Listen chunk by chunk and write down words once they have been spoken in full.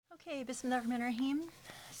Okay, Bismillahirrahmanirrahim.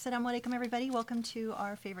 Assalamu alaikum, everybody. Welcome to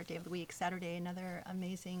our favorite day of the week, Saturday. Another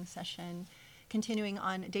amazing session, continuing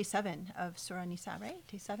on day 7 of Surah Nisa, right?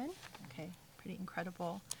 Day 7? Okay, pretty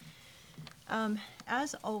incredible.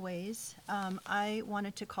 As always, I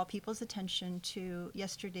wanted to call people's attention to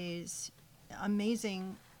yesterday's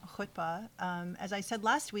amazing khutbah. As I said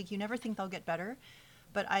last week, you never think they'll get better,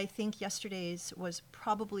 but I think yesterday's was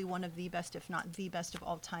probably one of the best, if not the best of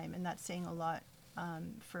all time, and that's saying a lot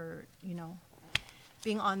for,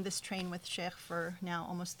 being on this train with Sheikh for now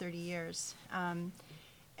almost 30 years.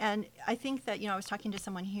 And I think that, I was talking to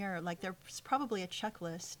someone here, like there's probably a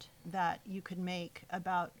checklist that you could make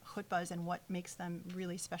about khutbahs and what makes them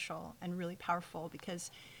really special and really powerful,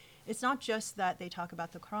 because it's not just that they talk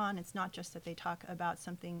about the Quran, it's not just that they talk about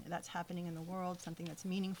something that's happening in the world, something that's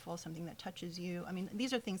meaningful, something that touches you. I mean,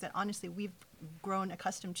 these are things that honestly we've grown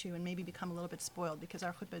accustomed to and maybe become a little bit spoiled because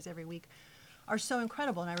our khutbahs every week are so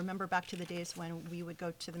incredible. And I remember back to the days when we would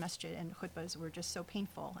go to the masjid and khutbahs were just so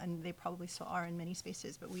painful, and they probably still are in many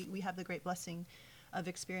spaces, but we have the great blessing of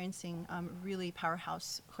experiencing really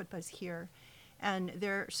powerhouse khutbahs here. And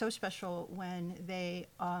they're so special when they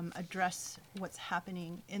address what's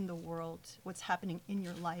happening in the world, what's happening in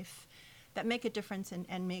your life, that make a difference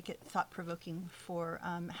and make it thought-provoking for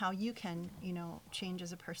how you can, change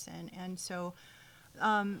as a person. And so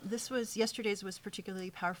yesterday's was particularly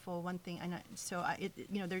powerful. One thing, and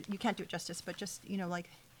you can't do it justice, but just, like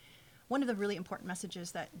one of the really important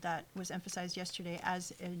messages that was emphasized yesterday,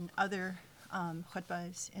 as in other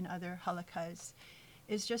khutbahs, in other halakas,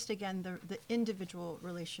 is just, again, the individual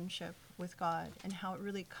relationship with God and how it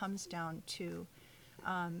really comes down to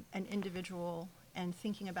an individual and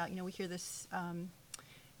thinking about, we hear this,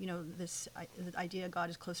 the idea God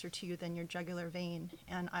is closer to you than your jugular vein.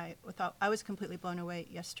 And I was completely blown away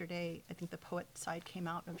yesterday. I think the poet side came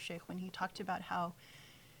out of Sheikh when he talked about how,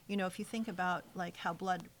 if you think about like how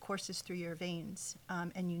blood courses through your veins,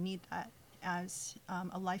 and you need that as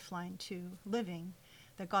a lifeline to living,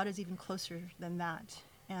 that God is even closer than that.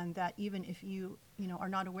 And that even if you, are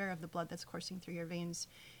not aware of the blood that's coursing through your veins,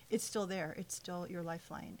 it's still there. It's still your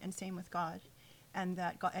lifeline. And same with God. And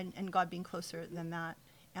that God, and God being closer than that.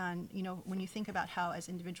 And, when you think about how as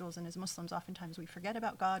individuals and as Muslims, oftentimes we forget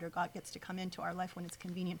about God, or God gets to come into our life when it's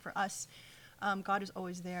convenient for us, God is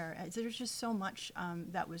always there. There's just so much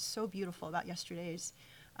that was so beautiful about yesterday's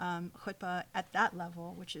khutbah at that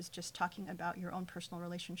level, which is just talking about your own personal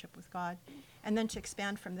relationship with God. And then to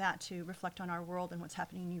expand from that to reflect on our world and what's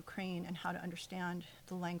happening in Ukraine and how to understand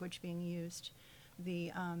the language being used,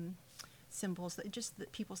 the symbols, just the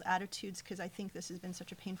people's attitudes, because I think this has been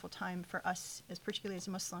such a painful time for us, particularly as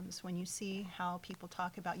Muslims, when you see how people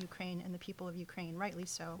talk about Ukraine and the people of Ukraine, rightly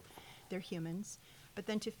so, they're humans, but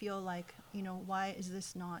then to feel like, why is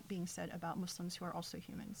this not being said about Muslims who are also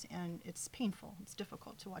humans? And it's painful, it's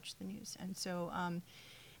difficult to watch the news. And so,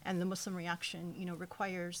 and the Muslim reaction,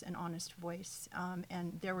 requires an honest voice.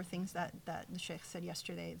 And there were things that the Sheikh said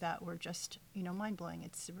yesterday that were just, mind-blowing.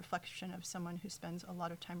 It's a reflection of someone who spends a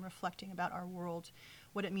lot of time reflecting about our world,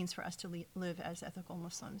 what it means for us to live as ethical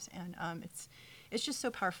Muslims. And it's just so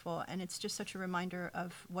powerful, and it's just such a reminder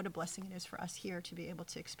of what a blessing it is for us here to be able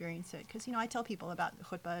to experience it. Because, I tell people about the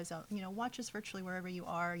khutbahs, watch us virtually wherever you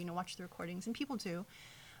are, watch the recordings, and people do.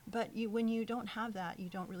 But when you don't have that, you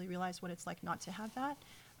don't really realize what it's like not to have that.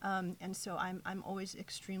 And so I'm always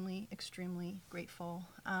extremely, extremely grateful.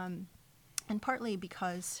 And partly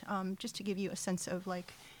because, just to give you a sense of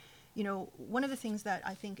one of the things that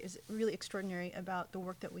I think is really extraordinary about the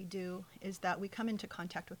work that we do is that we come into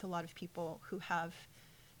contact with a lot of people who have,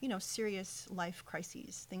 serious life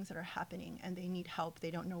crises, things that are happening, and they need help. They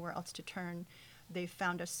don't know where else to turn. They've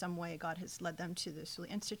found us some way. God has led them to the Suli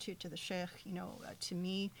Institute, to the Sheikh, to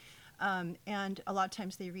me. And a lot of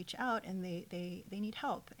times they reach out and they need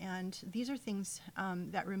help. And these are things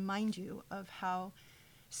that remind you of how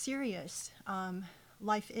serious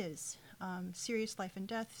life is. Serious life and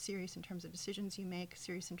death, serious in terms of decisions you make,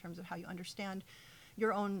 serious in terms of how you understand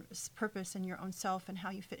your own purpose and your own self and how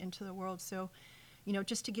you fit into the world. So,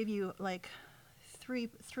 just to give you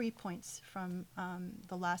three points from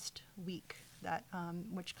the last week that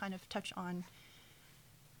which kind of touch on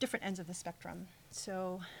different ends of the spectrum.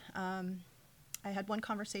 So I had one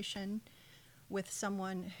conversation with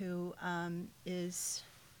someone who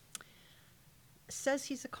says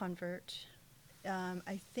he's a convert,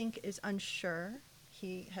 I think is unsure.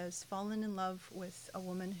 He has fallen in love with a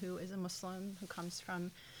woman who is a Muslim, who comes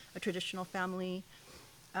from a traditional family.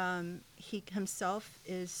 He himself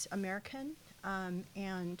is American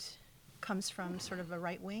and comes from sort of a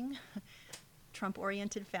right-wing,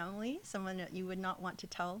 Trump-oriented family, someone that you would not want to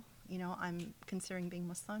tell, I'm considering being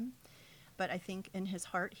Muslim, but I think in his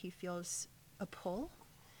heart he feels a pull.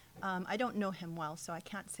 I don't know him well, so I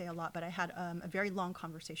can't say a lot, but I had a very long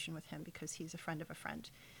conversation with him because he's a friend of a friend.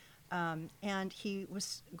 And he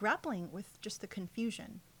was grappling with just the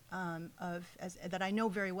confusion that I know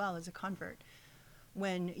very well as a convert.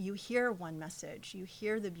 When you hear one message, you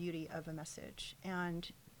hear the beauty of a message, and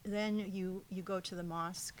then you go to the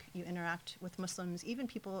mosque, you interact with Muslims, even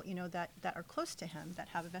people that are close to him, that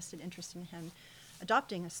have a vested interest in him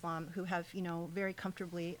adopting Islam, who have very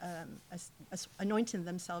comfortably anointed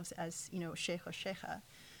themselves as sheikh or sheikha,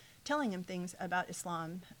 telling him things about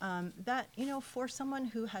Islam that for someone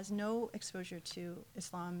who has no exposure to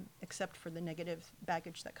Islam except for the negative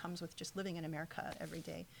baggage that comes with just living in America every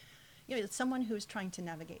day. It's someone who's trying to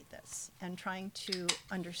navigate this and trying to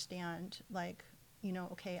understand,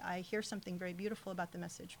 okay, I hear something very beautiful about the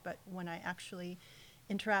message, but when I actually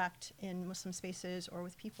interact in Muslim spaces or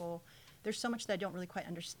with people, there's so much that I don't really quite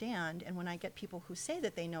understand. And when I get people who say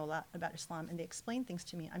that they know a lot about Islam and they explain things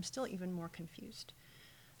to me, I'm still even more confused.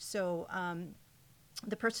 So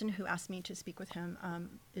the person who asked me to speak with him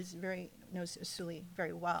knows Usuli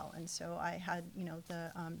very well. And so I had,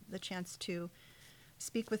 the chance to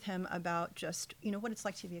speak with him about just what it's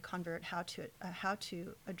like to be a convert, how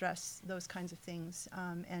to address those kinds of things,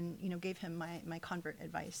 and gave him my convert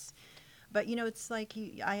advice. But it's like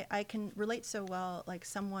I can relate so well, like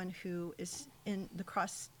someone who is in the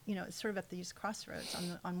sort of at these crossroads.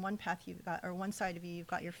 On one path one side of you've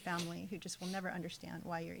got your family who just will never understand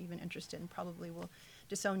why you're even interested and probably will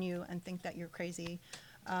disown you and think that you're crazy.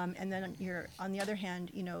 And then you're on the other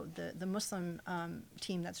hand, the Muslim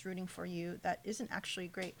team that's rooting for you that isn't actually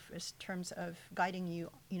great in terms of guiding you,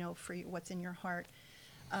 for what's in your heart.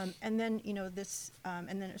 And then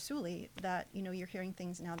and then Usuli that you're hearing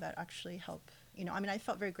things now that actually help. I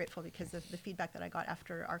felt very grateful because the feedback that I got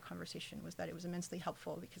after our conversation was that it was immensely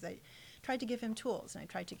helpful because I tried to give him tools and I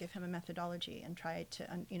tried to give him a methodology and tried to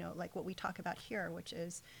like what we talk about here, which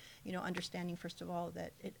is understanding first of all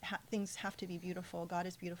that things have to be beautiful. God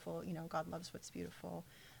is beautiful. God loves what's beautiful.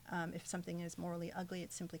 If something is morally ugly,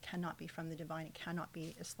 it simply cannot be from the divine. It cannot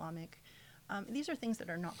be Islamic. These are things that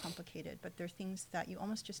are not complicated, but they're things that you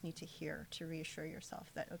almost just need to hear to reassure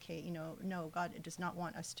yourself that, okay, no, God does not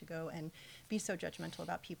want us to go and be so judgmental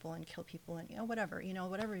about people and kill people and, whatever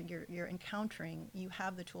you're encountering, you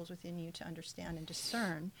have the tools within you to understand and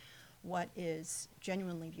discern what is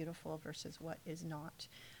genuinely beautiful versus what is not.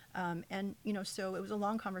 So it was a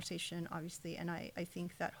long conversation, obviously, and I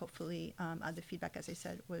think that hopefully the feedback, as I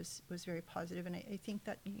said, was very positive, and I think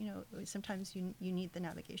that, sometimes you need the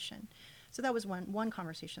navigation. So that was one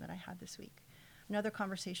conversation that I had this week. Another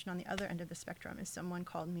conversation on the other end of the spectrum is someone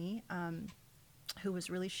called me who was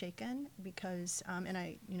really shaken because, and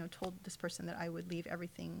I, told this person that I would leave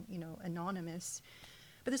everything, anonymous.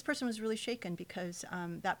 But this person was really shaken because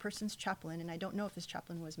that person's chaplain, and I don't know if this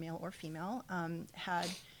chaplain was male or female, had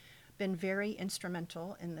been very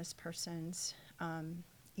instrumental in this person's,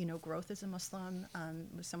 growth as a Muslim,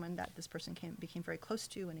 was someone that this person became very close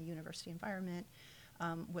to in a university environment,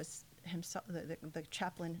 was himself, the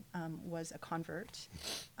chaplain was a convert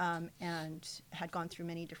and had gone through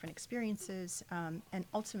many different experiences and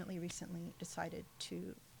ultimately recently decided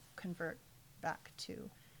to convert back to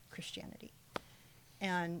Christianity.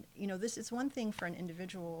 And, this is one thing for an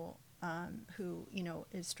individual who,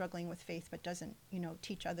 is struggling with faith but doesn't,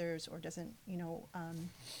 teach others or doesn't,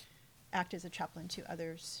 act as a chaplain to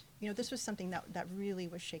others. This was something that really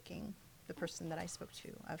was shaking the person that I spoke to,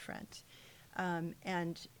 a friend.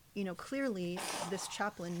 And, clearly this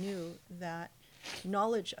chaplain knew that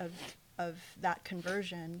knowledge of that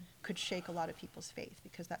conversion could shake a lot of people's faith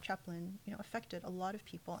because that chaplain, affected a lot of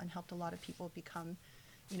people and helped a lot of people become,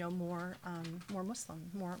 more Muslim,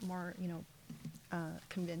 more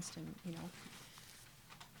convinced and,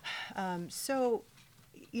 so,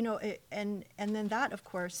 and then that, of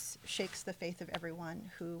course, shakes the faith of everyone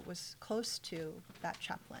who was close to that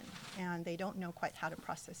chaplain, and they don't know quite how to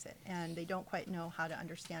process it, and they don't quite know how to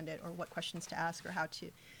understand it or what questions to ask or how to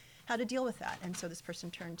deal with that. And so this person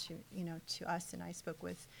turned to us, and I spoke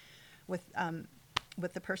with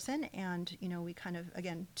the person, and we kind of,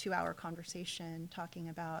 again, 2-hour conversation talking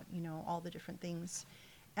about all the different things.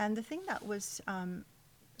 And the thing that was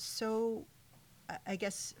so, I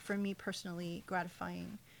guess, for me personally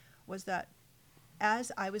gratifying was that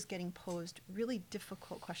as I was getting posed really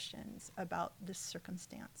difficult questions about this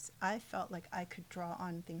circumstance, I felt like I could draw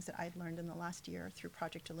on things that I'd learned in the last year through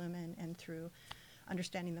Project Illumine and through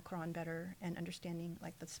understanding the Quran better and understanding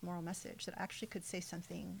like this moral message, that I actually could say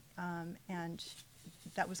something and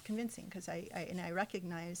that was convincing, because I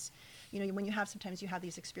recognize, when sometimes you have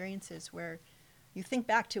these experiences where you think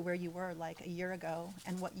back to where you were like a year ago,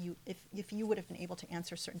 and if you would have been able to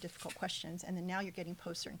answer certain difficult questions, and then now you're getting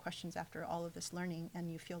posed certain questions after all of this learning,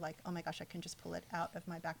 and you feel like, oh my gosh, I can just pull it out of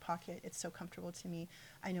my back pocket. It's so comfortable to me.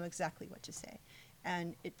 I know exactly what to say.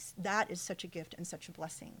 And that is such a gift and such a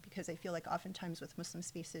blessing, because I feel like oftentimes with Muslim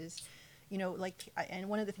spaces, and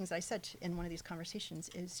one of the things that I said in one of these conversations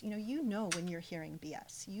is, when you're hearing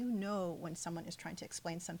BS, when someone is trying to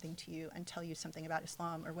explain something to you and tell you something about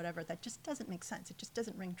Islam or whatever that just doesn't make sense. It just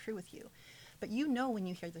doesn't ring true with you. But when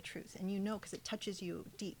you hear the truth, and because it touches you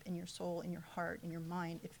deep in your soul, in your heart, in your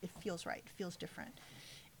mind, it feels right, it feels different.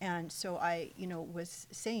 And so I, was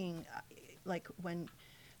saying, like, when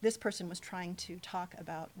this person was trying to talk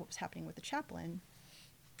about what was happening with the chaplain,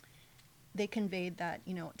 they conveyed that,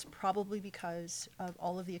 it's probably because of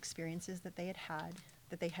all of the experiences that they had,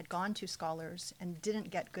 that they had gone to scholars and didn't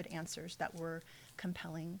get good answers that were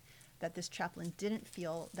compelling, that this chaplain didn't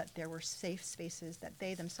feel that there were safe spaces that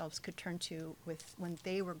they themselves could turn to when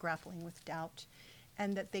they were grappling with doubt,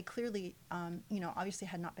 and that they clearly, obviously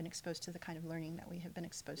had not been exposed to the kind of learning that we have been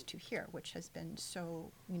exposed to here, which has been so,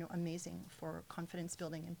 amazing for confidence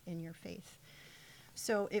building in your faith.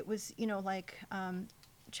 So it was,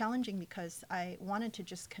 challenging, because I wanted to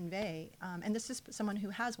just convey, and this is someone who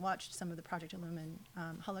has watched some of the Project Illumine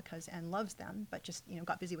halakas and loves them, but just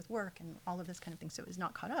got busy with work and all of this kind of thing, so is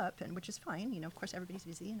not caught up, and which is fine. Of course everybody's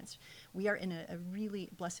busy, and we are in a really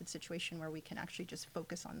blessed situation where we can actually just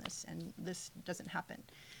focus on this, and this doesn't happen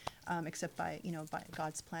except by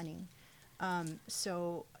God's planning.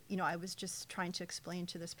 So I was just trying to explain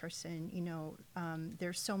to this person,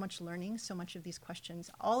 there's so much learning, so much of these questions,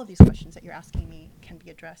 all of these questions that you're asking me can be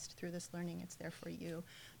addressed through this learning. It's there for you,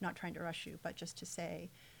 not trying to rush you, but just to say,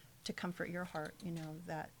 to comfort your heart,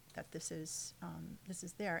 that this is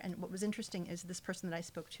there. And what was interesting is this person that I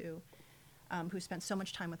spoke to, who spent so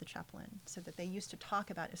much time with the chaplain, said that they used to talk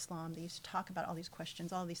about Islam, they used to talk about all these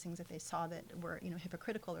questions, all these things that they saw that were,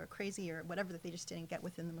 hypocritical or crazy or whatever, that they just didn't get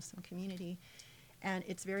within the Muslim community. And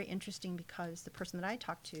it's very interesting, because the person that I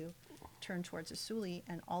talked to turned towards Usuli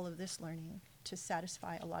and all of this learning to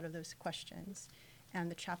satisfy a lot of those questions.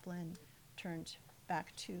 And the chaplain turned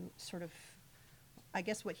back to sort of, I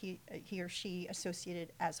guess, what he or she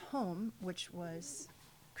associated as home, which was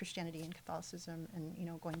Christianity and Catholicism,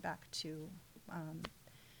 and going back to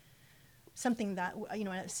something that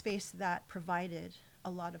a space that provided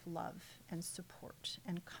a lot of love and support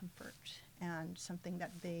and comfort, and something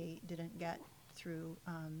that they didn't get through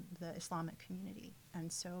the Islamic community.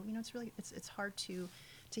 And so it's hard to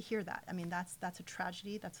hear that. I mean, that's a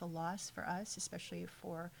tragedy, that's a loss for us, especially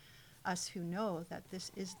for us who know that this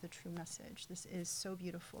is the true message. This is so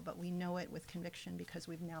beautiful, but we know it with conviction because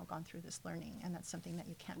we've now gone through this learning, and that's something that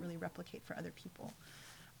you can't really replicate for other people.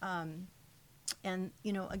 And,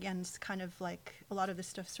 again, it's kind of like a lot of this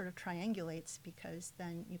stuff sort of triangulates, because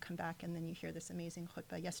then you come back and then you hear this amazing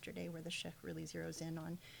khutbah yesterday where the sheikh really zeroes in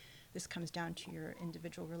on this comes down to your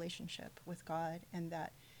individual relationship with God, and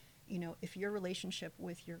that, if your relationship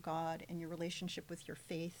with your God and your relationship with your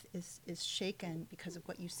faith is shaken because of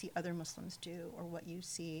what you see other Muslims do, or what you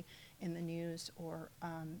see in the news, or,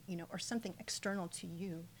 or something external to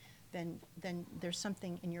you, then there's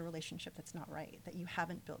something in your relationship that's not right, that you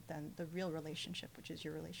haven't built then the real relationship, which is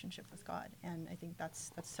your relationship with God. And I think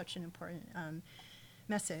that's such an important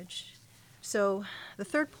message. So the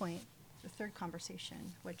third point, the third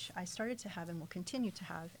conversation, which I started to have and will continue to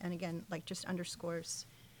have, and again, just underscores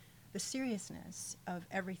the seriousness of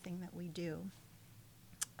everything that we do.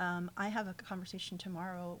 I have a conversation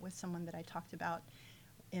tomorrow with someone that I talked about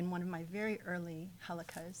in one of my very early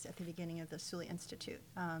halakas at the beginning of the Suli Institute,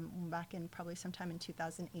 back in probably sometime in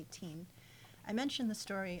 2018. I mentioned the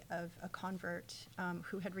story of a convert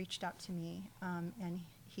who had reached out to me, and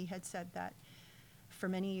he had said that for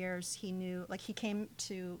many years he knew, he came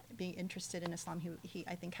to be interested in Islam. He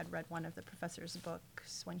I think had read one of the professor's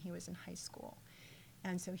books when he was in high school.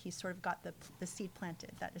 And so he sort of got the seed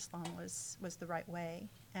planted that Islam was the right way,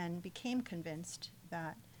 and became convinced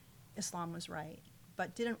that Islam was right,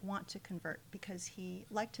 but didn't want to convert because he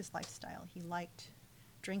liked his lifestyle. He liked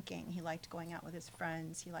drinking. He liked going out with his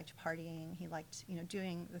friends. He liked partying. He liked,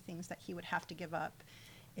 doing the things that he would have to give up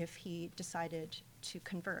if he decided to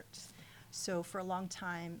convert. So for a long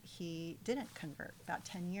time, he didn't convert, about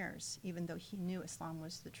 10 years, even though he knew Islam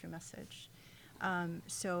was the true message.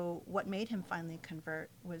 So what made him finally convert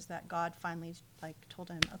was that God finally told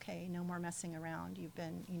him, okay, no more messing around. You've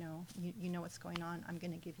been, you know what's going on. I'm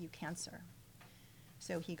going to give you cancer.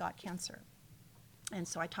 So he got cancer. And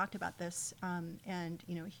so I talked about this, and,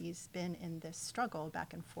 he's been in this struggle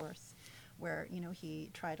back and forth where, he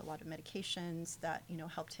tried a lot of medications that,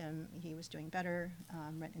 helped him. He was doing better,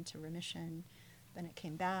 went into remission, then it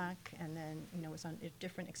came back, and then, was on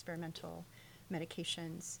different experimental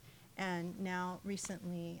medications. And now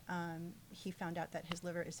recently, he found out that his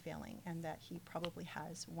liver is failing and that he probably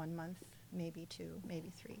has 1 month, maybe 2,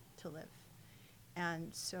 maybe 3 to live.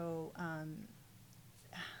 And so,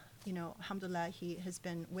 alhamdulillah, he has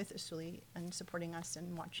been with Usuli and supporting us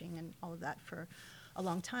and watching and all of that for a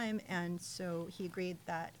long time. And so he agreed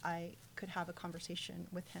that I could have a conversation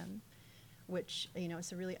with him, which,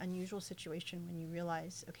 is a really unusual situation when you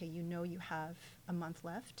realize, okay, you have a month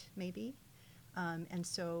left, maybe. And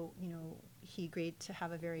so, he agreed to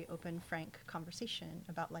have a very open, frank conversation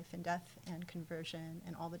about life and death and conversion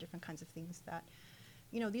and all the different kinds of things that,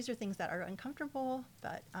 these are things that are uncomfortable,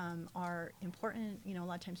 but are important. A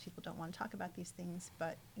lot of times people don't want to talk about these things,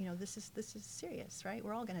 but, this is serious, right?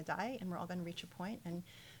 We're all going to die, and we're all going to reach a point, and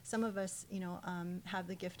some of us, have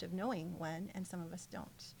the gift of knowing when, and some of us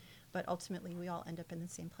don't. But ultimately, we all end up in the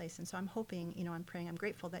same place. And so I'm hoping, I'm praying, I'm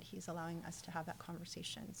grateful that he's allowing us to have that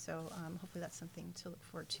conversation. So hopefully that's something to look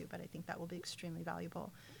forward to, but I think that will be extremely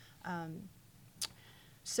valuable.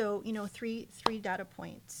 So, three data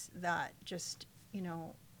points that just,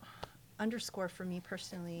 underscore for me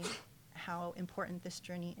personally how important this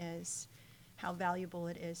journey is, how valuable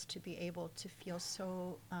it is to be able to feel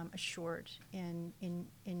so assured in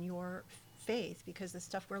your faith, because the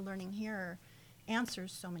stuff we're learning here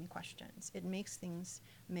answers so many questions. It makes things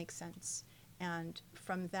make sense. And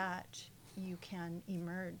from that, you can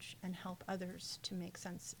emerge and help others to make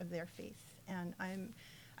sense of their faith. And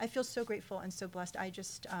I feel so grateful and so blessed. I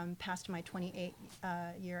just passed my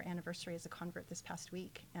 28-year anniversary as a convert this past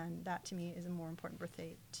week, and that to me is a more important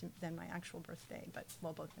birthday than my actual birthday. But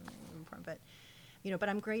both of them are important. But but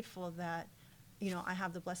I'm grateful that I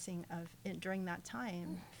have the blessing of during that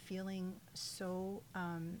time feeling so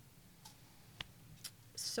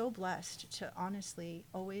blessed to honestly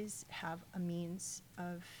always have a means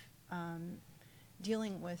of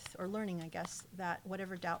dealing with, or learning, I guess, that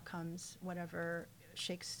whatever doubt comes, whatever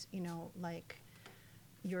shakes, like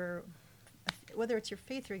whether it's your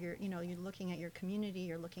faith or you're looking at your community,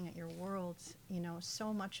 you're looking at your world,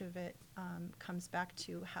 so much of it comes back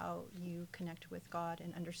to how you connect with God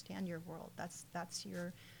and understand your world. That's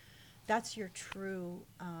your true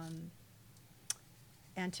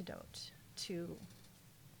antidote to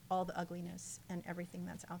all the ugliness and everything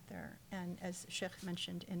that's out there. And as Sheikh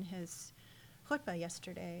mentioned in his khutbah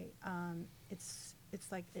yesterday, it's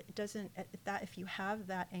like it doesn't, that if you have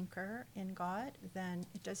that anchor in God, then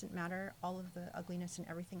it doesn't matter all of the ugliness and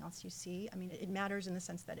everything else you see. I mean, it matters in the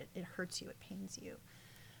sense that it hurts you, it pains you.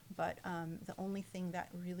 But the only thing that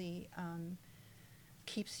really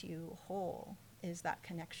keeps you whole is that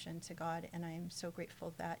connection to God. And I am so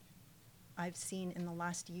grateful that I've seen in the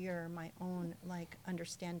last year my own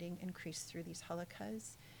understanding increase through these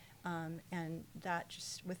halakas, and that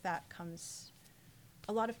just with that comes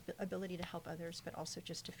a lot of ability to help others, but also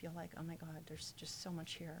just to feel like, oh my God, there's just so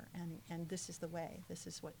much here, and this is the way, this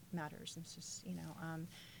is what matters. And it's just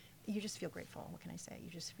you just feel grateful. What can I say? You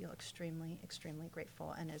just feel extremely, extremely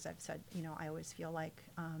grateful. And as I've said, I always feel like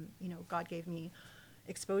God gave me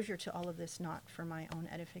exposure to all of this not for my own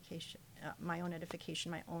edification, my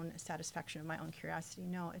own satisfaction of my own curiosity.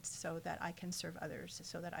 No, it's so that I can serve others,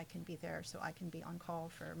 so that I can be there, so I can be on call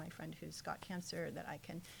for my friend who's got cancer, that I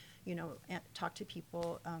can, talk to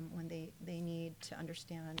people when they need to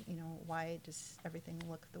understand, why does everything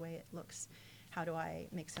look the way it looks? How do I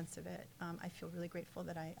make sense of it? I feel really grateful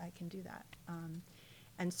that I can do that.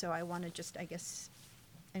 And so I want to just, I guess,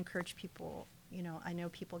 encourage people. I know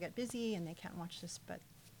people get busy and they can't watch this, but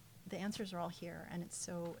the answers are all here, and it's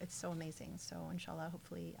so amazing. So inshallah,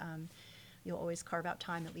 hopefully, you'll always carve out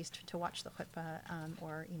time at least to watch the khutbah,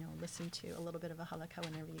 or listen to a little bit of a halakha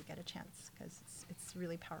whenever you get a chance, because it's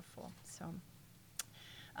really powerful. So,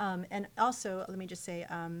 and also let me just say,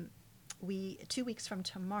 2 weeks from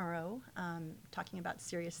tomorrow, talking about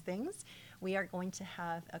serious things, we are going to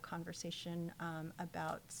have a conversation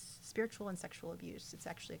about spiritual and sexual abuse. It's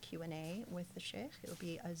actually a Q&A with the Sheikh. It'll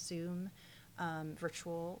be a Zoom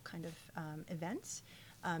virtual kind of event.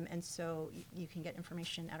 And so you can get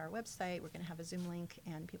information at our website. We're going to have a Zoom link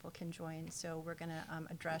and people can join. So we're going to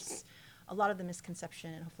address a lot of the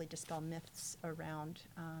misconception and hopefully dispel myths around,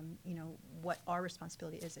 what our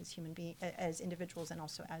responsibility is as as individuals, and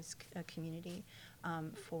also as a community,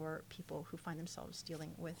 for people who find themselves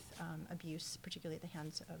dealing with abuse, particularly at the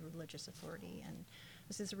hands of religious authority. And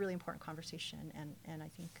this is a really important conversation. And I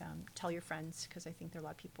think tell your friends, because I think there are a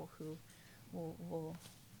lot of people who will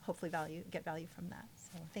hopefully get value from that.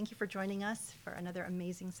 So thank you for joining us for another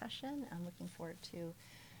amazing session. I'm looking forward to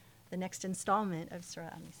the next installment of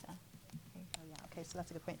Surah Nisa. Okay, oh yeah, okay, so that's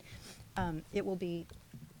a good point. It will be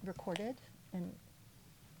recorded, and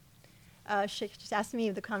Sheikh just asked me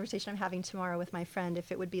the conversation I'm having tomorrow with my friend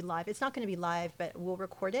if it would be live. It's not going to be live, but we'll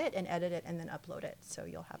record it and edit it and then upload it, so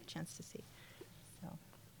you'll have a chance to see. So,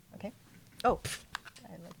 okay. Oh,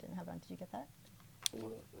 I didn't have it on. Did you get that?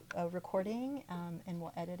 A recording, and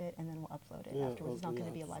we'll edit it and then we'll upload it afterwards. It's not going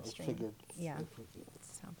to be a live stream. Yeah.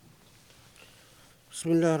 So.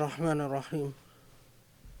 Bismillah ar-Rahman ar-Rahim.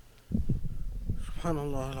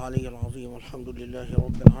 Subhanallah al-Ali al-Azim. Alhamdulillahi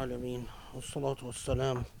Rabbil Alameen. Wassalatu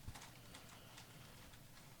wassalam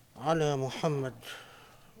ala Muhammad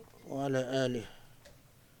wa ala alih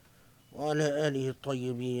wa ala alihi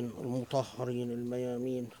al-tayyibin al-mutahharin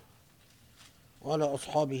al-mayamin wa ala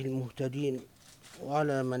ashabihi al-muhtadin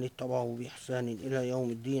وعلى من اتبعه بإحسان إلى يوم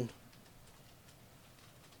الدين.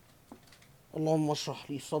 اللهم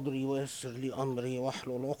اشرح لي صدري ويسر لي أمري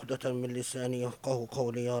واحلل عقدة من لساني يفقهوا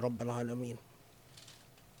قولي يا رب العالمين.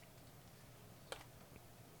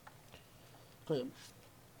 طيب.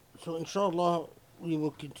 So inshallah we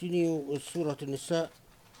will continue with Surah Nisa.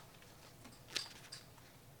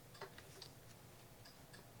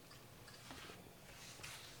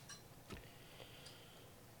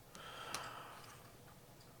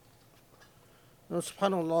 Now,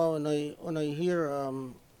 subhanallah, when I hear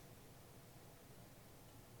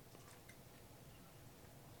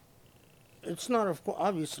it's not,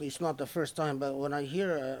 obviously it's not the first time, but when I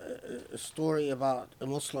hear a story about a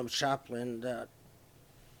Muslim chaplain that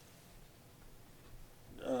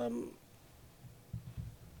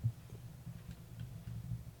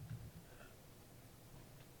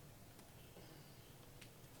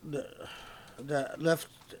that left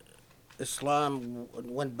Islam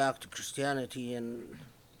and went back to Christianity, and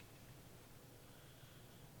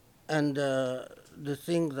the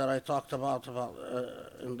thing that I talked about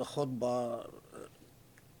in the khutbah,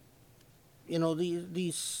 you know,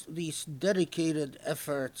 these dedicated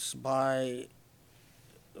efforts by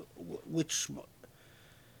which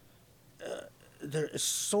there is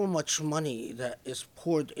so much money that is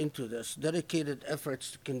poured into this, dedicated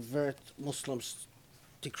efforts to convert Muslims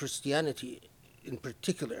to Christianity in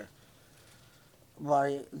particular,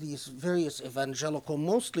 by these various evangelical,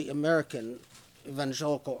 mostly American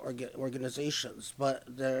evangelical organizations, but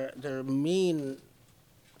their main,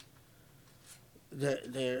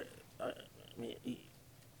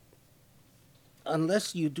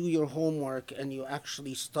 unless you do your homework and you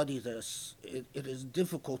actually study this, it is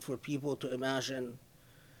difficult for people to imagine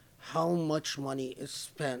how much money is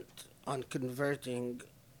spent on converting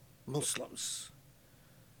Muslims,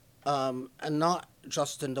 and not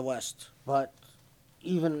just in the West, but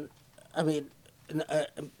even,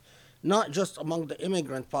 not just among the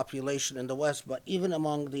immigrant population in the West, but even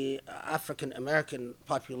among the African American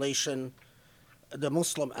population, the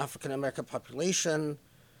Muslim African American population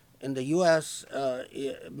in the U.S.,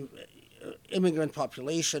 immigrant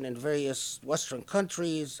population in various Western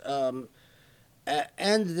countries, and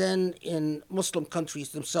then in Muslim countries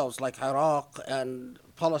themselves, like Iraq and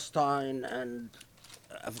Palestine and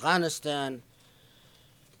Afghanistan.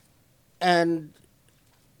 And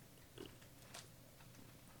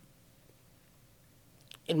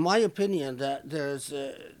in my opinion, that there is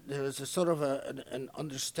a sort of an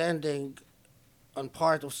understanding on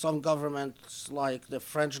part of some governments, like the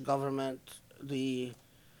French government, the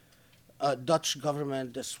Dutch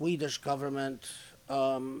government, the Swedish government,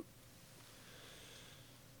 and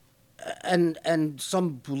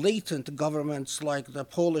some blatant governments like the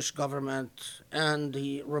Polish government and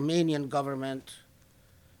the Romanian government.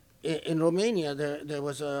 In Romania, there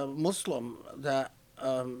was a Muslim that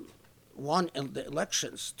won the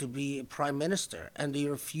elections to be prime minister, and they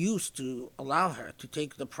refused to allow her to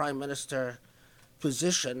take the prime minister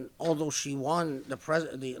position, although she won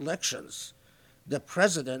the elections. The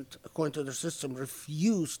president, according to the system,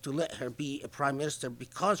 refused to let her be a prime minister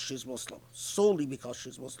because she's Muslim, solely because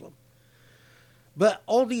she's Muslim. But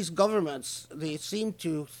all these governments, they seem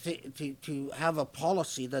to have a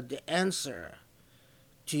policy that the answer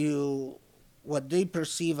to what they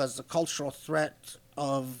perceive as the cultural threat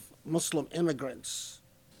of Muslim immigrants,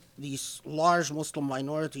 these large Muslim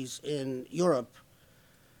minorities in Europe,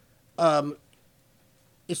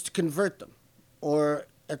 is to convert them, or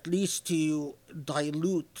at least to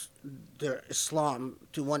dilute their Islam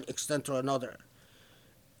to one extent or another.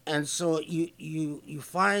 And so you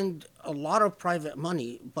find a lot of private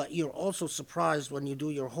money, but you're also surprised when you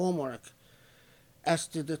do your homework as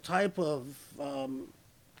to the type of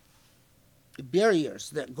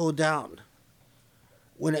barriers that go down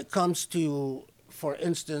when it comes to, for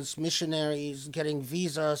instance, missionaries getting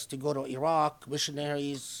visas to go to Iraq,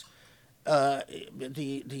 missionaries,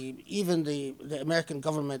 the American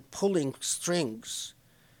government pulling strings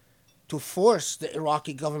to force the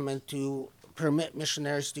Iraqi government to permit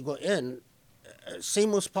missionaries to go in.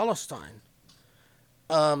 Same with Palestine,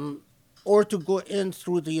 or to go in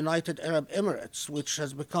through the United Arab Emirates, which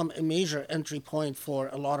has become a major entry point for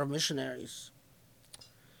a lot of missionaries.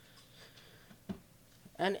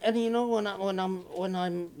 And you know, when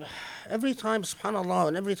I'm every time, subhanallah,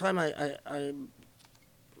 and every time I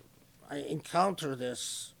encounter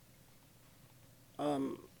this,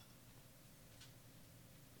 um,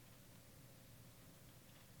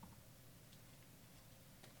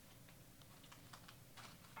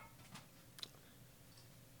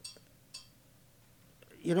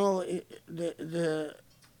 you know,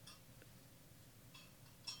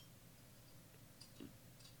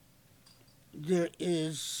 there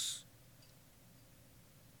is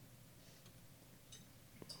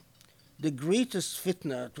the greatest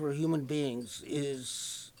fitna to human beings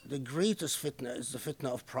is the greatest fitna is the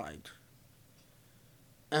fitna of pride.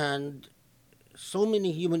 And so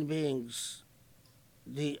many human beings,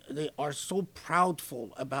 they are so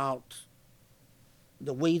proudful about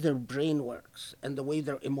the way their brain works and the way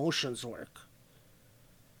their emotions work,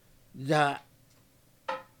 that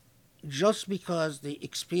just because they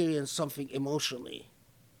experience something emotionally,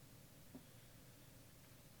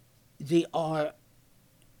 they are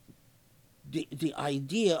the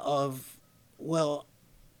idea of, well,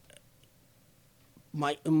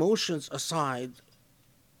 my emotions aside,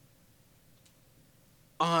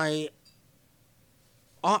 I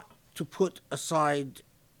ought to put aside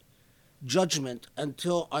judgment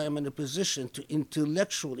until I am in a position to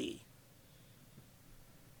intellectually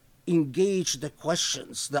engage the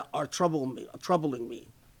questions that are troubling me,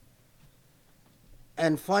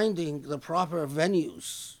 and finding the proper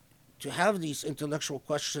venues to have these intellectual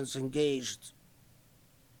questions engaged.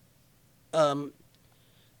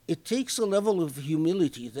 It takes a level of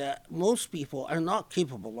humility that most people are not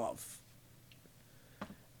capable of.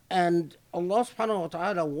 And Allah subhanahu wa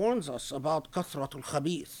ta'ala warns us about kathratul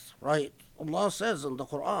khabith, right? Allah says in the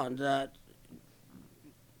Quran that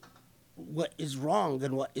what is wrong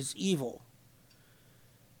and what is evil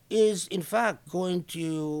is in fact going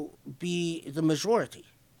to be the majority,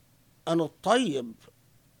 and al-tayyib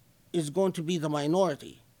is going to be the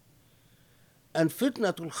minority. And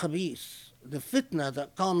fitnatul khabith, the fitna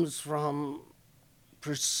that comes from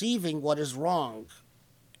perceiving what is wrong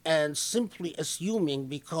and simply assuming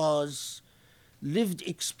because lived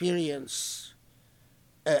experience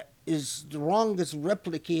is the wrong is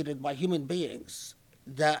replicated by human beings,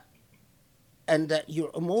 that and that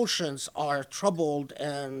your emotions are troubled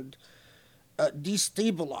and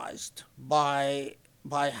destabilized by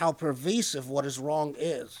how pervasive what is wrong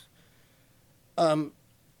is.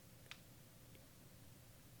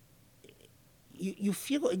 You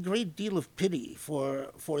feel a great deal of pity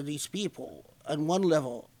for these people on one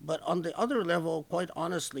level, but on the other level, quite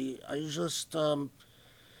honestly, I just time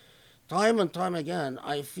and time again,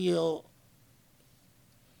 I feel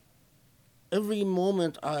every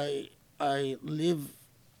moment I live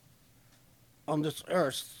on this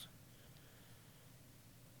earth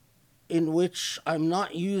in which I'm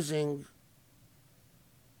not using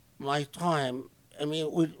my time. I mean,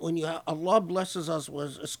 when you have, Allah blesses us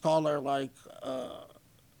with a scholar like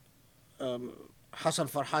Hassan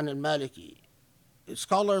Farhan al-Maliki. A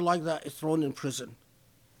scholar like that is thrown in prison.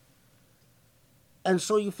 And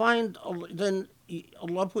so you find, then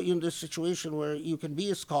Allah put you in this situation where you can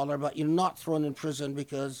be a scholar, but you're not thrown in prison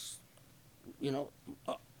because, you know,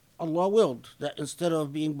 Allah willed that instead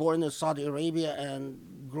of being born in Saudi Arabia and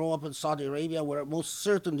grow up in Saudi Arabia, where most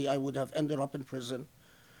certainly I would have ended up in prison,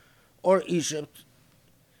 or Egypt,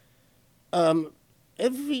 I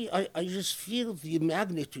just feel the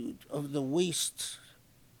magnitude of the waste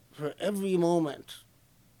for every moment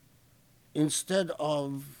instead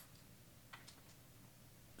of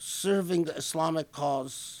serving the Islamic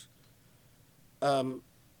cause. I'm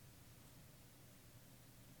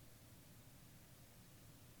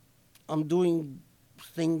doing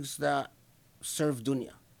things that serve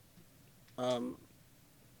dunya. And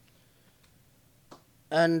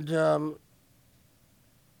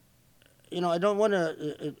I don't want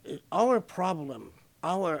to. Our problem,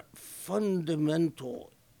 our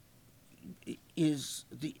fundamental, is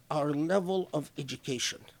our level of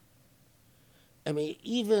education. I mean,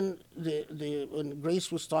 even when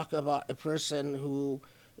Grace was talking about a person who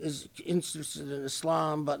is interested in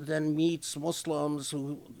Islam, but then meets Muslims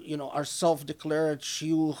who are self-declared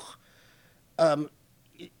shuyukh.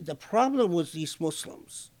 the problem with these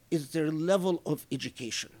Muslims is their level of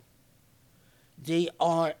education. They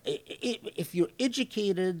are, if you're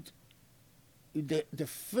educated, the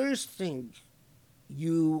first thing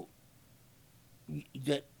you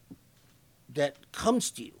that that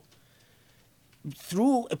comes to you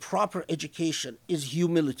through a proper education is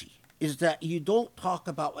humility. Is that you don't talk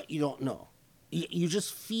about what you don't know. You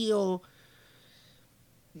just feel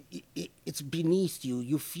it's beneath you.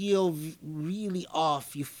 You feel really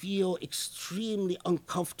off. You feel extremely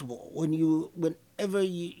uncomfortable whenever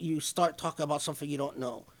you start talking about something you don't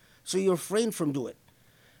know. So you refrain from doing it.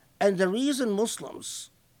 And the reason Muslims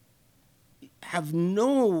have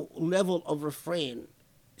no level of refrain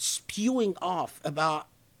spewing off about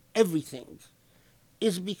everything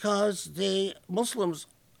is because Muslims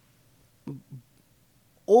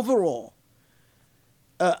overall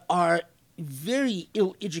are very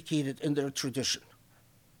ill-educated in their tradition.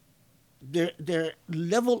 Their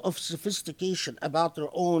level of sophistication about their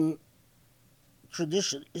own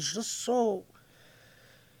tradition is just so.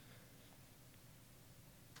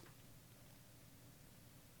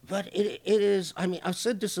 But it is. I mean, I've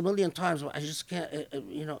said this a million times, but I just can't.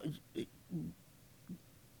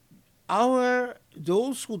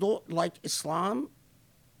 Those who don't like Islam.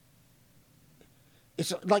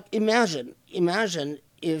 It's like imagine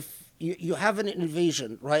if you have an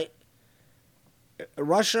invasion, right?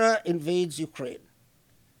 Russia invades Ukraine.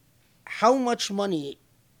 How much money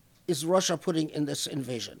is Russia putting in this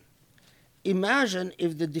invasion? Imagine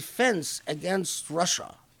if the defense against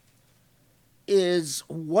Russia is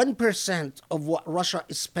 1% of what Russia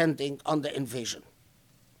is spending on the invasion.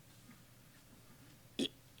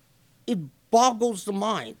 It boggles the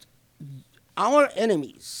mind. Our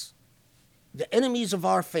enemies, the enemies of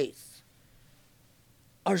our faith,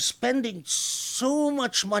 are spending so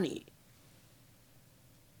much money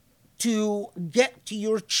to get to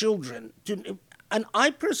your children. And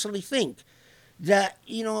I personally think that,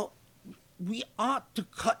 we ought to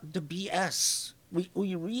cut the BS.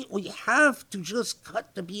 We have to just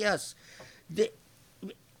cut the BS.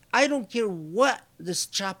 I don't care what this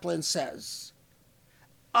chaplain says.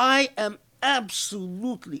 I am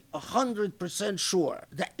absolutely 100% sure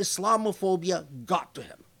that Islamophobia got to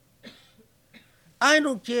him. I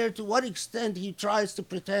don't care to what extent he tries to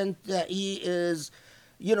pretend that he is,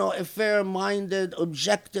 a fair-minded,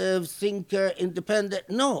 objective thinker, independent.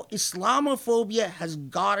 No, Islamophobia has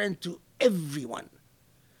gotten to everyone.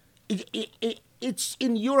 It's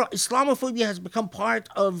in Europe. Islamophobia has become part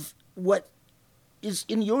of what is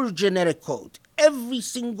in your genetic code. Every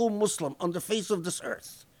single Muslim on the face of this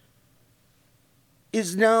earth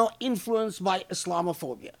is now influenced by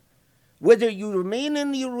Islamophobia. Whether you remain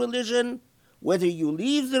in your religion, whether you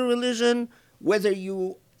leave the religion, whether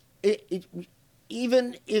you,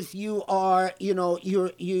 even if you are,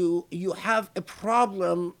 you have a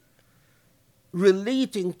problem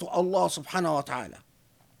relating to Allah subhanahu wa ta'ala.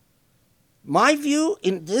 My view,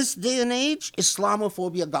 in this day and age,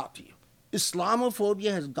 Islamophobia got to you.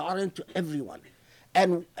 Islamophobia has gotten to everyone.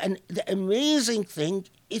 And the amazing thing,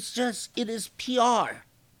 it is PR,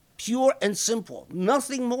 pure and simple,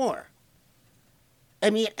 nothing more. I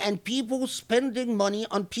mean, and people spending money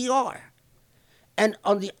on PR. And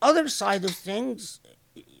on the other side of things,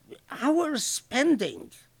 our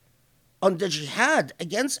spending on the jihad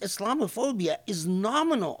against Islamophobia is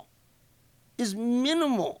nominal, is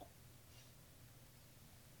minimal.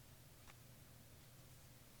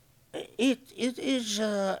 It is.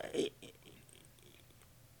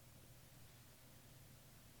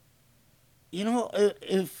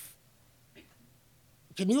 If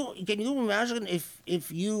can you imagine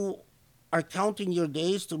if you are counting your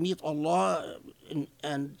days to meet Allah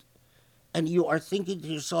and you are thinking to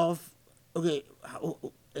yourself, okay,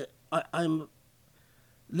 I'm.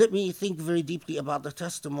 Let me think very deeply about the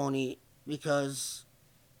testimony because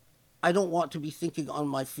I don't want to be thinking on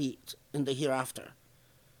my feet in the hereafter.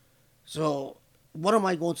 So, what am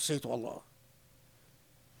I going to say to Allah?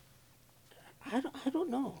 I don't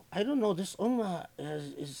know. I don't know. This ummah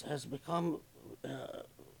has become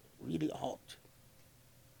really hot.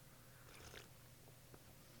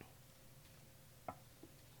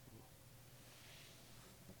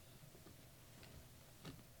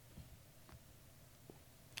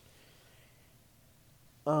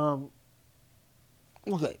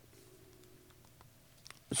 Okay.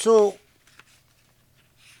 So,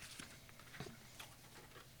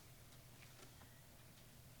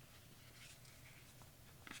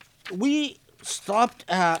 we stopped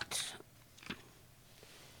at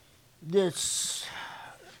this.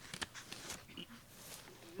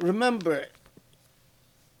 Remember,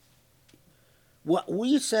 what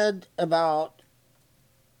we said about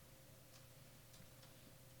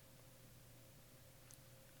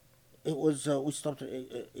It was we stopped at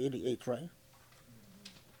 88, right?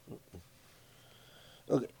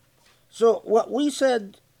 Okay. So what we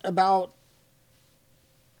said about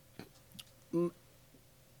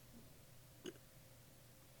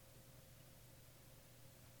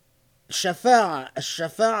الشفاعة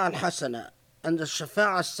الحسنة and the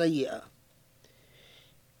الشفاعة السيئة,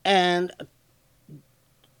 and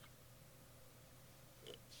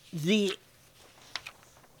the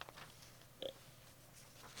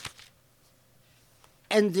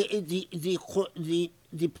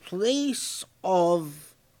the place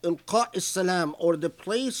of إلقاء السلام, or the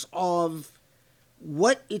place of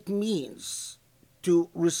what it means to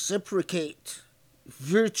reciprocate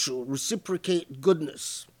virtue, reciprocate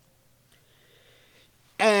goodness.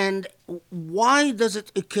 And why does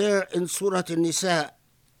it occur in Surah Nisa,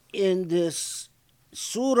 in this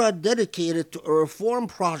surah dedicated to a reform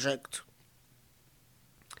project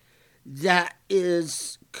that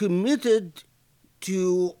is committed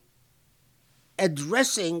to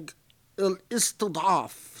addressing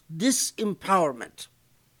al-istidaf, disempowerment?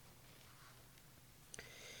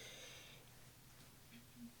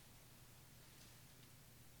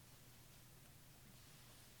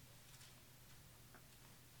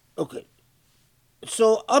 Okay.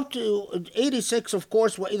 So up to 86, of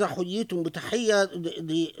course, وَإِذَا حُيِّيتُم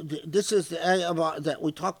بِتَحِيَّةٍ, this is the ayah about, that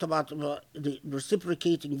we talked about the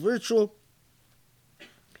reciprocating virtue,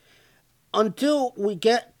 until we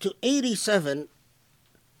get to 87,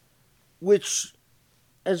 which,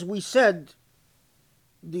 as we said,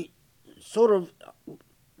 the sort of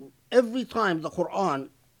every time the Quran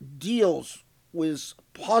deals with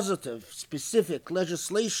positive, specific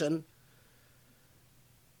legislation,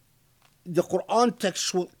 the Quran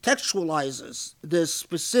textualizes this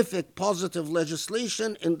specific positive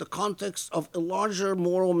legislation in the context of a larger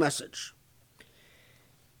moral message.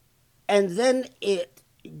 And then it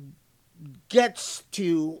gets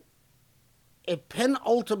to a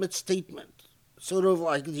penultimate statement, sort of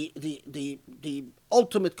like the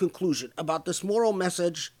ultimate conclusion about this moral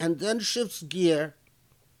message, and then shifts gear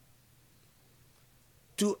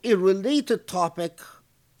to a related topic,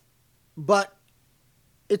 but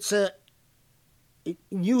it's a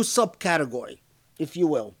new subcategory, if you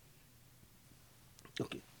will.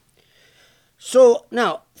 Okay. So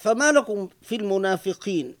now, فَمَا لَكُمْ فِي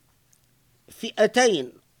الْمُنَافِقِينَ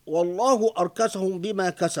فِئَتَيْنِ وَاللَّهُ أَرْكَسَهُمْ بِمَا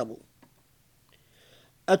كَسَبُوا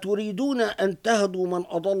أتريدون أن تهدوا من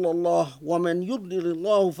أضل الله ومن يضلل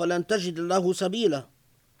الله فلن تجد له سبيلا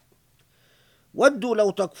ودوا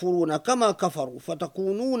لو تكفرون كما كفروا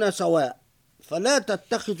فتكونون سواء فلا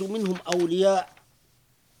تتخذوا منهم أولياء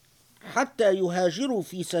حتى يهاجروا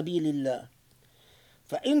في سبيل الله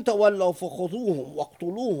فإن تولوا فخذوهم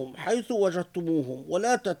واقتلوهم حيث وجدتموهم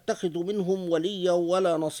ولا تتخذوا منهم وليا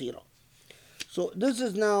ولا نصيرا. So this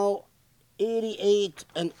is now 88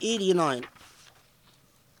 and 89.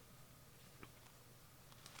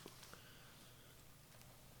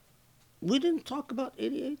 We didn't talk about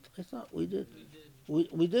 88? I thought we did. We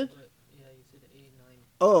did? Yeah, you said 89.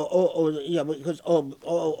 Oh, yeah,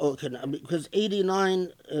 okay, because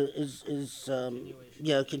 89 is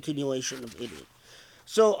yeah, continuation of 88.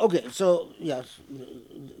 So, okay, so, yes,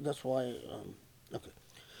 that's why, okay.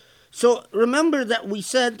 So, remember that we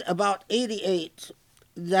said about 88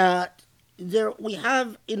 that we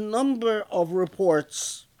have a number of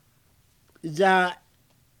reports that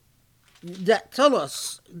tell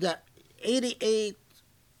us that 88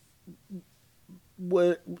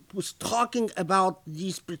 was talking about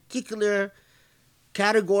these particular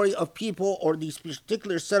category of people, or these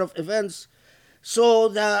particular set of events, so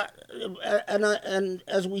that and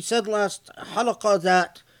as we said last halaqah,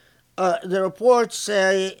 that the reports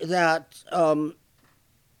say that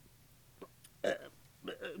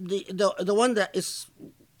the one that is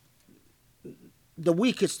the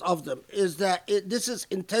weakest of them is that this is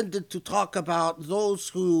intended to talk about those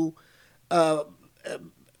who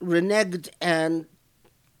reneged and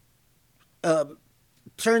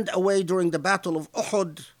turned away during the Battle of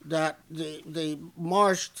Uhud, that they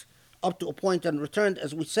marched up to a point and returned,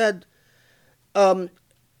 as we said.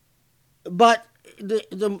 But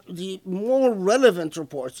the more relevant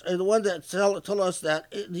reports are the ones that tell us that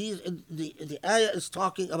the ayah is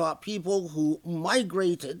talking about people who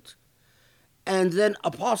migrated and then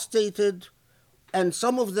apostated, and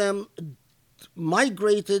some of them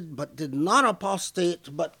migrated but did not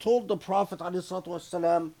apostate, but told the Prophet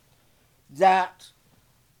ﷺ that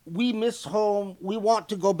we miss home, we want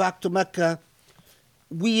to go back to Mecca,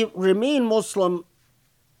 we remain Muslim.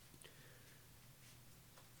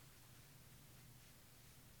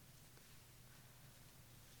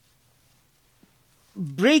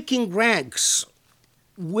 Breaking ranks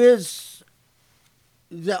with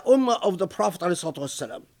the Ummah of the Prophet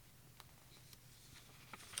ﷺ,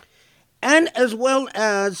 and as well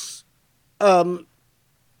as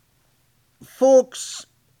folks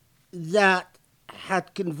that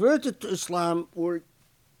had converted to Islam were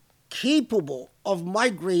capable of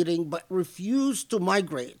migrating but refused to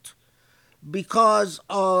migrate because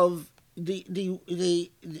of they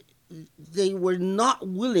were not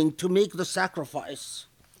willing to make the sacrifice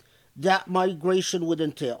that migration would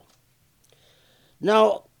entail.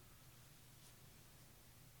 Now,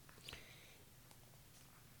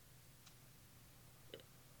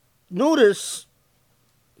 notice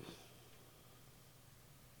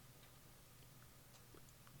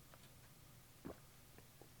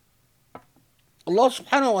Allah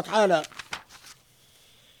subhanahu wa ta'ala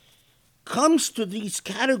comes to these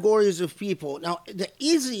categories of people. Now, the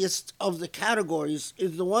easiest of the categories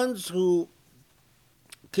is the ones who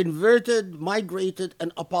converted, migrated,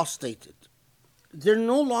 and apostated. They're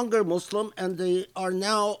no longer Muslim, and they are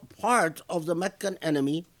now part of the Meccan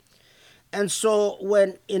enemy. And so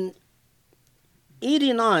when in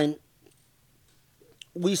 89,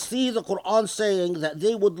 we see the Quran saying that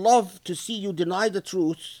they would love to see you deny the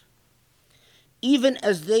truth, even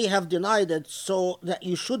as they have denied it, so that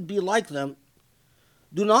you should be like them.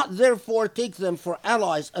 Do not therefore take them for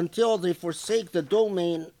allies until they forsake the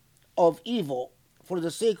domain of evil for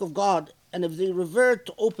the sake of God, and if they revert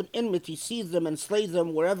to open enmity, seize them and slay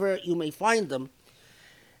them wherever you may find them.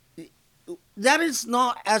 That is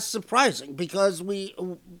not as surprising, because we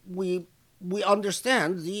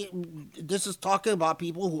understand this is talking about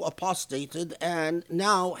people who apostated and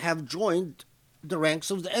now have joined the ranks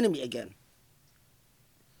of the enemy again.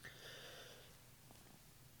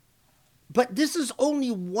 But this is only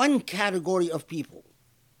one category of people.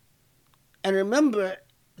 And remember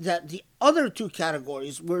that the other two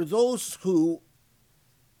categories were those who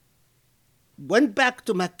went back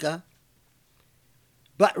to Mecca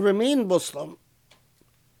but remained Muslim,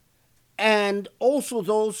 and also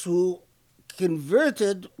those who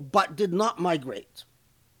converted but did not migrate.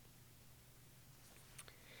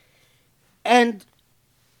 And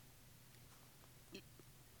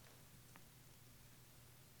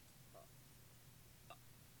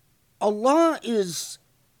Allah is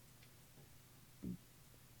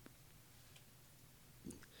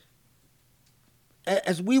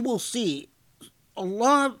as we will see,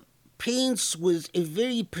 Allah paints with a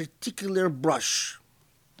very particular brush.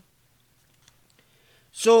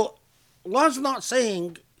 So Allah's not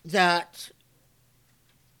saying that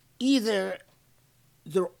either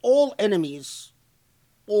they're all enemies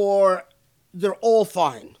or they're all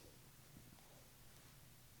fine.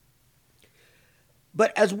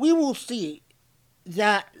 But as we will see,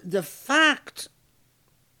 that the fact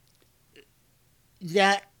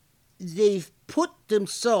that they've put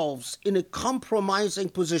themselves in a compromising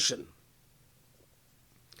position,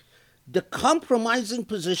 the compromising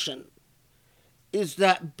position is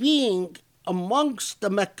that being amongst the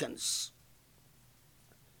Meccans,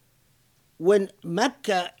 when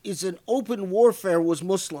Mecca is in open warfare with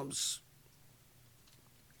Muslims,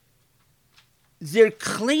 their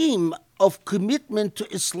claim of commitment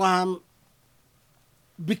to Islam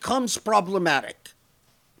becomes problematic.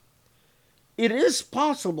 It is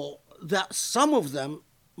possible that some of them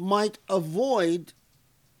might avoid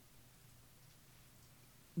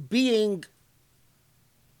being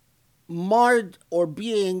marred or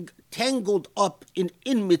being tangled up in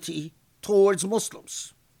enmity towards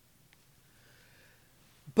Muslims.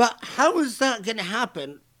 But how is that going to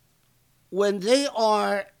happen when they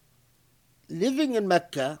are living in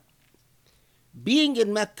Mecca? Being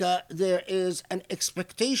in Mecca, there is an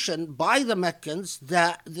expectation by the Meccans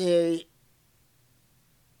that they,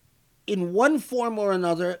 in one form or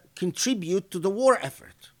another, contribute to the war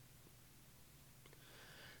effort.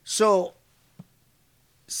 So,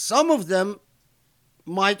 some of them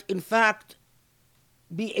might in fact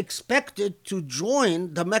be expected to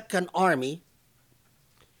join the Meccan army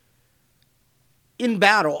in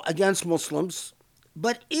battle against Muslims,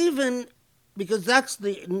 but even because that's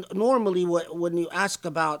normally when you ask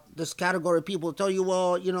about this category of people, tell you,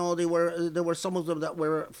 well, you know, there were some of them that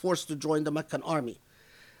were forced to join the Meccan army.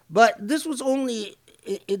 But this was only,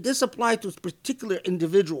 this applied to particular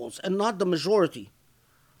individuals and not the majority.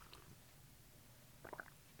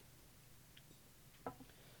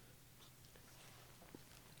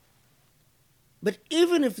 But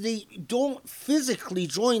even if they don't physically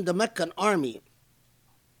join the Meccan army,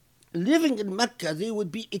 living in Mecca, they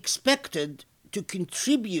would be expected to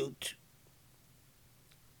contribute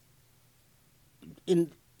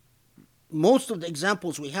in most of the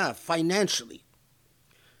examples we have financially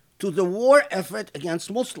to the war effort against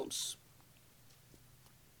Muslims.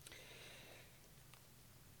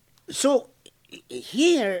 So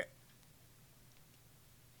here,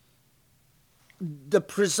 the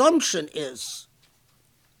presumption is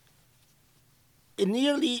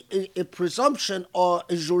nearly a presumption or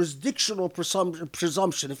a jurisdictional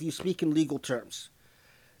presumption, if you speak in legal terms,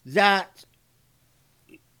 that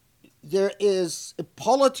there is a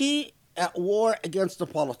polity at war against the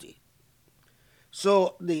polity.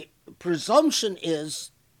 So the presumption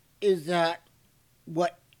is that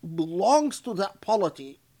what belongs to that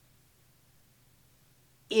polity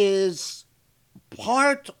is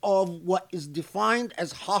part of what is defined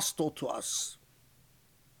as hostile to us.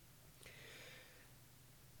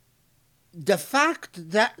 The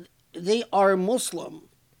fact that they are Muslim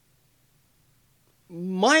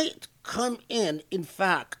might come in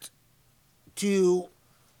fact, to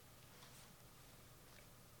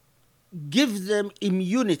give them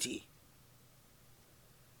immunity,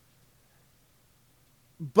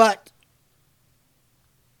 but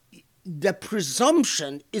the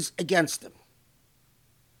presumption is against them.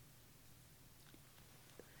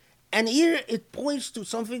 And here it points to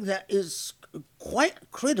something that is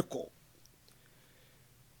quite critical.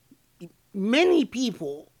 Many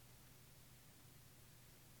people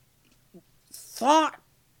thought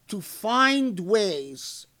to find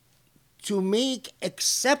ways to make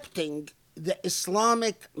accepting the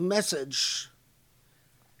Islamic message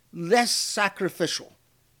less sacrificial,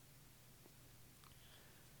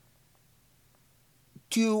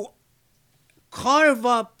 to carve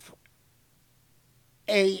up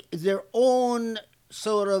their own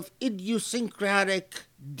sort of idiosyncratic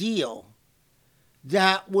deal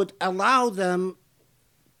that would allow them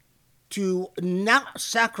to not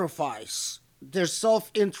sacrifice their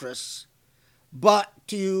self-interests, but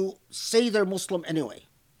to say they're Muslim anyway.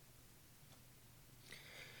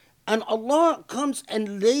 And Allah comes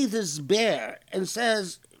and lays this bare and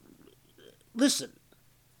says, listen,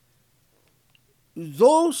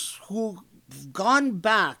 those who've gone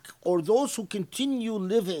back or those who continue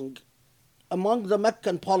living among the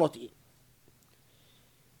Meccan polity,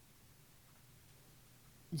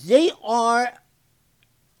 they are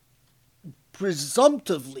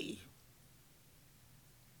presumptively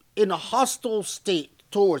in a hostile state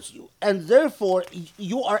towards you, and therefore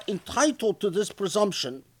you are entitled to this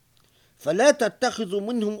presumption. فَلَا تَتَّخِذُوا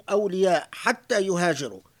مِنْهُمْ أَوْلِيَاءَ حَتَّى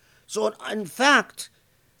يُهَاجِرُوا. So in fact,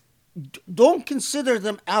 don't consider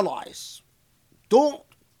them allies. Don't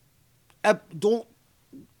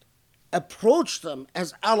approach them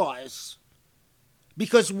as allies,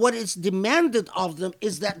 because what is demanded of them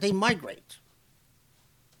is that they migrate,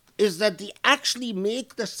 is that they actually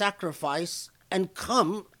make the sacrifice and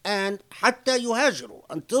come and حتى يهاجروا,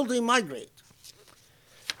 until they migrate.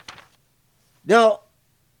 Now,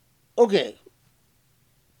 okay,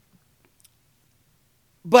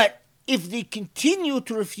 but if they continue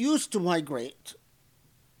to refuse to migrate,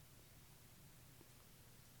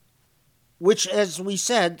 which, as we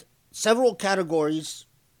said, several categories,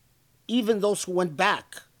 even those who went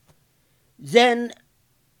back, then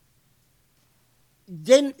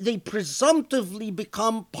they presumptively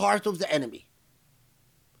become part of the enemy.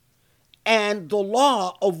 And the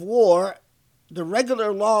law of war, the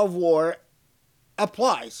regular law of war,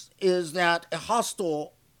 applies, is that a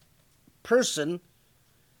hostile person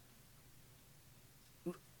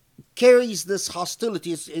carries this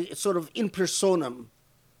hostility. It's sort of in personam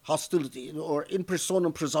hostility, or in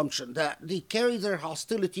personam presumption, that they carry their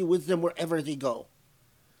hostility with them wherever they go.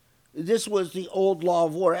 This was the old law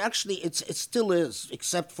of war. Actually, it still is,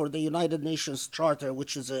 except for the United Nations Charter,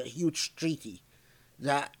 which is a huge treaty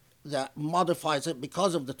that modifies it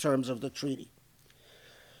because of the terms of the treaty.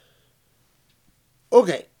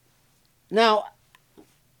 Okay, now,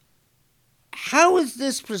 how is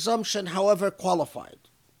this presumption, however, qualified?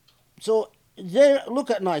 So, there, look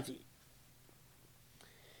at 90.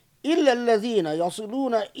 إلا الذين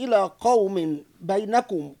يصلون إلى قوم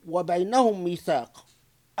بينكم وبينهم ميثاق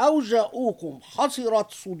أو جاءوكم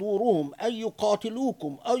حصرت صدورهم أن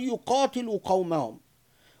يقاتلوكم أو يقاتلوا قومهم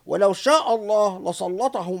ولو شاء الله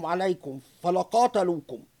لسلطهم عليكم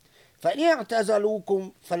فلقاتلوكم فإن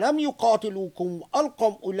اعتزلوكم فلم يقاتلوكم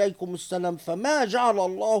وألقوا إليكم السلام فما جعل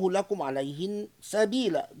الله لكم عليهن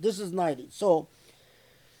سبيلا. This is 90. So,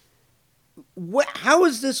 how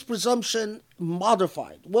is this presumption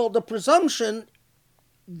modified? Well, the presumption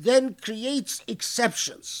then creates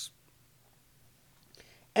exceptions.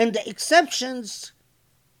 And the exceptions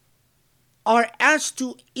are as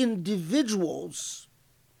to individuals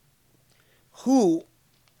who,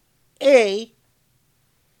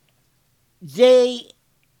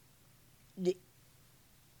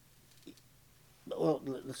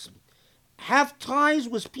 listen, have ties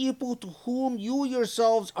with people to whom you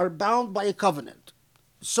yourselves are bound by a covenant.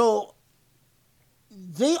 So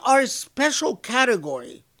they are a special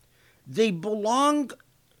category. They belong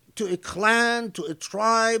to a clan, to a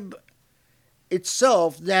tribe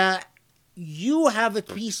itself that you have a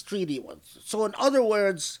peace treaty with. So, in other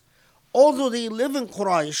words, although they live in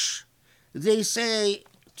Quraysh, they say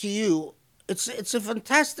to you, it's a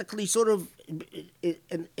fantastically sort of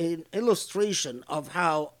an illustration of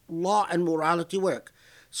how law and morality work.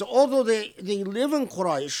 So, although they live in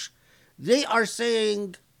Quraysh, they are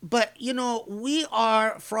saying, but we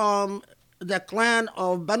are from the clan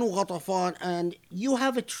of Banu Ghatafan, and you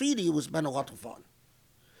have a treaty with Banu Ghatafan.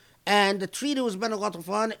 And the treaty with Banu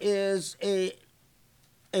Ghatafan is a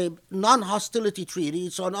non-hostility treaty.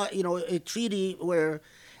 So not a treaty where,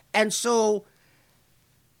 and so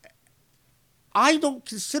I don't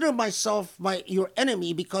consider myself your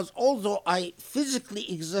enemy, because although I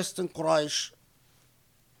physically exist in Quraysh,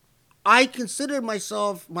 I consider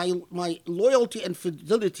myself, my loyalty and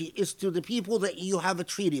fidelity is to the people that you have a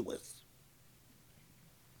treaty with.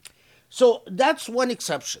 So that's one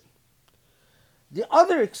exception. The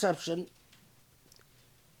other exception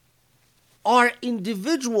are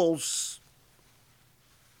individuals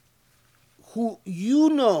who you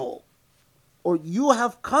know or you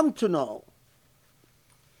have come to know,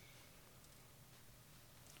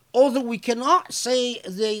 although we cannot say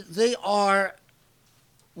they are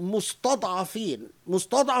mustad'afin.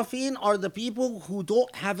 Mustad'afin are the people who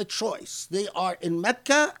don't have a choice. They are in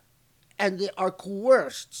Mecca and they are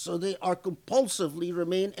coerced, so they are compulsively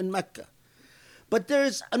remain in Mecca. But there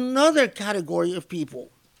is another category of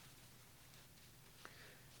people.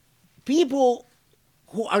 People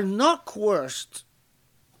who are not coerced,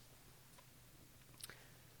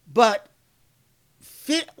 but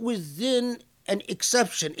fit within an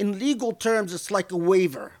exception. In legal terms, it's like a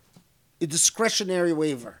waiver, a discretionary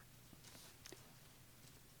waiver.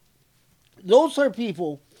 Those are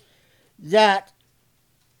people that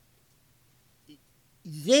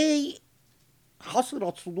they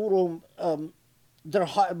حصلت صدورهم,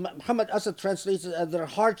 Muhammad Asad translates it as their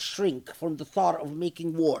hearts shrink from the thought of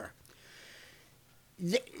making war.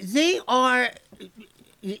 They are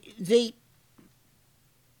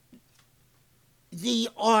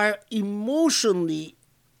emotionally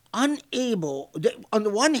unable. On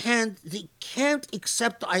the one hand, they can't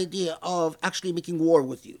accept the idea of actually making war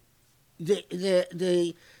with you.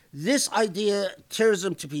 This idea tears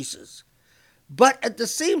them to pieces. But at the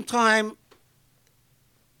same time,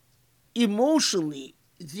 emotionally,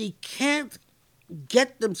 they can't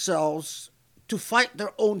get themselves to fight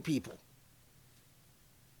their own people.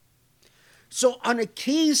 So on a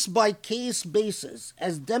case-by-case basis,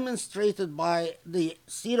 as demonstrated by the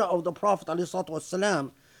seerah of the Prophet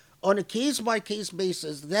ﷺ, on a case-by-case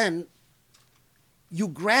basis, then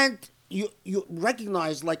you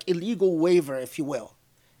recognize like a legal waiver, if you will,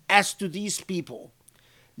 as to these people,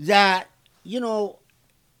 that,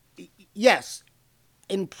 yes,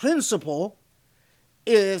 in principle,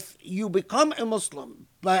 if you become a Muslim,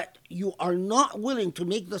 but you are not willing to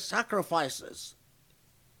make the sacrifices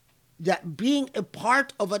that being a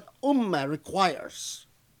part of an ummah requires,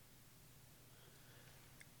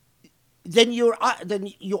 then you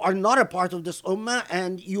are not a part of this ummah,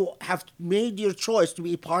 and you have made your choice to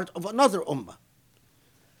be part of another ummah.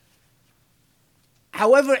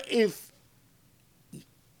 However, if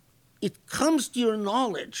it comes to your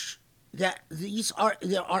knowledge that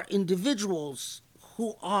there are individuals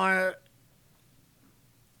who are,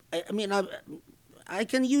 I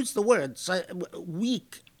can use the word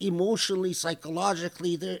weak emotionally,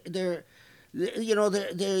 psychologically. They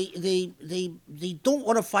don't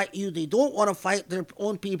want to fight you. They don't want to fight their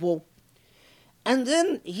own people. And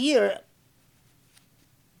then here,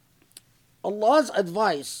 Allah's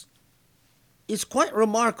advice is quite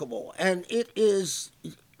remarkable, and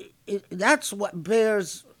that's what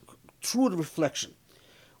bears true reflection.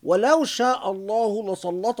 وَلَوْ شَاءَ اللَّهُ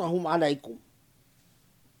لَسَلَّطَهُمْ عَلَيْكُمْ.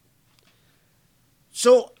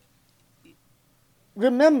 So,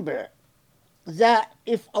 remember that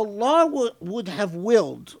if Allah would have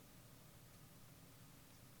willed,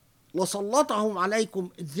 لَسَلَّطَهُمْ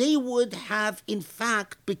عَلَيْكُمْ, they would have in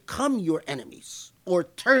fact become your enemies or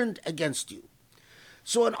turned against you.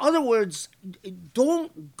 So in other words,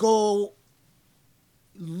 don't go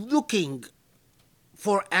looking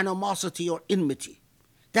for animosity or enmity.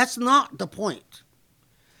 That's not the point.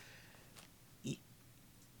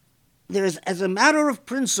 There is, as a matter of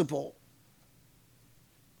principle,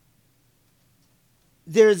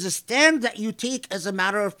 there is a stand that you take as a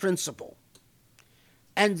matter of principle.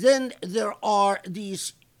 And then there are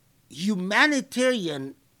these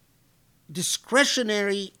humanitarian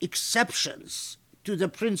discretionary exceptions to the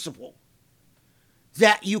principle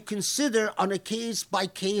that you consider on a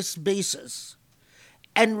case-by-case basis.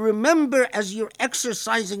 And remember, as you're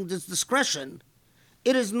exercising this discretion,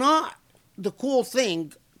 it is not the cool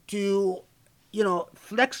thing to,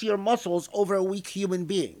 flex your muscles over a weak human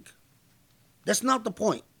being. That's not the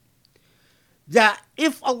point. That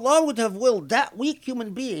if Allah would have willed that weak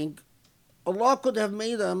human being, Allah could have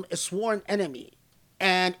made them a sworn enemy,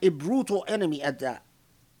 and a brutal enemy at that.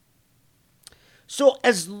 So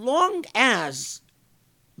as long as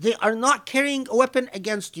they are not carrying a weapon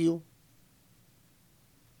against you,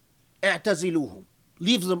 اعتزلوهم,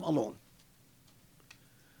 leave them alone.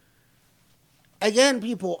 Again,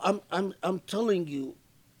 people, I'm telling you,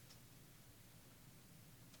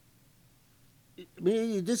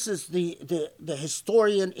 maybe this is the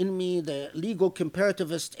historian in me, the legal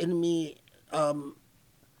comparativist in me.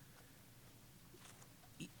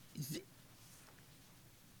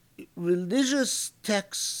 Religious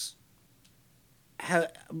texts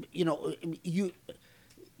have,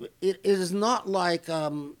 it is not like,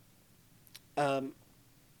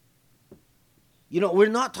 we're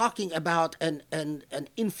not talking about an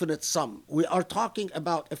infinite sum. We are talking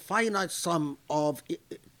about a finite sum of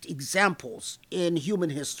examples in human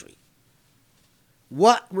history.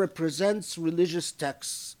 What represents religious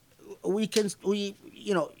texts?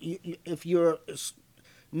 If you're,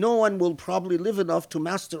 no one will probably live enough to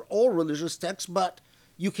master all religious texts, but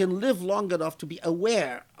you can live long enough to be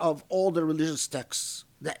aware of all the religious texts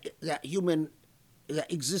that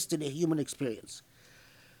exist in a human experience.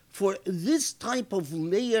 For this type of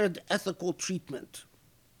layered ethical treatment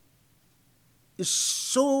is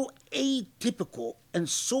so atypical and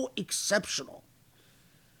so exceptional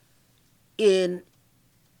in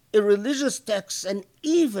religious texts, and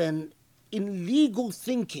even in legal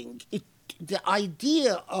thinking. The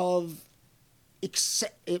idea of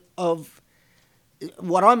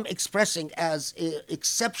what I'm expressing as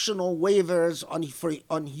exceptional waivers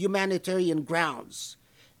on humanitarian grounds,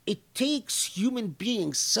 it takes human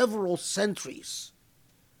beings several centuries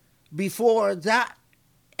before that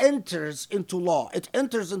enters into law. It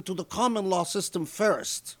enters into the common law system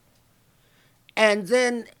first, and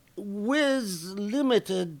then with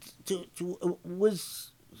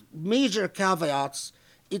major caveats,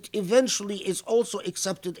 it eventually is also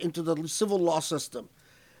accepted into the civil law system.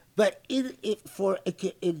 But for a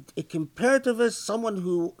comparativist, someone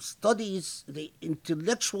who studies the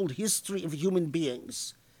intellectual history of human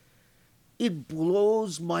beings, it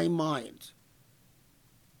blows my mind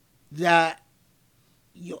that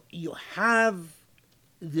you have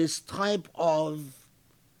this type of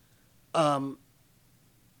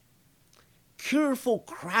careful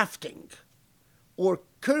crafting or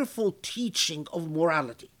careful teaching of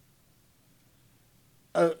morality.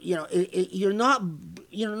 You're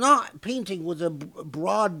not painting with a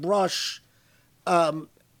broad brush,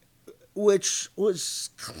 which was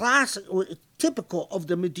classic, typical of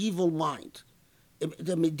the medieval mind.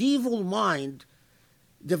 The medieval mind,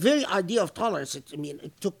 the very idea of tolerance.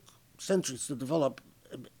 It took centuries to develop,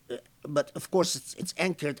 but of course it's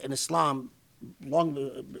anchored in Islam long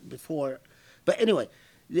before. But anyway,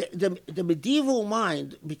 the medieval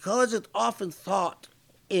mind, because it often thought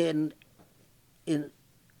in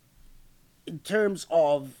terms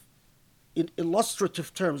of, in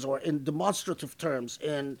illustrative terms or in demonstrative terms,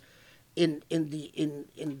 in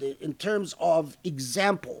terms of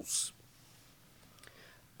examples,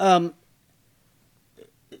 that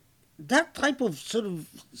type of sort of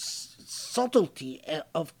subtlety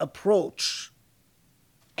of approach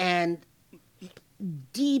and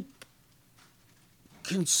deep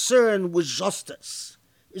concern with justice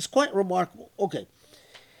is quite remarkable. Okay,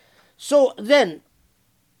 so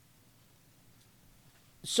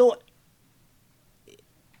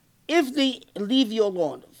if they leave you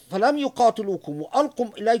alone, فَلَمْ يُقَاتِلُوكُمْ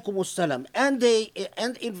وَأَلْقُمْ إِلَيْكُمُ السَّلَامَ,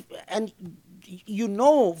 and you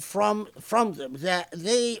know from them that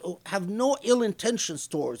they have no ill intentions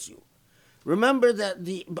towards you. Remember that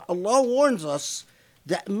Allah warns us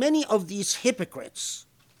that many of these hypocrites,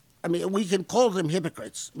 we can call them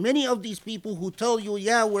hypocrites, many of these people who tell you,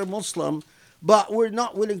 yeah, we're Muslim, but we're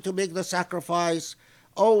not willing to make the sacrifice,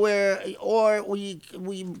 or we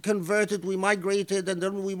converted, we migrated, and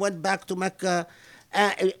then we went back to Mecca.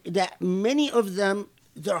 That many of them,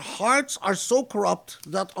 their hearts are so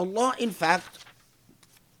corrupt that Allah, in fact,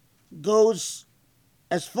 goes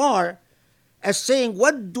as far as saying,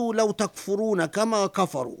 وَدُّوا لَوْ تَكْفُرُونَ كَمَا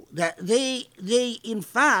كَفَرُوا, that they in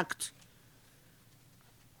fact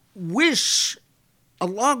wish.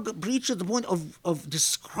 Allah reaches the point of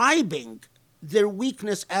describing their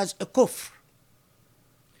weakness as a kufr,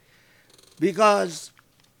 because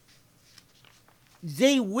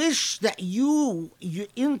they wish that you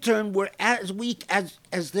in turn were as weak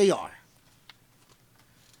as they are.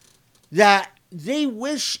 That they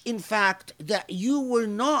wish, in fact, that you were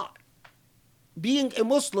not, being a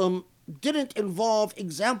Muslim didn't involve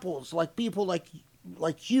examples like people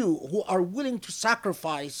like you who are willing to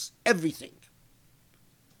sacrifice everything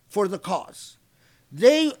for the cause.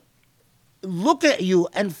 They look at you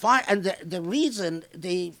and find, and the reason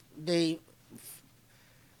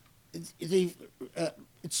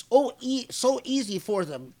it's so easy for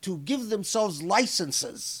them to give themselves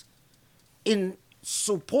licenses in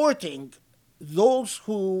supporting those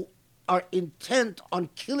who are intent on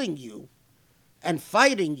killing you and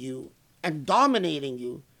fighting you and dominating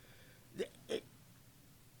you,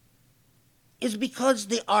 is because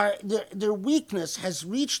their weakness has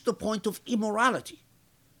reached the point of immorality.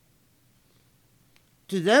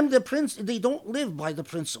 To them, they don't live by the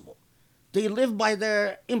principle. They live by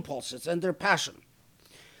their impulses and their passion.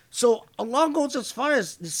 So Allah goes as far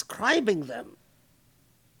as describing them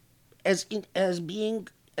as being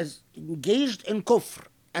as engaged in kufr,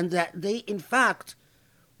 and that they in fact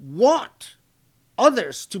want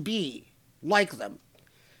others to be like them.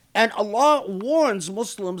 And Allah warns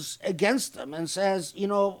Muslims against them and says,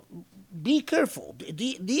 be careful.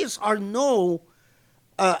 These are no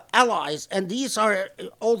allies, and these are,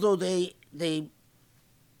 although they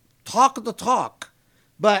talk the talk,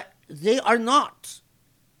 but they are not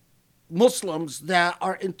Muslims that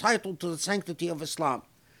are entitled to the sanctity of Islam.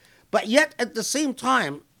 But yet, at the same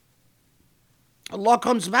time, Allah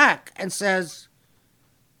comes back and says,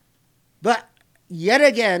 but yet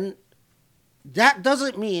again, that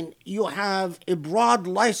doesn't mean you have a broad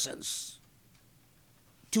license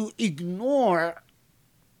to ignore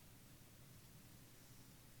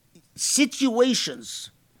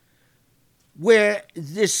situations where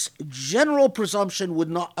this general presumption would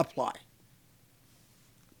not apply.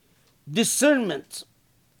 Discernment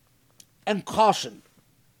and caution.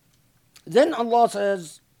 Then Allah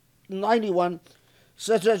says, 91,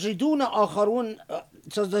 ستجدون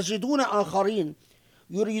آخرين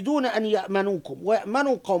يريدون أن يأمنوكم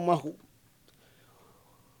ويأمنوا قومه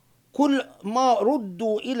كلما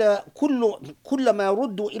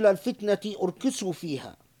ردوا إلى الفتنة أركسوا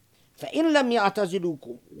فيها فإن لم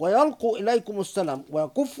يعتزلوكم ويلقوا إليكم السلام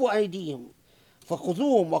ويكفوا أيديهم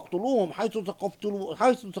فخذوهم واقتلوهم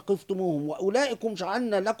حيث ثقفتموهم وأولئكم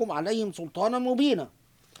جعلنا لكم عليهم سلطانا مبينا.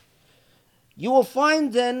 You will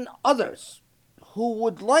find then others who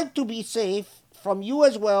would like to be safe from you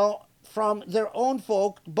as well, from their own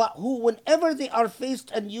folk, but who, whenever they are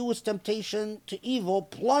faced anew with temptation to evil,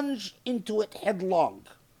 plunge into it headlong.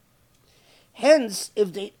 Hence,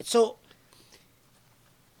 so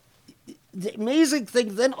the amazing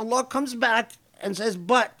thing, then Allah comes back and says,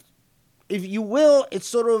 but if you will, it's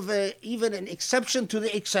sort of even an exception to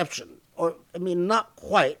the exception. Or, not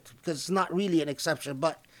quite, because it's not really an exception,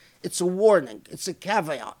 but it's a warning, it's a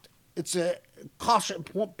caveat, it's a caution,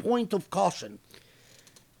 point of caution.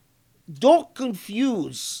 Don't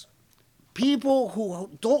confuse people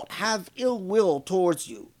who don't have ill will towards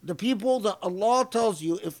you. The people that Allah tells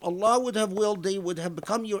you, if Allah would have willed, they would have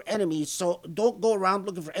become your enemies, so don't go around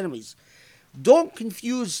looking for enemies. Don't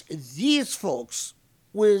confuse these folks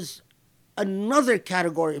with another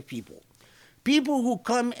category of people. People who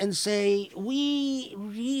come and say, we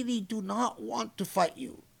really do not want to fight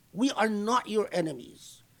you. We are not your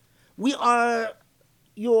enemies. We are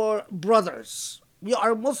your brothers. We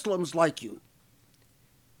are Muslims like you.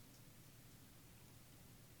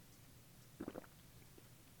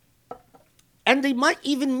 And they might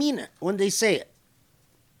even mean it when they say it.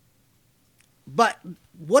 But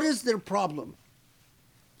what is their problem?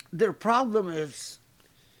 Their problem is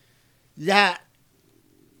that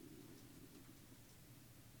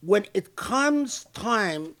when it comes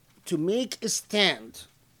time to make a stand,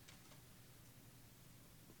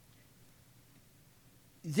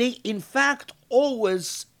 they in fact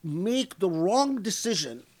always make the wrong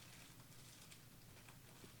decision.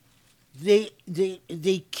 They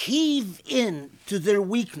cave in to their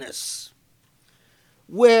weakness,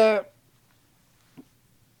 where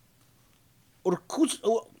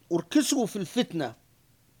أركسوا في الفتنة,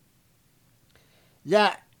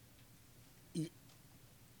 that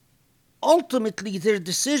ultimately their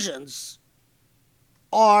decisions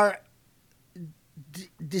are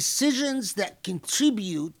decisions that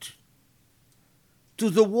contribute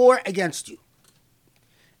to the war against you.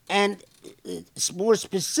 And more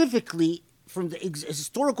specifically, from the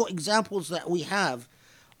historical examples that we have,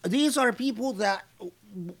 these are people that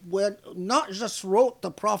when not just wrote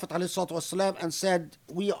the Prophet ﷺ and said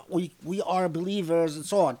we are believers and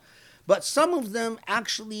so on, but some of them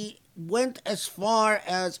actually went as far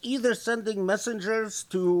as either sending messengers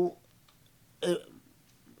to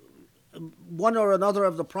one or another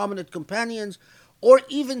of the prominent companions, or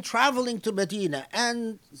even traveling to Medina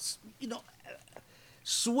and, you know,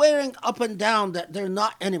 swearing up and down that they're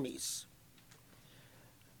not enemies.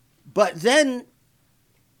 But then,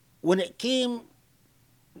 when it came,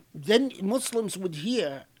 then Muslims would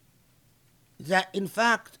hear that in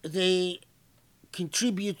fact they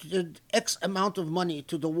contributed X amount of money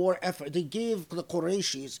to the war effort. They gave the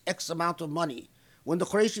Qurayshis X amount of money. When the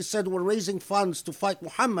Qurayshis said we're raising funds to fight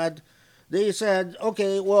Muhammad, they said,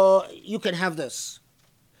 okay, well, you can have this.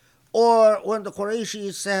 Or when the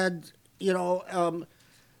Qurayshis said,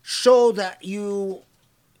 show that you,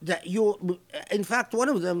 in fact, one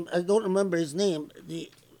of them, I don't remember his name,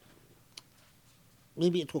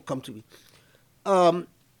 maybe it will come to me.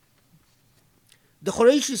 The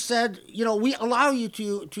Qurayshis said, we allow you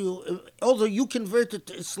to, although you converted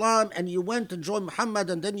to Islam and you went to join Muhammad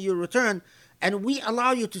and then you return, and we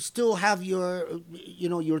allow you to still have your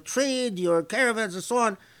trade, your caravans and so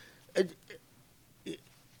on.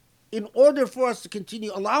 In order for us to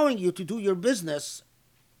continue allowing you to do your business,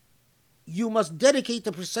 you must dedicate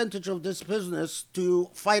a percentage of this business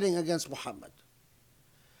to fighting against Muhammad.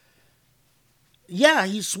 Yeah,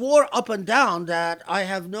 he swore up and down that I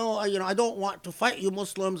have no, I don't want to fight you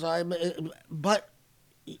Muslims. But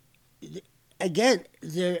again,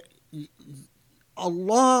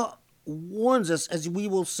 Allah warns us, as we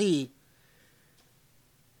will see,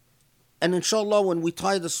 and inshallah when we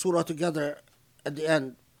tie the surah together at the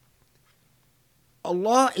end,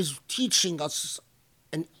 Allah is teaching us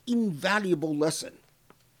an invaluable lesson.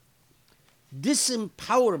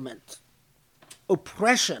 Disempowerment,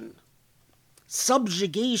 oppression,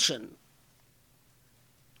 subjugation,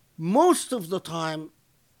 most of the time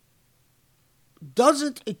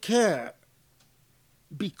doesn't occur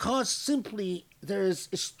because simply there is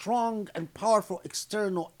a strong and powerful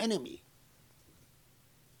external enemy.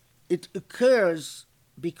 It occurs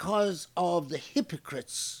because of the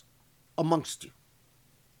hypocrites amongst you.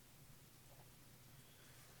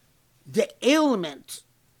 The ailment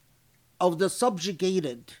of the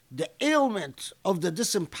subjugated, the ailment of the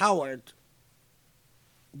disempowered,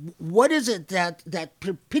 what is it that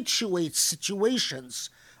perpetuates situations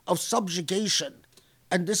of subjugation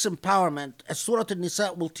and disempowerment? As Surah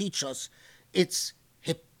Nisa will teach us, it's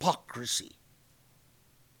hypocrisy,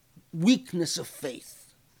 weakness of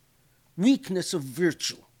faith, weakness of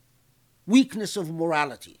virtue, weakness of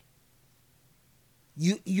morality.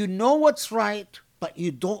 You know what's right, but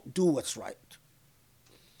you don't do what's right.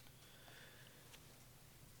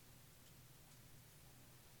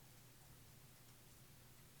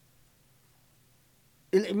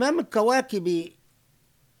 Imam al-Kawakibi,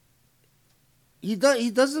 he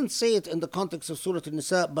doesn't say it in the context of Surah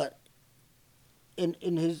An-Nisa, but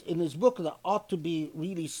in his book that ought to be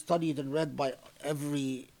really studied and read by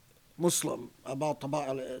every Muslim about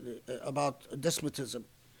despotism,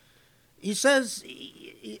 he says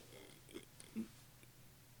it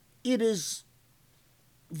is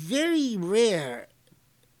very rare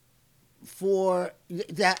for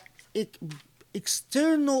that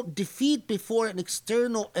external defeat before an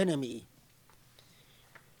external enemy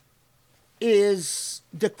is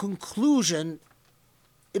the conclusion.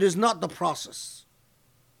 It is not the process.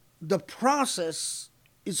 The process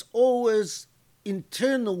is always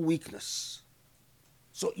internal weakness.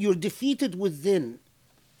 So you're defeated within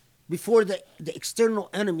before the external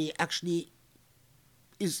enemy actually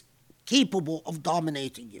is capable of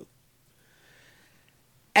dominating you.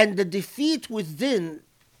 And the defeat within,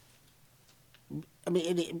 I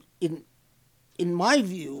mean, in my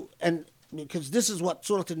view, and because this is what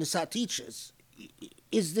Surah An-Nisa teaches,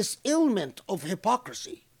 is this ailment of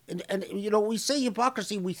hypocrisy. And we say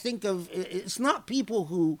hypocrisy, we think of, it's not people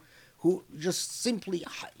who just simply,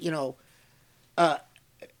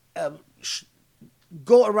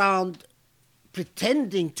 go around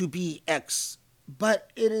pretending to be X,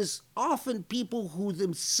 but it is often people who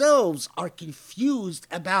themselves are confused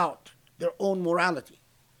about their own morality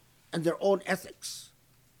and their own ethics.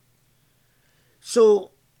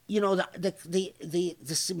 So, the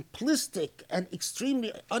simplistic and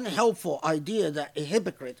extremely unhelpful idea that a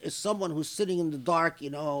hypocrite is someone who's sitting in the dark,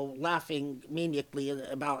 laughing maniacally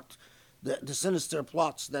about the sinister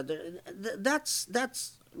plots that's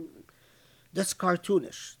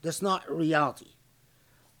cartoonish. That's not reality.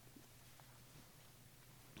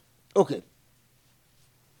 Okay.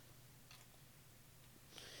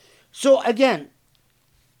 So again,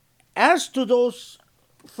 as to those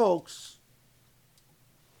folks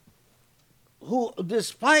who,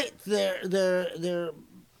 despite their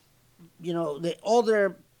all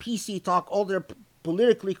their PC talk, all their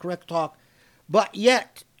politically correct talk, but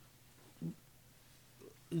yet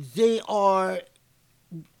they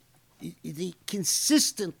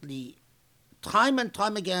consistently, time and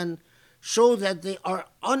time again, show that they are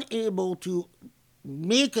unable to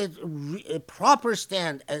make a proper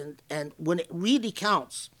stand, and when it really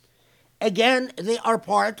counts, again, they are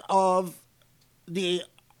part of the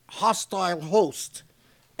hostile host,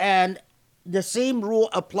 and the same rule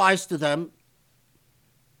applies to them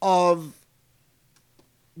of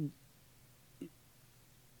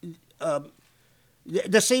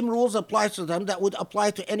the same rules apply to them that would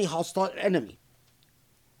apply to any hostile enemy.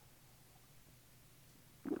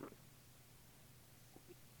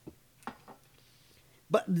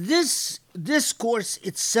 But this discourse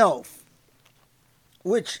itself,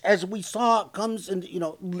 which, as we saw, comes in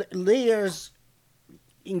layers,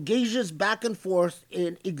 engages back and forth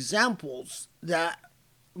in examples that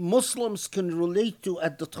Muslims can relate to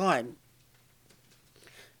at the time.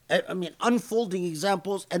 I mean, unfolding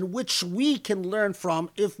examples, and which we can learn from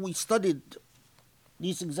if we studied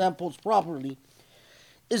these examples properly,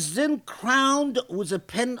 is then crowned with a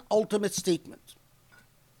penultimate statement.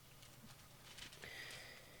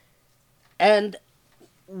 And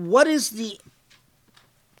what is the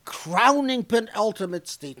crowning penultimate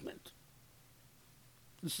statement?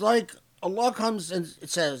 It's like Allah comes and it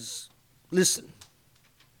says, listen,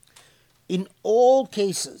 in all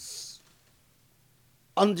cases,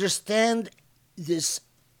 understand this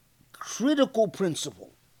critical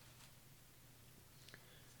principle.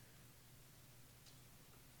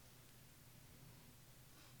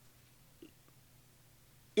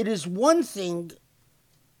 It is one thing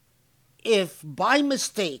if by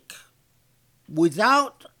mistake,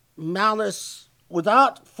 without malice,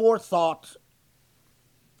 without forethought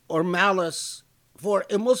or malice, for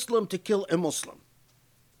a Muslim to kill a Muslim.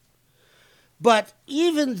 But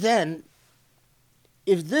even then,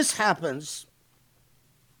 if this happens,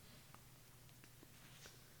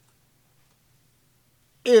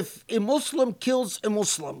 if a Muslim kills a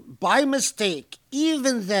Muslim by mistake,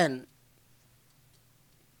 even then,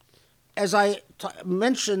 as I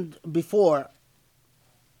mentioned before,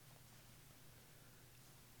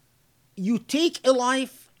 you take a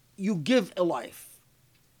life, you give a life.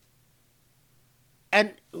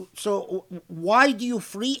 And so why do you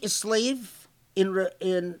free a slave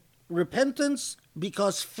in repentance?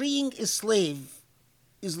 Because freeing a slave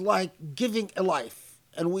is like giving a life.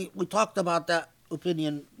 And we talked about that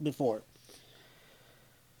opinion before.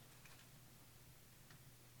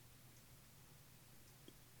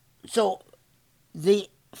 So the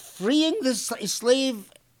freeing the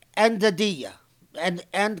slave and the diya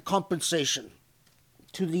and compensation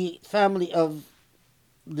to the family of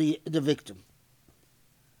the victim.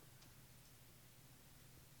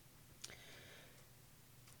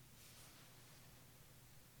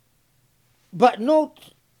 But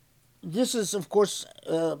note, this is of course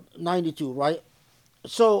 92, right?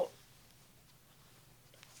 So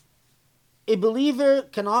a believer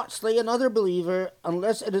cannot slay another believer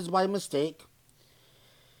unless it is by mistake,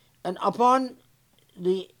 and upon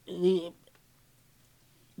the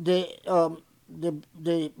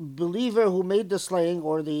believer who made the slaying,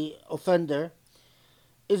 or the offender,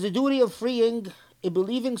 is the duty of freeing a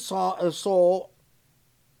believing soul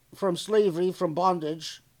from slavery, from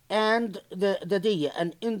bondage, and the diya,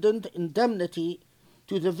 an indemnity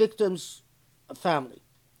to the victim's family.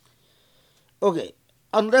 Okay,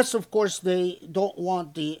 unless of course they don't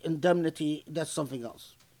want the indemnity, that's something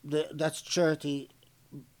else. That's charity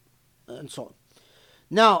and so on.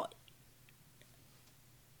 Now,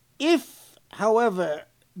 if, however,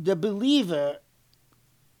 the believer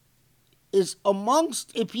is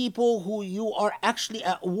amongst a people who you are actually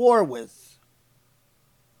at war with,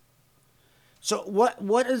 so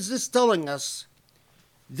what is this telling us?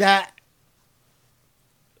 That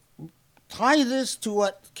tie this to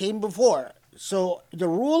what came before. So the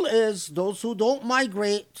rule is those who don't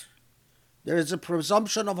migrate, there is a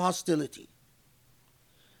presumption of hostility.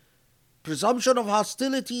 Presumption of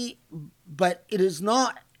hostility, but it is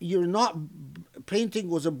not, you're not painting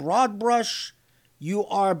with a broad brush, you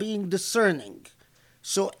are being discerning.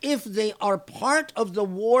 So if they are part of the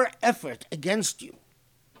war effort against you,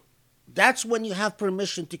 that's when you have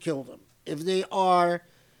permission to kill them. If they are,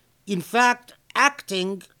 in fact,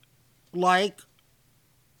 acting like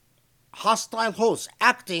hostile hosts,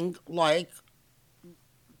 acting like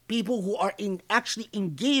people who are actually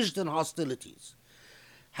engaged in hostilities.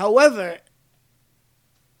 However,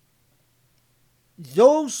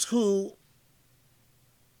 those who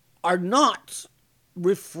are not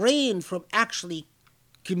refrained from actually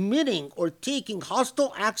committing or taking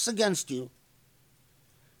hostile acts against you,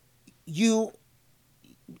 you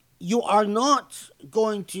are not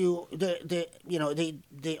going to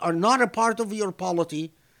they are not a part of your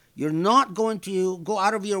polity. You're not going to go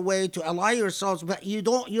out of your way to ally yourselves, but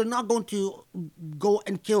you're not going to go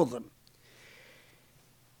and kill them.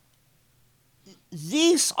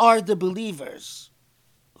 These are the believers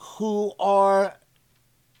who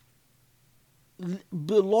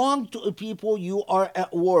belong to a people you are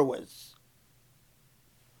at war with.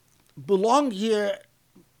 Belong here,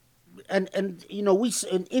 and we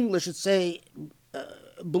in English it say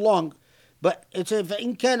belong, but it's a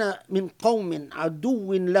فإن كان من قوم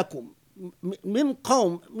عدو لكم. من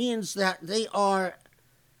قوم means that they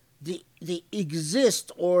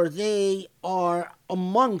exist, or they are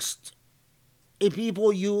amongst a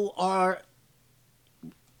people you are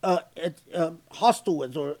hostile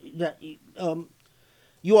with, or that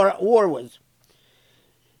you are at war with.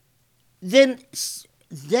 Then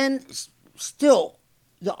still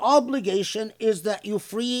the obligation is that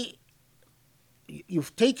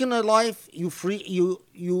you've taken a life, you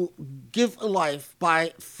give a life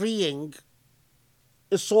by freeing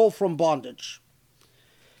a soul from bondage.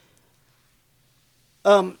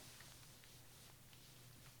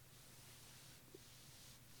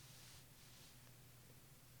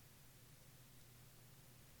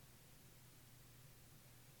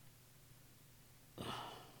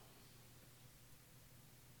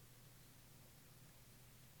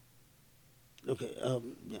 Okay,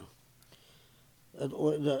 yeah.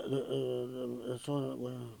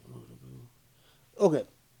 Okay,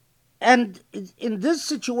 and in this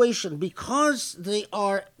situation, because they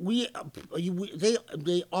are they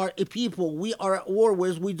are a people we are at war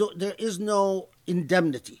with, there is no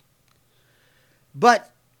indemnity.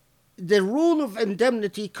 But the rule of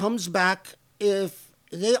indemnity comes back if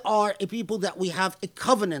they are a people that we have a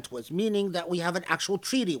covenant with, meaning that we have an actual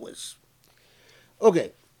treaty with.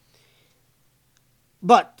 Okay.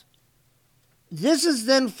 But this is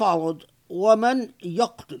then followed ومن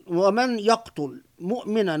يقتل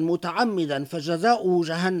مؤمنا متعمدا فجزاؤه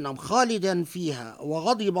جهنم خالدا فيها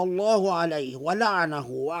وغضب الله عليه ولعنه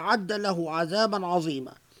وأعد له عذابا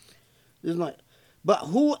عظيما. But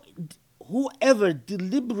whoever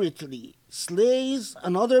deliberately slays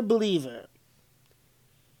another believer,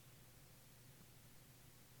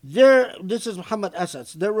 this is Muhammad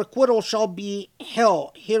Asad's, their requital shall be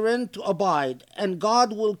hell herein to abide, and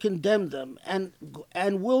God will condemn them and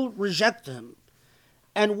will reject him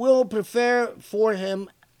and will prepare for him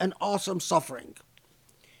an awesome suffering.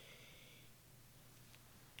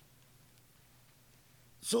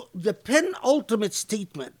 So the penultimate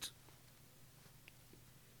statement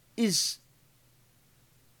is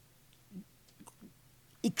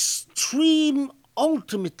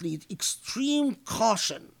ultimately extreme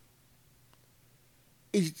caution.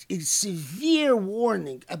 It's a severe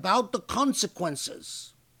warning about the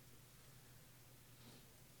consequences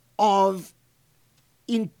of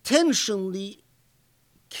intentionally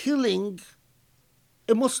killing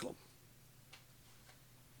a Muslim.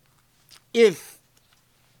 If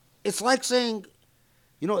it's like saying,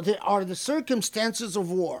 there are the circumstances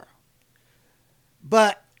of war,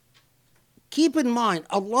 but keep in mind,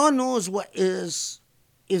 Allah knows what is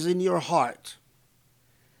in your heart.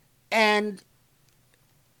 And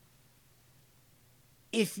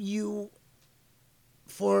if you,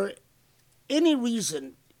 for any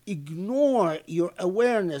reason, ignore your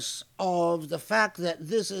awareness of the fact that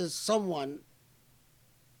this is someone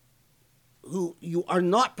who you are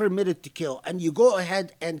not permitted to kill, and you go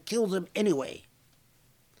ahead and kill them anyway,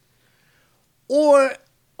 or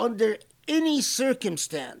under any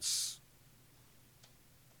circumstance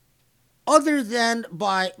other than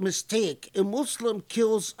by mistake, a Muslim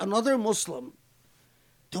kills another Muslim,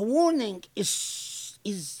 the warning is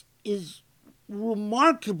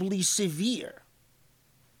remarkably severe,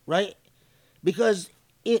 right? Because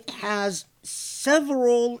it has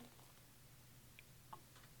several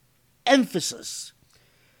emphasis.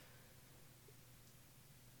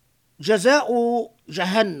 جزاء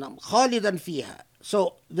جهنم خالدا فيها.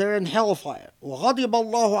 So they're in hellfire. وغضب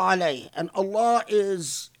الله عليه, and Allah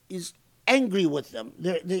is angry with them.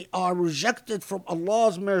 They are rejected from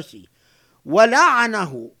Allah's mercy.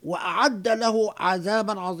 وَلَعَنَهُ وَأَعَدَّ لَهُ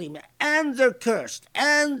عَذَابًا عَظِيمًا, and they're cursed,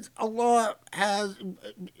 and Allah has,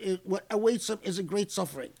 what awaits them is a great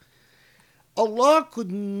suffering. Allah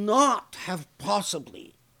could not have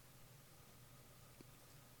possibly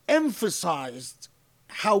emphasized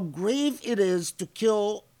how grave it is to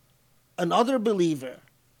kill another believer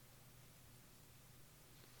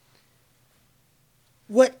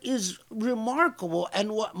what is remarkable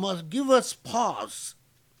and what must give us pause,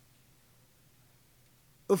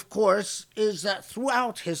 of course, is that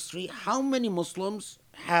throughout history, how many Muslims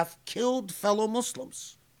have killed fellow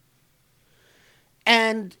Muslims?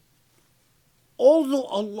 And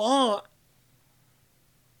although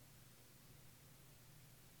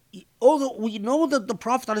we know that the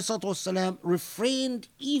Prophet ﷺ refrained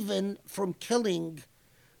even from killing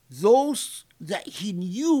those that he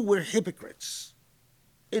knew were hypocrites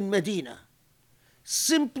in Medina,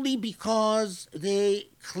 simply because they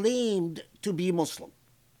claimed to be Muslim.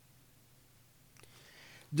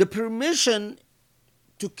 The permission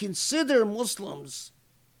to consider Muslims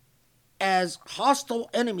as hostile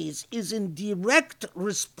enemies is in direct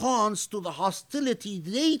response to the hostility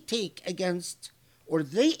they take against, or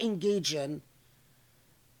they engage in,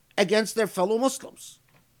 against their fellow Muslims.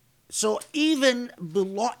 So even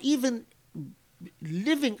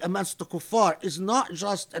living amongst the kuffar is not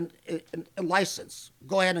just a license.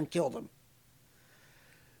 Go ahead and kill them.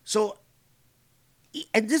 So,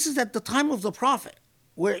 and this is at the time of the Prophet,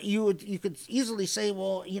 where you could easily say,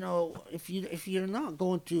 well, if you're not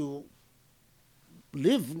going to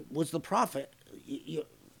live with the Prophet,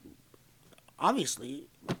 obviously,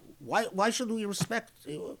 why should we respect?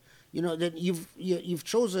 That you've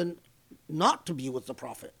chosen not to be with the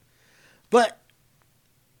Prophet. But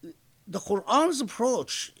the Quran's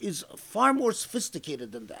approach is far more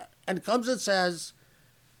sophisticated than that, and comes and says,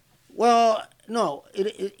 well, no,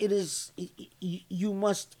 it is, you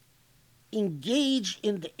must engage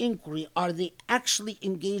in the inquiry. Are they actually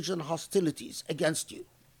engaged in hostilities against you?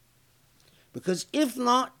 Because if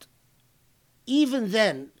not, even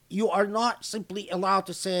then, you are not simply allowed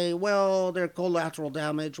to say, well, they're collateral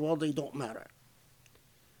damage, well, they don't matter.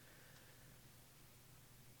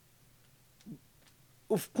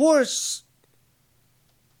 Of course,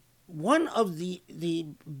 one of the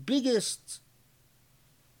biggest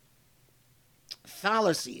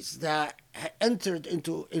fallacies that entered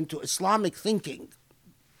into Islamic thinking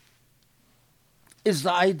is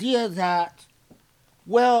the idea that,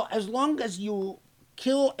 well, as long as you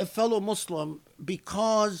kill a fellow Muslim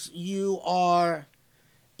because you are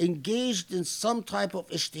engaged in some type of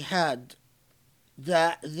ijtihad,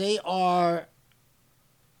 that they are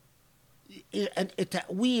a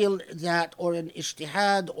ta'wil, that, or an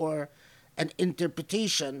ijtihad, or an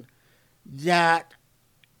interpretation that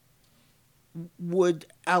would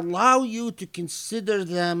allow you to consider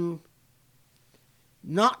them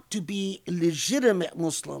not to be legitimate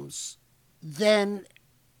Muslims, then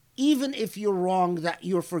even if you're wrong, that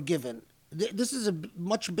you're forgiven. This is a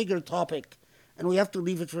much bigger topic, and we have to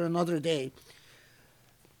leave it for another day.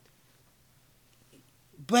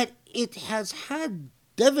 But it has had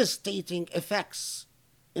devastating effects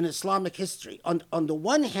in Islamic history. On the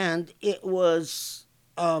one hand, it was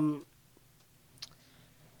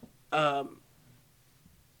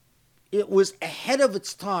ahead of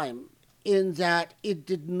its time in that it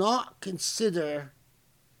did not consider.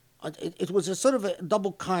 It was a sort of a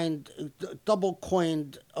double-coined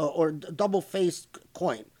or double-faced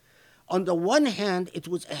coin. On the one hand, it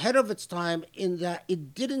was ahead of its time in that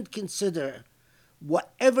it didn't consider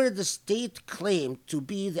whatever the state claimed to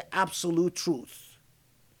be the absolute truth.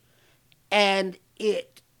 And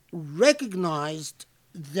it recognized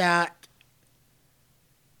that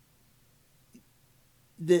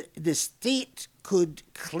the state could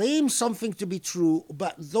claim something to be true,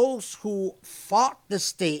 but those who fought the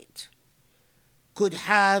state could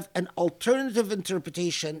have an alternative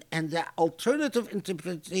interpretation, and that alternative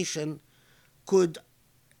interpretation could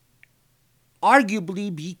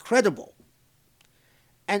arguably be credible.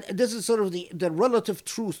 And this is sort of the relative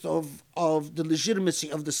truth of the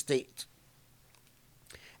legitimacy of the state.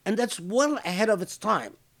 And that's well ahead of its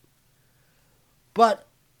time. But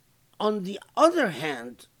on the other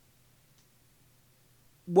hand,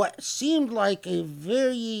 what seemed like a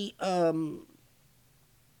very ahead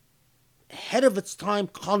of its time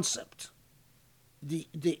concept, the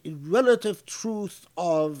relative truth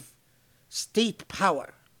of state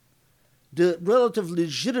power, the relative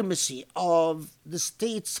legitimacy of the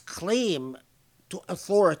state's claim to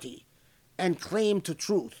authority and claim to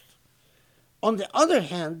truth. On the other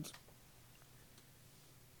hand,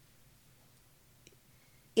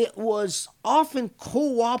 it was often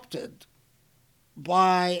co-opted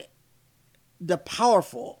by the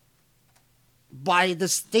powerful, by the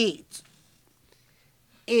state,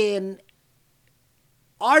 in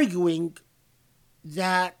arguing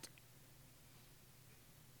that,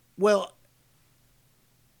 well,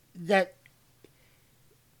 that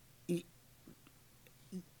it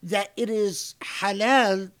is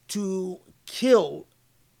halal to kill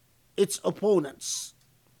its opponents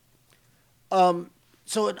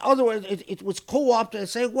So in other words, it was co-opted and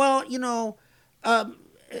saying, well,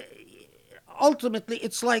 ultimately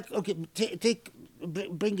it's like, okay,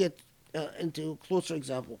 bring it into closer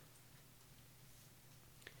example.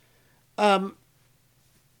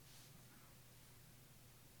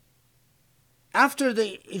 After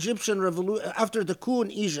the Egyptian revolution, after the coup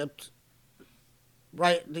in Egypt,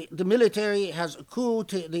 right? The military has a coup.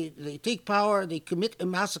 They take power. They commit a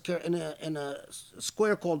massacre in a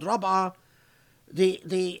square called Rab'a.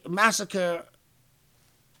 They massacre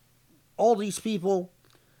all these people,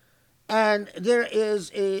 and there is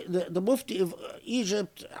the Mufti of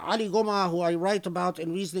Egypt, Ali Goma, who I write about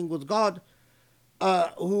in Reasoning with God,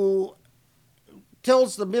 who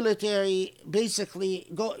tells the military basically,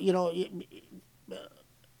 go,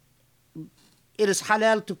 it is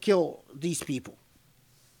halal to kill these people.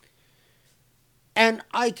 And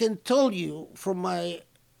I can tell you from my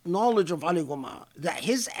knowledge of Ali Goma that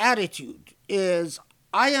his attitude is,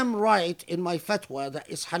 I am right in my fatwa that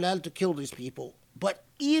it's halal to kill these people, but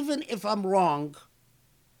even if I'm wrong,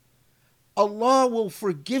 Allah will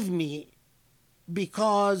forgive me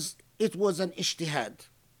because it was an ijtihad.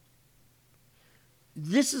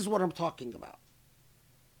 This is what I'm talking about.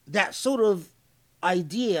 That sort of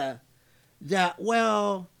idea that,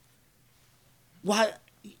 well, why...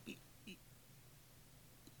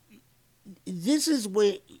 This is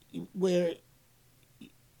where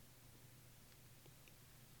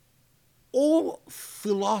all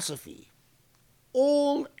philosophy,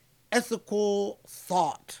 all ethical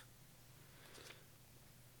thought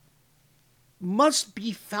must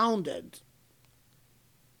be founded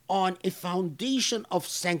on a foundation of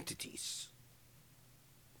sanctities.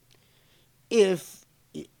 If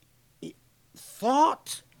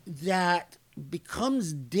thought that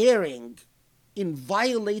becomes daring in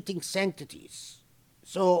violating sanctities,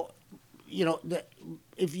 so,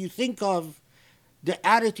 if you think of the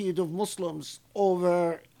attitude of Muslims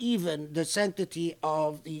over even the sanctity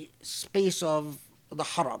of the space of the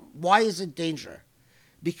haram, why is it danger?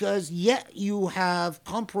 Because yet you have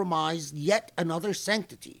compromised yet another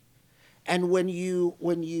sanctity. And when you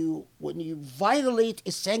violate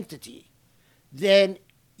a sanctity, then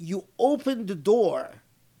you open the door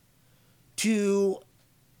to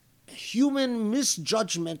human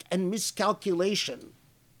misjudgment and miscalculation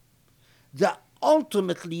that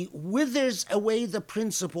ultimately withers away the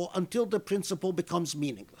principle until the principle becomes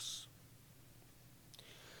meaningless.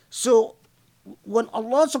 So when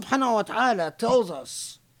Allah subhanahu wa ta'ala tells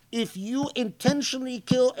us, if you intentionally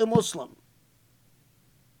kill a Muslim,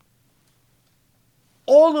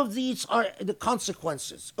 all of these are the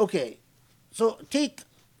consequences. Okay, so take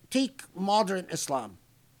modern Islam.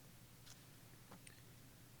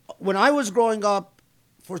 When I was growing up,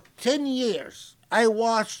 for 10 years, I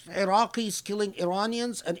watched Iraqis killing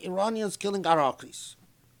Iranians and Iranians killing Iraqis.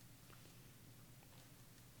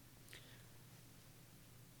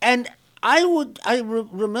 And I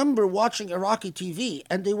remember watching Iraqi TV,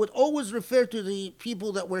 and they would always refer to the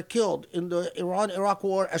people that were killed in the Iran-Iraq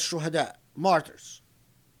war as shuhada, martyrs.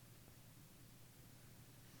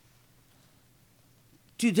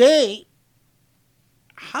 Today,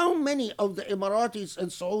 how many of the Emiratis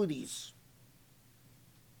and Saudis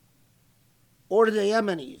or the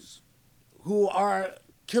Yemenis who are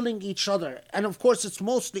killing each other, and of course it's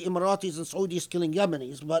mostly Emiratis and Saudis killing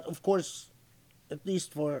Yemenis, but of course, at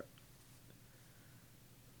least for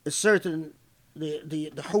a certain,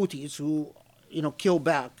 the Houthis who, kill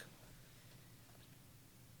back.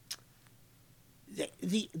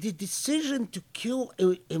 The decision to kill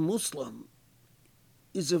a Muslim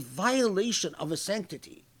is a violation of a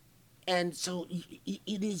sanctity. And so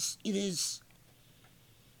it is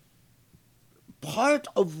part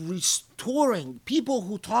of restoring people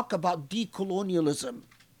who talk about decolonialism.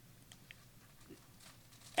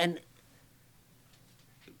 And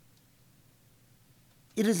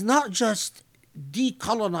it is not just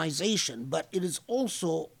decolonization, but it is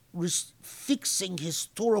also fixing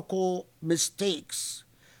historical mistakes.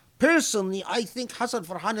 Personally, I think Hassan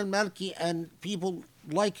Farhan al-Malki and people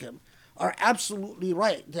like him are absolutely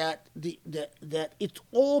right that that it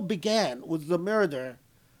all began with the murder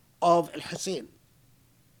of Al-Hussein,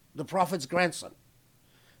 the Prophet's grandson.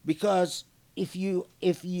 Because if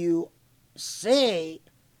you say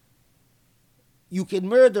you can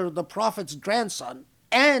murder the Prophet's grandson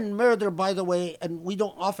and murder, by the way, and we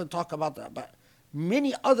don't often talk about that, but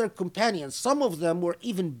many other companions, some of them were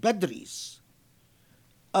even Badris,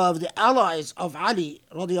 of the allies of Ali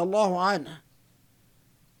radiallahu anhu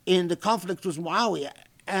in the conflict with Muawiyah,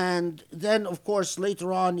 and then of course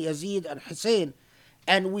later on Yazid and Hussein,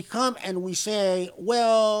 and we come and we say,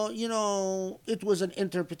 well, it was an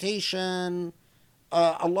interpretation.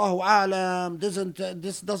 Allahu alam.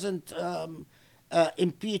 This doesn't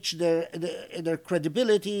impeach their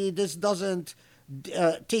credibility. This doesn't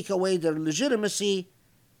take away their legitimacy.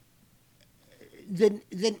 Then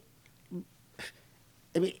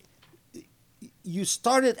I mean, you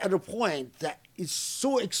started at a point that is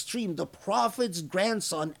so extreme. The Prophet's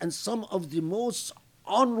grandson and some of the most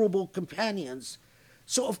honorable companions.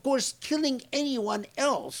 So, of course, killing anyone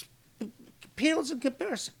else pales in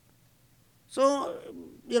comparison. So,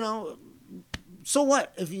 so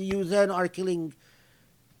what if you then are killing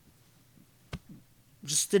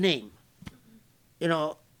just the name?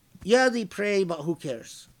 Yeah, they pray, but who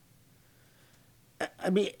cares? I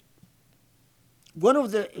mean, one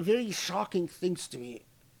of the very shocking things to me,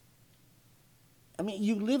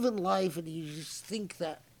 you live in life and you just think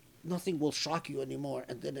that nothing will shock you anymore,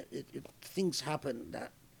 and then things happen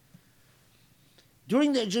that.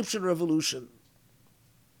 During the Egyptian Revolution,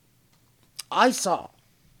 I saw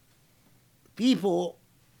people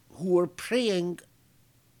who were praying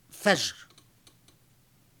Fajr,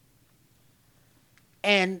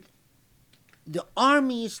 and the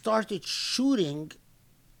army started shooting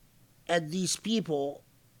at these people.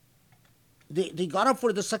 They got up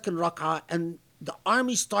for the second rak'ah, and the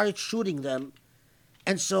army started shooting them.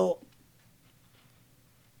 And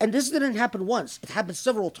this didn't happen once. It happened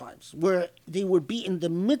several times, where they would be in the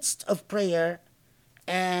midst of prayer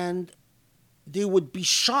and they would be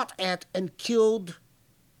shot at and killed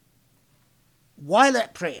while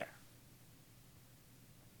at prayer.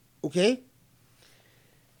 Okay?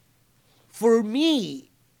 For me,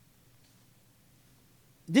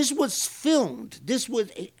 this was filmed. This was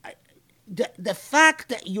the fact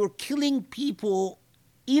that you're killing people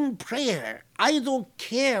in prayer. I don't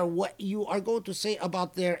care what you are going to say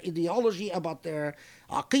about their ideology, about their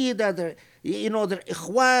aqidah, their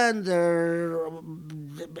ikhwan, their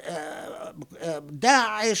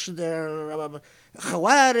Daesh, their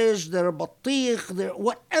Khawarij, their Battikh, their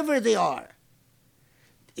whatever they are.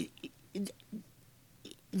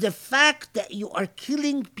 The fact that you are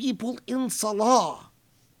killing people in Salah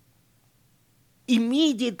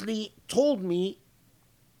immediately told me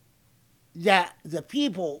that the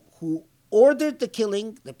people who ordered the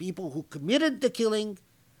killing, the people who committed the killing,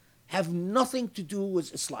 have nothing to do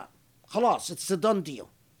with Islam. Khalas, it's a done deal.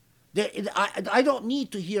 I don't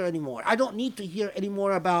need to hear anymore. I don't need to hear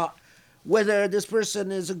anymore about whether this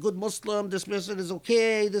person is a good Muslim, this person is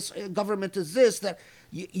okay, this government is this, that.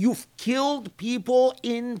 You've killed people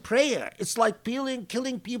in prayer. It's like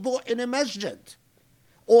killing people in a masjid,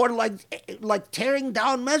 or like tearing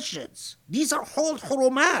down masjids. These are whole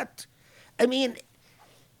hurumat. I mean,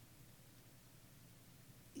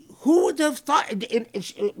 who would have thought?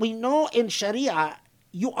 We know in Sharia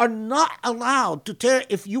you are not allowed to tear.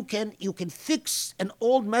 If you can fix an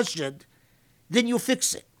old masjid, then you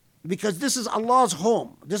fix it, because this is Allah's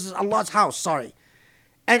home. This is Allah's house. Sorry,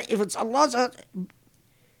 and if it's Allah's house.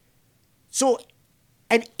 So,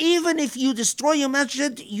 and even if you destroy a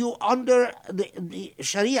masjid, you under the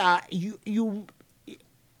Sharia, you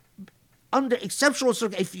under exceptional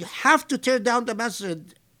circumstances, if you have to tear down the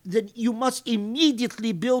masjid, then you must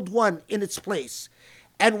immediately build one in its place.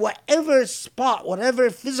 And whatever spot, whatever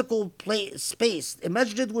physical space a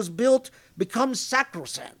masjid was built becomes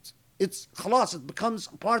sacrosanct. It's khalas, it becomes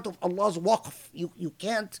part of Allah's waqf. You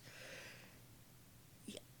can't.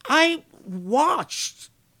 I watched.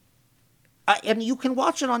 And you can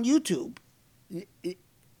watch it on YouTube.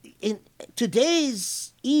 In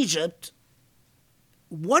today's Egypt,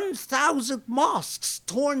 1,000 mosques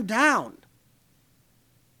torn down.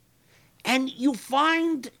 And you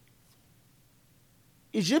find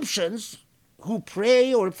Egyptians who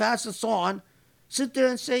pray or fast and so on, sit there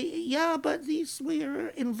and say, yeah, but these were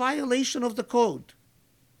in violation of the code.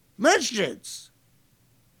 Masjids.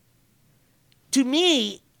 To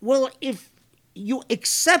me, well, if you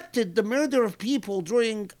accepted the murder of people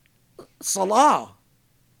during Salah,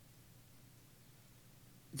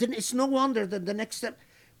 then it's no wonder that the next step.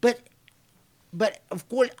 But of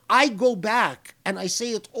course, I go back and I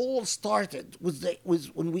say it all started with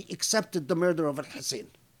when we accepted the murder of Al-Hussein.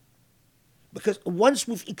 Because once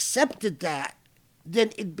we've accepted that,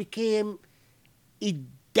 then it became a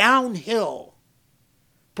downhill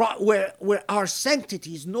where our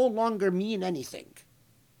sanctities no longer mean anything.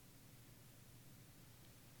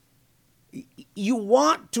 You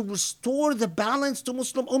want to restore the balance to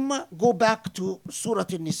Muslim Ummah? Go back to Surah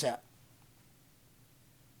Nisa.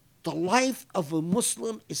 The life of a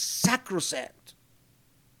Muslim is sacrosanct.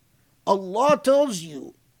 Allah tells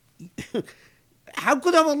you, How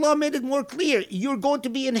could have Allah made it more clear? You're going to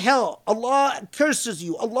be in hell. Allah curses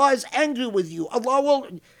you. Allah is angry with you. Allah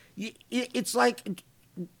will. It's like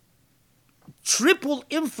triple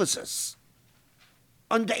emphasis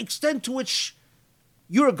on the extent to which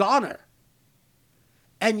you're a goner.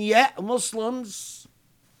 And yet Muslims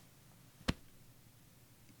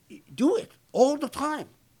do it all the time.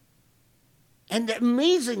 And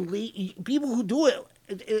amazingly, people who do it,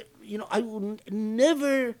 I will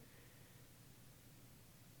never.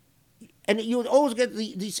 And you would always get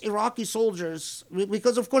these Iraqi soldiers,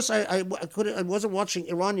 because of course I wasn't watching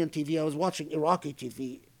Iranian TV, I was watching Iraqi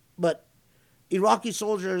TV. But Iraqi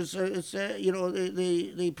soldiers,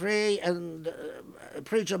 they pray and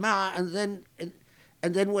pray Jama'ah,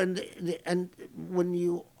 and then when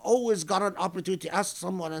you always got an opportunity to ask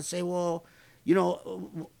someone and say, well,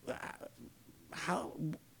 how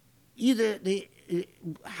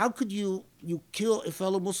could you kill a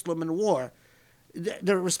fellow Muslim in war?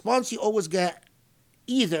 The response you always get,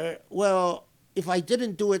 either, well, if I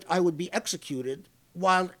didn't do it, I would be executed,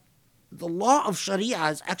 while the law of Sharia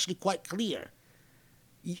is actually quite clear.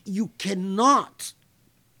 You cannot,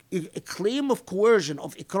 a claim of coercion,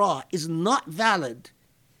 of ikrah, is not valid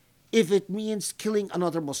if it means killing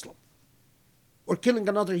another Muslim, or killing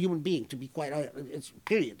another human being, to be quite honest, it's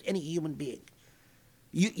period, any human being.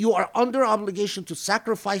 You are under obligation to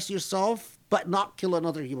sacrifice yourself, but not kill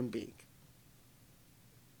another human being.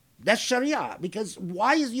 That's Sharia, because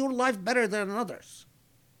why is your life better than another's?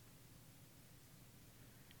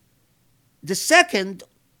 The second,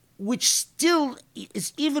 which still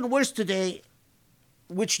is even worse today,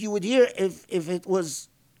 which you would hear if it was,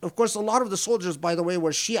 of course, a lot of the soldiers, by the way,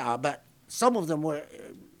 were Shia, but some of them were,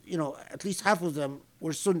 at least half of them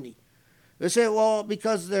were Sunni. They say, well,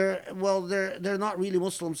 because they're not really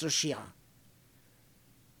Muslims, they're Shia.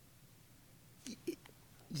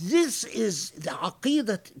 This is the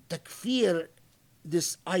aqidah takfir,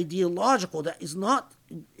 this ideological that is not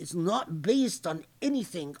based on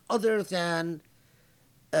anything other than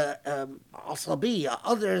asabiyya,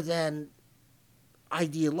 other than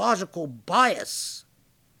ideological bias.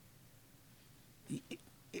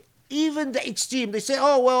 Even the extreme, they say,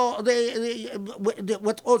 oh, well,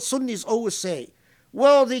 what all Sunnis always say,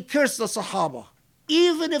 well, they curse the Sahaba.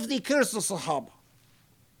 Even if they curse the Sahaba.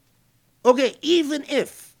 Okay, even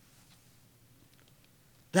if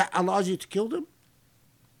that allows you to kill them,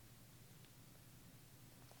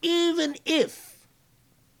 even if,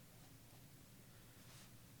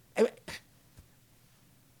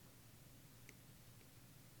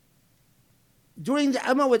 during the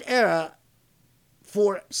Umayyad era,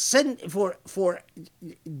 for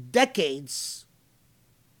decades,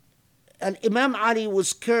 and Imam Ali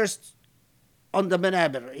was cursed on the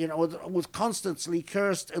manabir, was constantly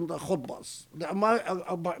cursed in the khutbahs. The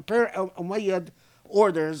Umayyad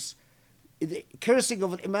orders, the cursing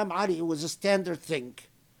of Imam Ali was a standard thing.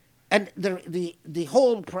 And the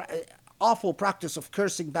whole awful practice of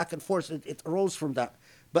cursing back and forth, it arose from that.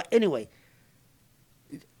 But anyway,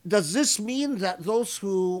 does this mean that those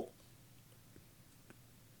who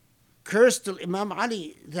cursed Imam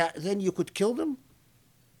Ali, that then you could kill them?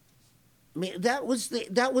 I mean, that was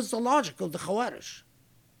the logic of the Khawarij.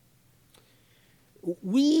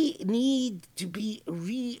 We need to be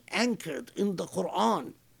re-anchored in the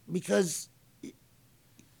Quran, because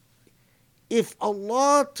if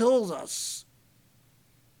Allah tells us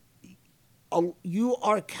you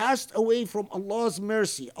are cast away from Allah's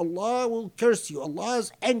mercy, Allah will curse you, Allah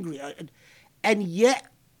is angry, and yet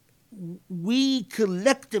we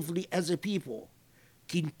collectively as a people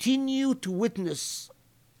continue to witness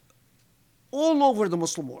all over the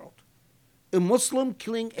Muslim world a Muslim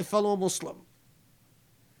killing a fellow Muslim.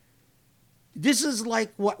 This is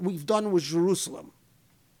like what we've done with Jerusalem.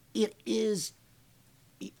 It is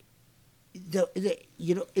a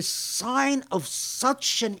sign of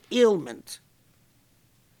such an ailment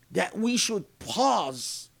that we should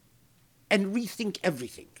pause and rethink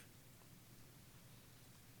everything.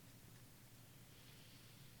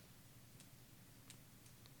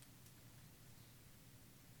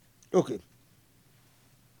 Okay.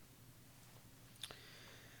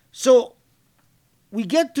 So we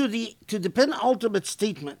get to the penultimate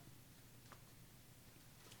statement.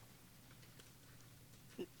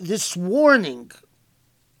 This warning,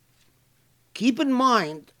 keep in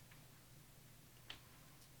mind,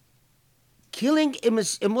 killing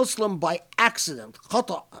a Muslim by accident,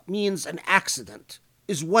 khata means an accident,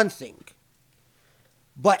 is one thing.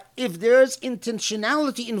 But if there's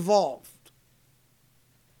intentionality involved,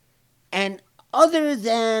 and other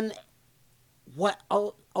than what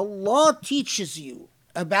Allah teaches you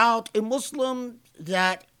about a Muslim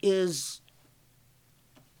that is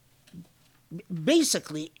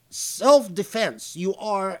basically self-defense.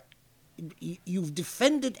 You've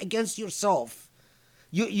defended against yourself.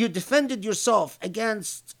 You defended yourself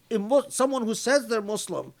against someone who says they're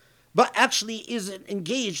Muslim, but actually is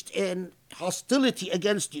engaged in hostility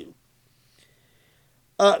against you.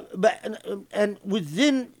 And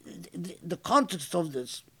within the context of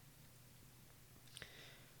this,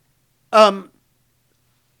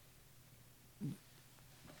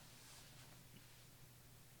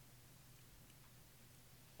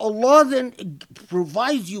 Allah then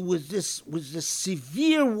provides you with this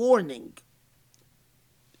severe warning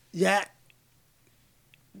that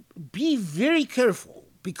be very careful,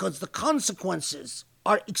 because the consequences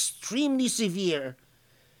are extremely severe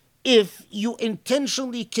if you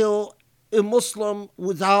intentionally kill a Muslim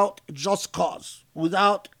without just cause,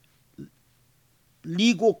 without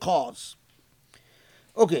legal cause.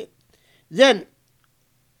 Okay, then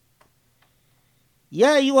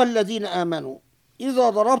يا أيها الذين آمنوا إذا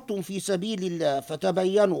ضربتم في سبيل الله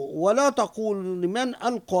فتبينوا ولا تقولوا لمن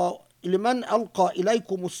ألقى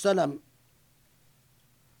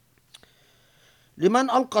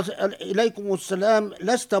إليكم السلام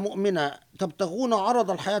لست مؤمنا تبتغون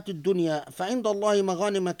عرض الحياة الدنيا فعند الله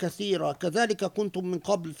مغانم كثيرة كذلك كنتم من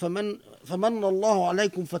قبل فمن الله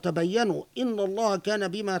عليكم فتبينوا إن الله كان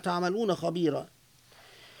بما تعملون خبيرا.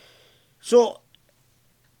 So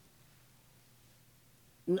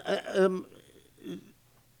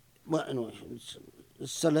well, anyway,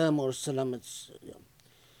 salam or salam.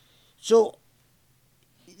 So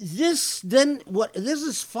this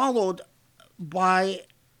is followed by,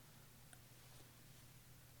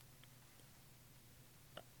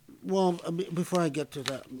 well, before I get to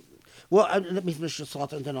that, well, let me finish the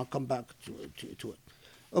thought and then I'll come back to it.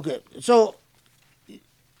 Okay, so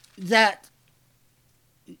that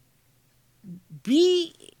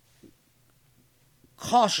be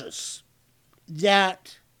cautious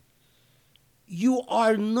that you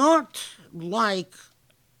are not like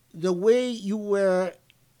the way you were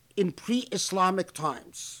in pre-Islamic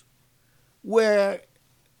times, where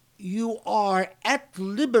you are at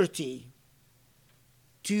liberty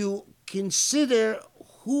to consider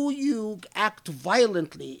who you act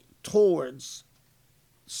violently towards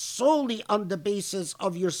solely on the basis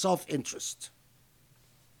of your self-interest.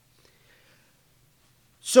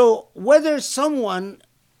 So whether someone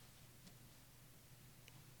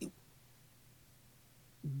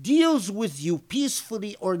deals with you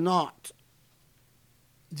peacefully or not,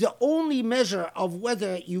 the only measure of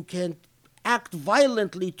whether you can act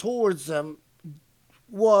violently towards them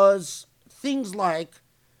was things like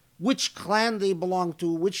which clan they belong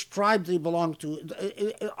to, which tribe they belong to.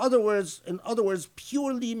 In other words,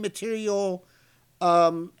 purely material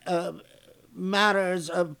matters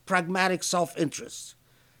of pragmatic self-interest.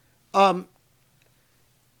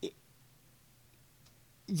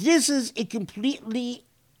 This is a completely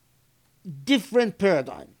different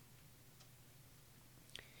paradigm.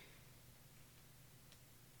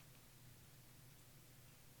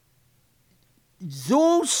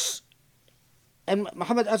 Those, and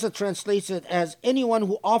Muhammad Asad translates it as anyone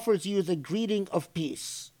who offers you the greeting of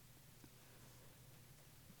peace.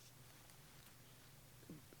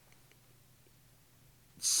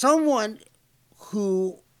 Someone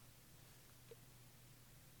who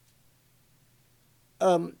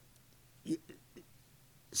and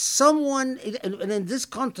in this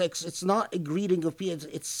context, it's not a greeting of peace.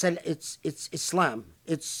 It's Islam.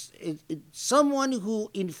 It's someone who,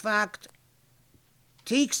 in fact,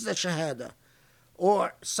 takes the Shahada,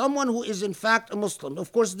 or someone who is in fact a Muslim.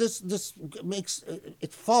 Of course, this makes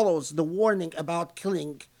it follows the warning about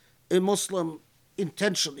killing a Muslim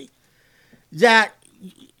intentionally. That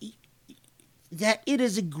it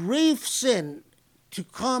is a grave sin to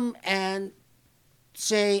come and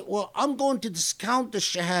say, well, I'm going to discount the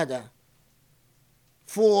Shahada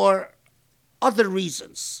for other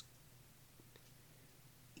reasons.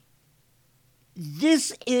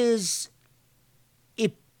 This is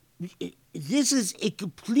a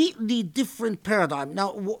completely different paradigm.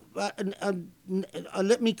 Now,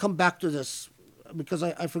 let me come back to this, because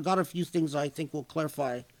I forgot a few things I think will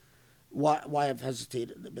clarify why I've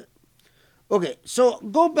hesitated a bit. Okay, so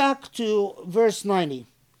go back to verse 90.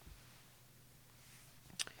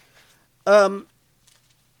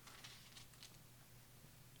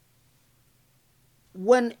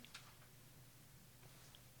 When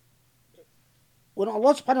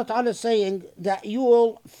Allah subhanahu wa ta'ala is saying that you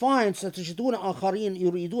will find ستجدون آخرين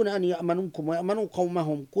يريدون أن يأمنوكم ويأمنوا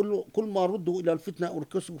قومهم كل ما ردوا إلى الفتنة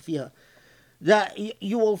أركسوا فيها, that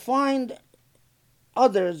you will find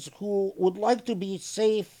others who would like to be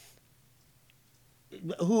safe,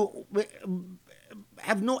 who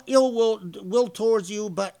have no ill will towards you,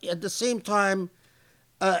 but at the same time,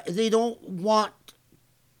 they don't want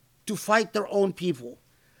to fight their own people,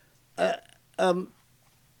 and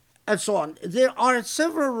so on. There are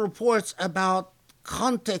several reports about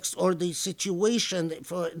context or the situation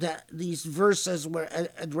for that these verses were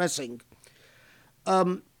addressing.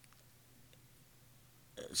 Some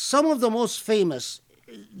of the most famous,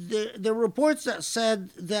 the reports that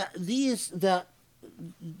said that these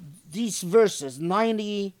verses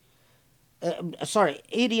 89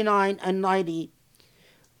 and 90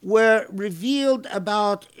 were revealed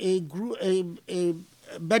about a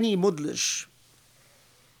Bani Mudlish.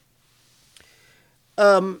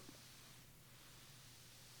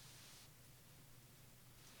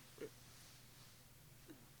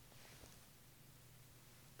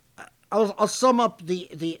 I'll sum up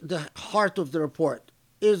the heart of the report.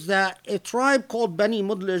 Is that a tribe called Bani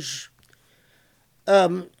Mudlish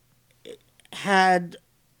had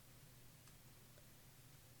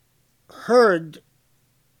heard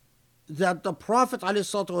that the Prophet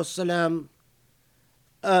ﷺ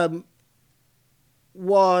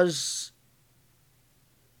was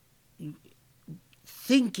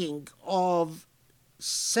thinking of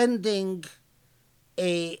sending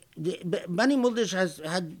Bani Mudlish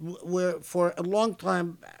were for a long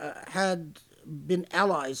time had been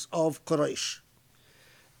allies of Quraysh,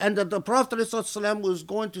 and that the Prophet ﷺ was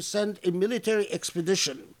going to send a military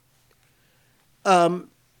expedition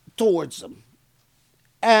towards them.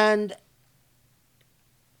 And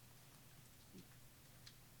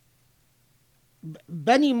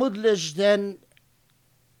Bani Mudlish then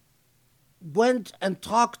went and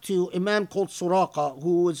talked to a man called Surah,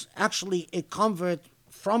 who was actually a convert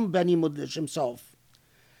from Bani Mudlish himself,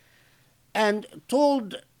 and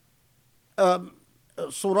told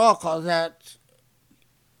Surah that,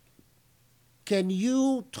 can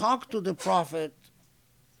you talk to the Prophet,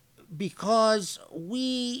 because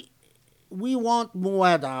we want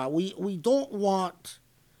muwada, we don't want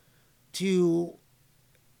to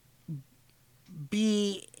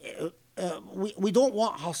be we don't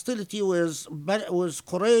want hostility with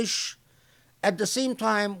Quraysh. At the same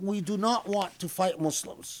time, we do not want to fight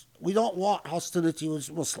Muslims. We don't want hostility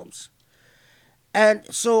with Muslims. And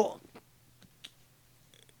so,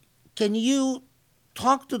 can you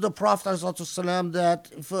talk to the Prophet ﷺ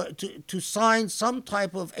that to sign some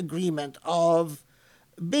type of agreement of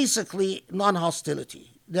basically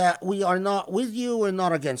non-hostility, that we are not with you, we're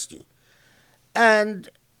not against you. And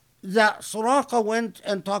that Surah went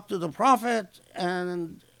and talked to the Prophet,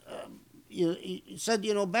 and he said,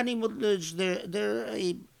 Bani Mudlish, they're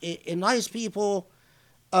a nice people,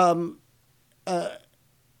 and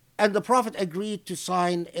the Prophet agreed to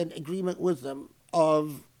sign an agreement with them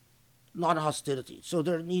of non-hostility. So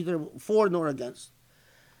they're neither for nor against.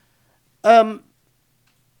 There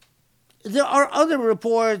are other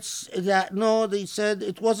reports that, no, they said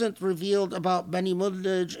it wasn't revealed about Bani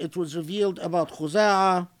Mudlish, it was revealed about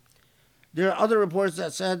Khuza'ah. There are other reports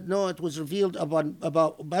that said, no, it was revealed about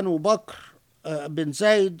Banu Bakr bin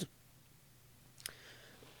Zayd.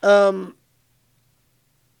 And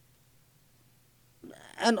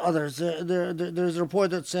others. There's a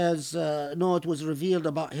report that says, no, it was revealed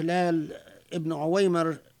about Hilal ibn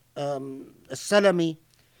Uwaymir al-Salami.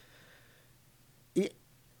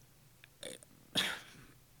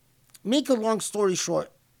 Make a long story short,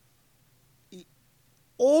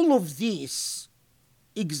 all of these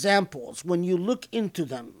examples, when you look into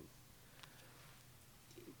them,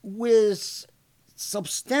 with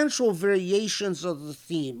substantial variations of the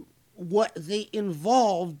theme, what they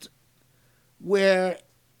involved were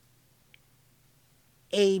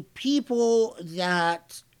a people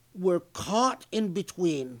that were caught in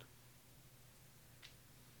between,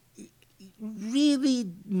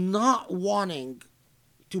 really not wanting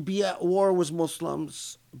to be at war with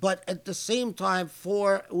Muslims, but at the same time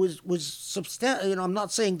was substantial. I'm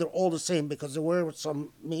not saying they're all the same, because there were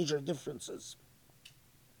some major differences.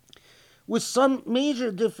 With some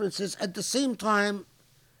major differences, at the same time,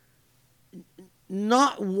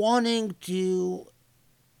 not wanting to,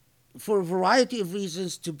 for a variety of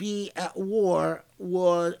reasons, to be at war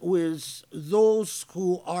with those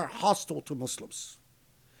who are hostile to Muslims.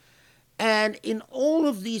 And in all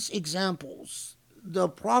of these examples, the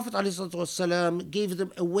Prophet ﷺ gave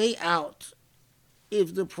them a way out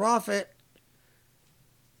if the Prophet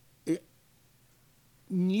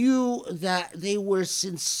knew that they were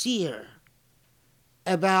sincere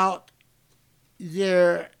about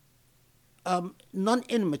their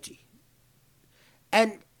non-enmity.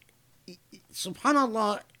 And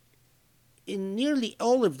subhanAllah, in nearly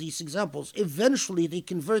all of these examples, eventually they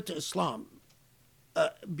convert to Islam.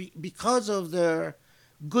 because of their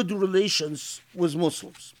good relations with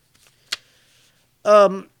Muslims.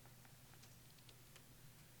 Um,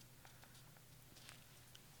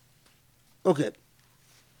 okay.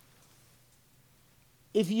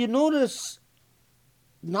 If you notice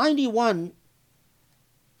 91,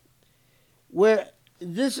 where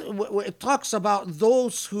it talks about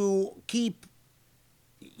those who keep,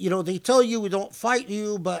 they tell you we don't fight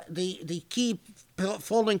you, but they keep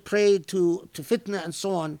falling prey to fitna and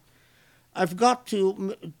so on. I've got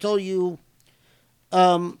to tell you,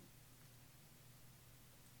 um,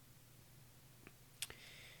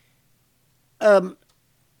 um,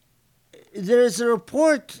 there is a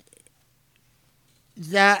report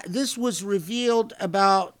that this was revealed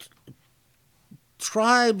about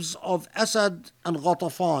tribes of Asad and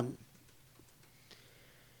Ghatafan.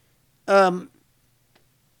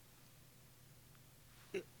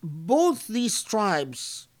 Both these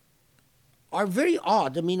tribes are very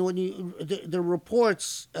odd. I mean, when the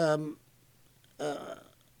reports.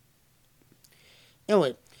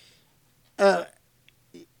 Anyway,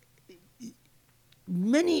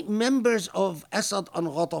 many members of Asad and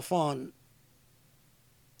Ghatafan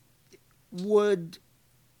would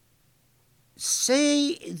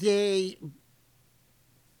say they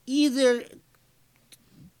either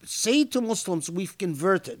say to Muslims, we've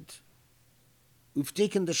converted, we've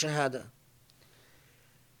taken the Shahada.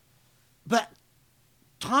 But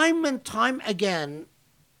time and time again,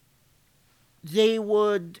 they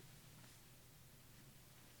would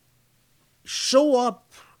show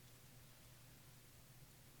up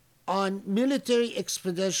on military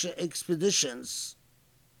expeditions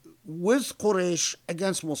with Quraysh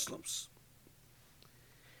against Muslims.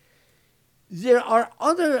 There are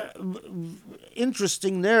other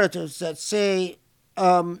interesting narratives that say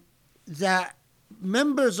that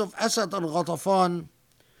members of Asad and Ghatafan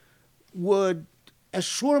would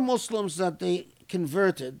assure Muslims that they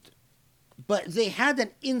converted, but they had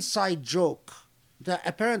an inside joke that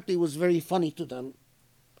apparently was very funny to them,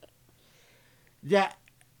 that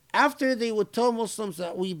after they would tell Muslims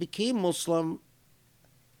that we became Muslim,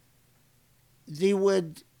 they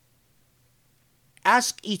would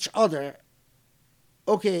ask each other,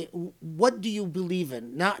 okay, what do you believe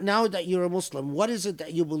in? Now that you're a Muslim, what is it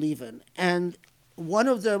that you believe in? And one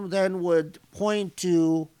of them then would point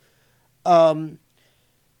to a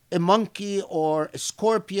monkey or a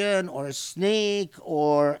scorpion or a snake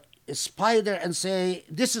or a spider and say,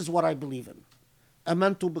 this is what I believe in.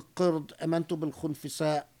 آمنت بالقرد, آمنت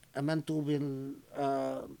بالخنفساء, آمنت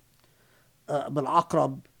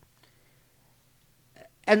بالعقرب.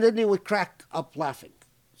 And then they would crack up laughing.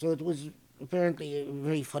 So it was apparently a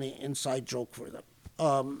very funny inside joke for them.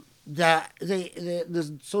 That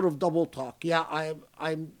this sort of double talk. Yeah,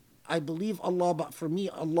 I believe Allah, but for me,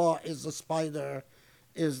 Allah is the spider,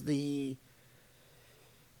 is the.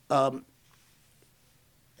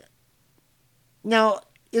 Now,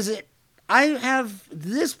 is it? I have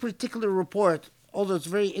this particular report, although it's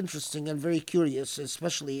very interesting and very curious,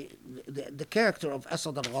 especially the character of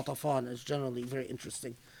Asad al-Ghatafan is generally very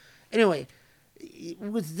interesting. Anyway,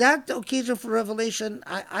 with that occasion for revelation,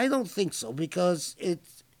 I don't think so, because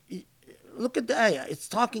look at the ayah. It's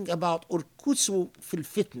talking about urkusu fil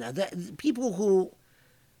fitna, the people who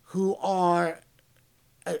are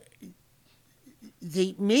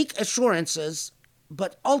they make assurances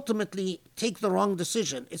but ultimately take the wrong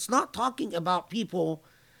decision. It's not talking about people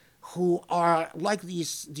who are like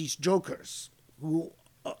these jokers who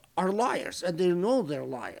are liars, and they know they're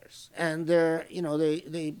liars, and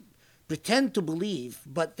they pretend to believe,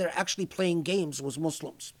 but they're actually playing games with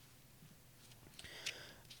Muslims.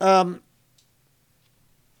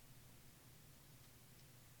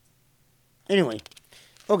 Anyway,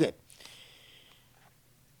 okay.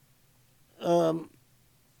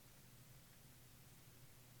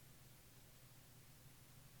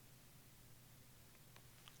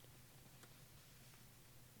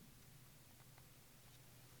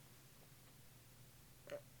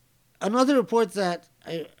 Another report that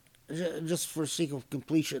just for sake of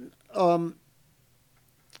completion,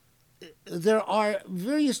 there are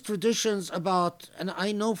various traditions about, and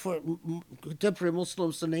I know for contemporary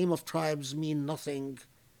Muslims the name of tribes mean nothing,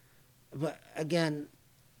 but again,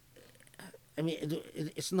 I mean,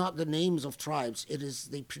 it's not the names of tribes, it is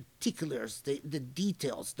the particulars, the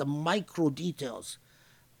details, the micro details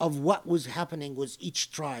of what was happening with each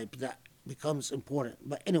tribe that becomes important.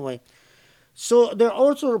 But anyway, so there are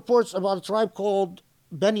also reports about a tribe called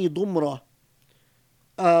Bani Dumra.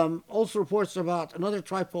 Also reports about another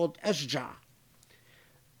tribe called Ashja.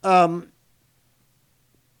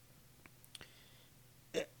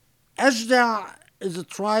 Ashja is a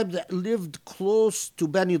tribe that lived close to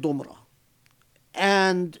Bani Dumra.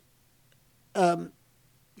 And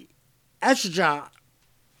Ashja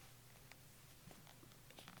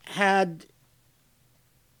had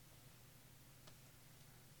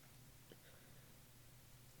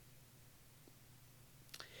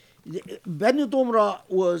Bani Dumra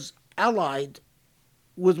was allied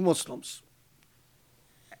with Muslims.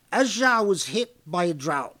 Ashja was hit by a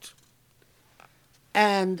drought,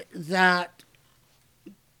 and that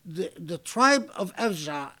the tribe of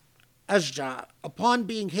Ashja, upon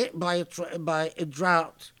being hit by a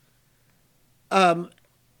drought,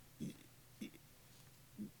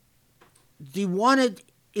 they wanted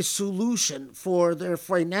a solution for their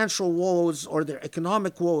financial woes or their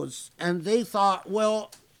economic woes, and they thought,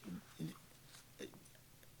 well,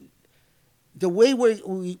 the way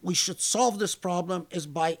we should solve this problem is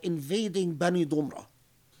by invading Bani Dumra,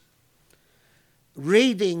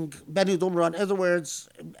 raiding Bani Dumra, in other words,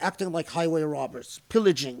 acting like highway robbers,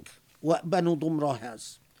 pillaging what Bani Dumra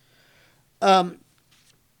has.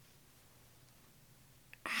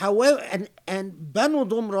 However, and Bani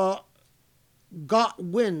Dumra got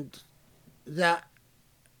wind that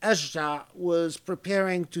Ashja was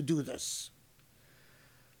preparing to do this.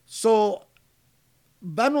 So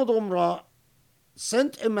Bani Dumra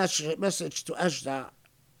sent a message to Ashja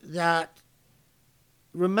that,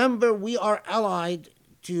 remember, we are allied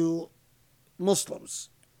to Muslims,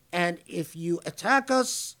 and if you attack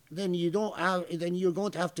us, then you're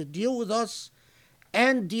going to have to deal with us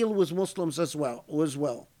and deal with Muslims as well.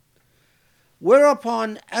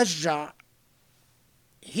 Whereupon Ashja,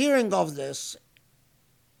 hearing of this,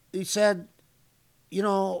 he said,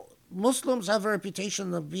 Muslims have a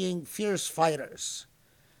reputation of being fierce fighters,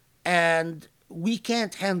 and we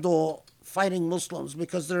can't handle fighting Muslims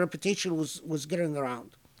because their reputation was getting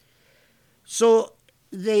around. So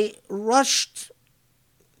they rushed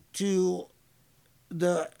to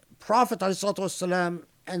the Prophet ﷺ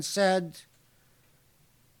and said,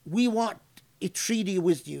 we want a treaty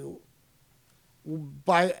with you.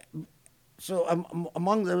 So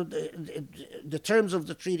among the terms of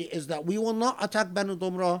the treaty is that we will not attack Bani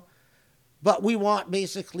Dumra, but we want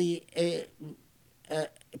basically a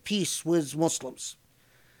peace with Muslims.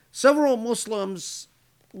 Several Muslims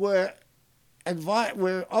were of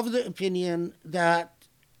the opinion that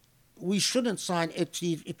we shouldn't sign a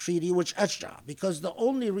treaty with Ashja, because the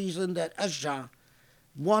only reason that Ashja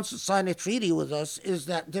wants to sign a treaty with us is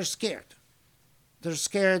that they're scared. They're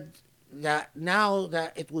scared that now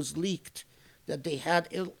that it was leaked that they had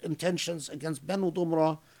ill intentions against Banu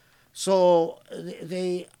Dumra, so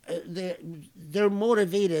they're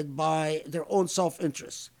motivated by their own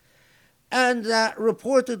self-interest. And that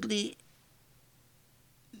reportedly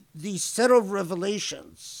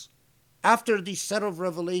after these set of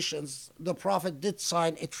revelations, the Prophet did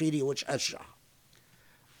sign a treaty with Ashja.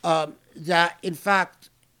 That in fact,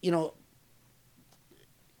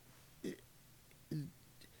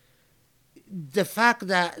 the fact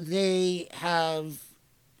that they have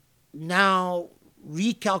now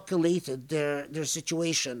recalculated their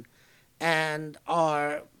situation and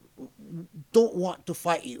don't want to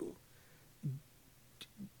fight you,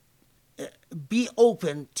 be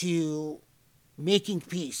open to making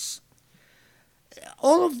peace.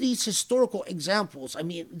 All of these historical examples, I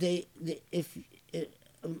mean,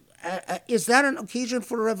 is that an occasion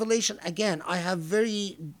for a revelation? Again, I have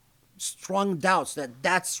very strong doubts that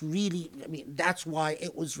that's why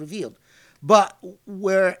it was revealed. But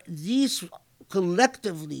where these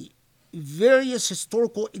collectively various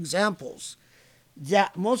historical examples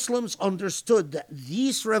that Muslims understood that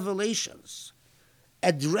these revelations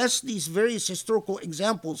address these various historical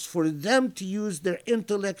examples for them to use their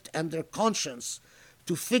intellect and their conscience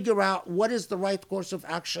to figure out what is the right course of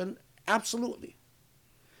action, absolutely.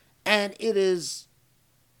 And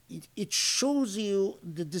it shows you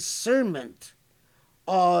the discernment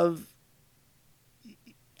of,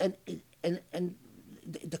 and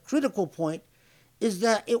the critical point is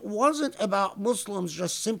that it wasn't about Muslims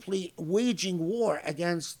just simply waging war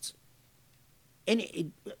against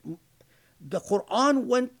any. The Quran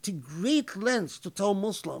went to great lengths to tell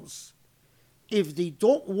Muslims, if they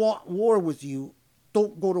don't want war with you,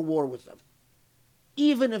 don't go to war with them,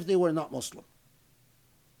 even if they were not Muslim.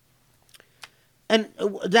 And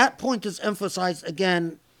that point is emphasized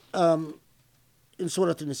again in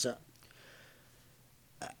Surah Nisa.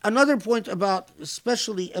 Another point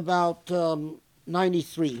especially about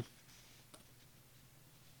 93.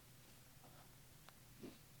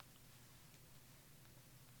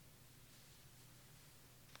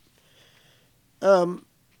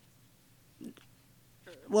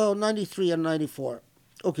 Well, 93 and 94.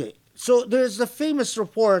 Okay. So there's a famous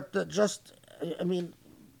report that I mean,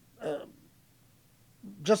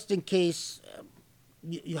 just in case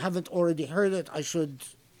you haven't already heard it, I should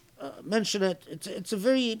mention it. It's a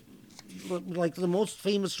very, like, the most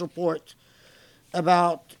famous report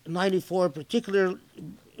about 94, particularly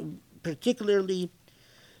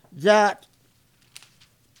that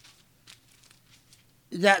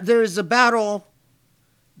there is a battle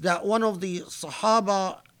that one of the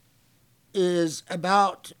Sahaba is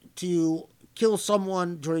about to kill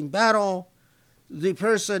someone during battle. The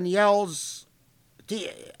person yells,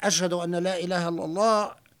 "Ashhadu anna la ilaha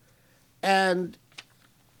illallah," and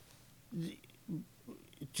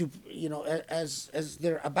as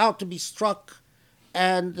they're about to be struck,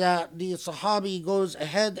 and the Sahabi goes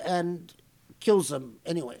ahead and kills him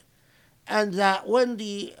anyway. And that when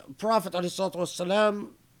the Prophet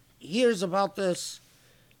ﷺ hears about this,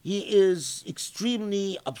 he is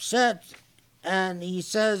extremely upset, and he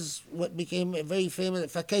says what became very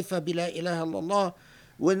famous, فَكَيْفَ بِلَا إِلَهَ اللَّهِ,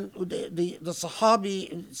 when the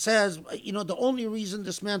Sahabi says, the only reason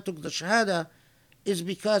this man took the Shahada is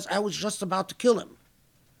because I was just about to kill him.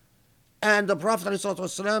 And the Prophet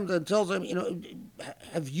ﷺ then tells him,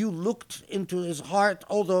 have you looked into his heart?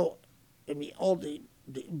 Although, all the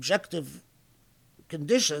objective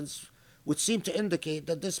conditions would seem to indicate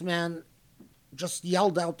that this man just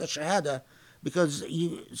yelled out the Shahada because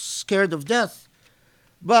he was scared of death.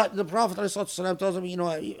 But the Prophet ﷺ tells him,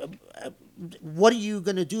 what are you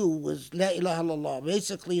going to do with La ilaha illallah?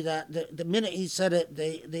 Basically, that the minute he said it,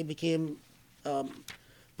 they became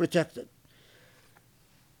protected.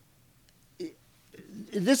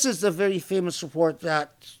 This is a very famous report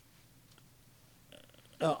that,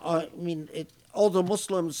 all the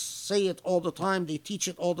Muslims say it all the time, they teach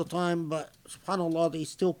it all the time, but subhanAllah, they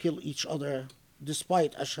still kill each other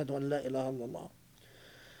despite Ashhadu an la ilaha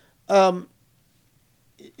illallah.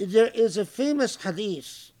 There is a famous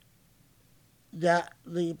hadith that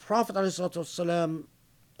the Prophet ﷺ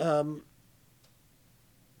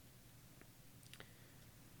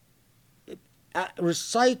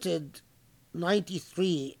recited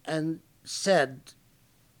 93 and said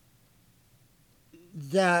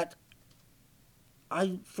that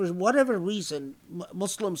for whatever reason,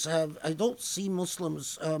 Muslims I don't see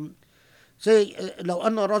Muslims say, لو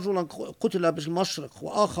أن رجلا قتل بالمشرق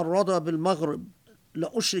وآخر رضى بالمغرب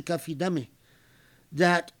لأشرك في دمه,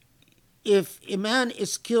 that if a man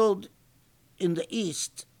is killed in the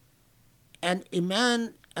east and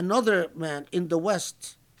another man in the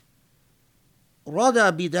west,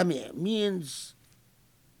 رضى بدمه means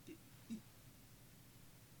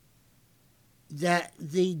that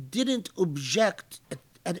they didn't object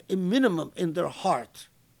at a minimum in their heart.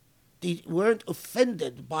 They weren't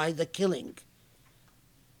offended by the killing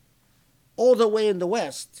all the way in the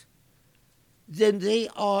west. Then they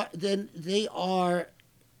are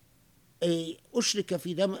a ushrika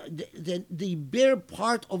fi dam. Then they bear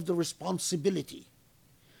part of the responsibility.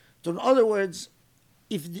 So in other words,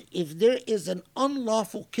 if there is an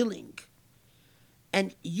unlawful killing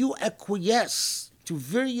and you acquiesce to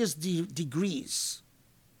various degrees,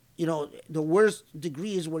 the worst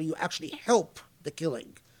degree is where you actually help the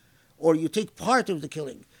killing or you take part of the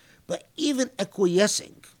killing, but even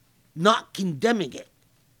acquiescing, not condemning it,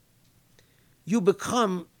 you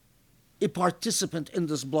become a participant in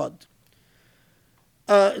this blood.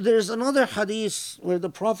 There's another hadith where the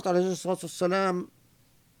Prophet ﷺ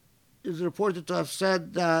is reported to have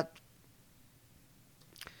said that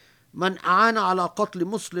من أعان على قتل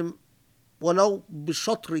مسلم ولو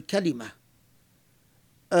بشطر كلمة,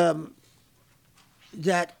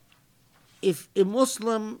 that if a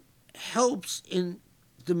Muslim helps in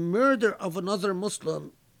the murder of another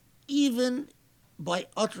Muslim, even by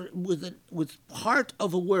with part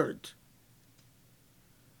of a word.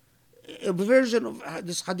 A version of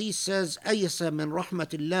this hadith says, أَيَسَ مِنْ رَحْمَةِ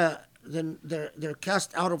اللَّهِ, then they're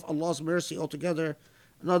cast out of Allah's mercy altogether.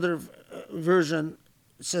 Another version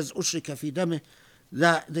says, أُشْرِكَ فِي دَمِهِ,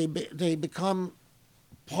 that they become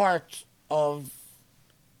part of,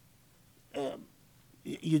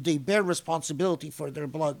 they bear responsibility for their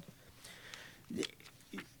blood.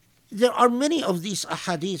 There are many of these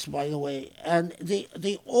ahadith, by the way, and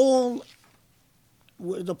they all,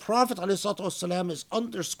 the Prophet ﷺ is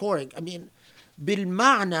underscoring,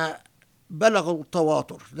 بالمعنى بلغ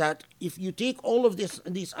التواتر, that if you take all of these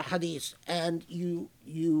ahadith and you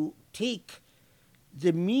take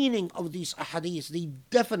the meaning of these ahadith, they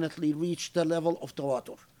definitely reach the level of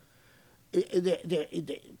tawatur.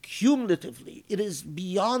 Cumulatively, it is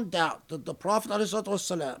beyond doubt that the Prophet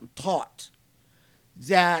ﷺ taught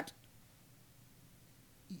that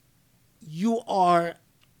you are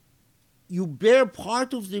you bear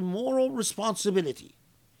part of the moral responsibility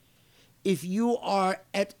if you are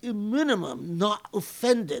at a minimum not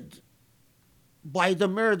offended by the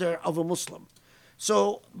murder of a Muslim.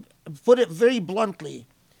 So, put it very bluntly,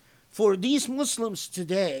 for these Muslims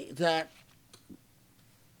today that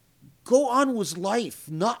go on with life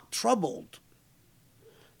not troubled.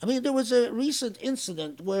 I mean, there was a recent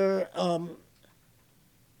incident where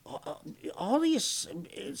all these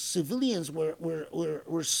civilians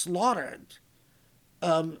were slaughtered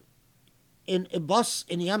in a bus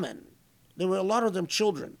in Yemen. There were a lot of them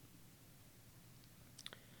children.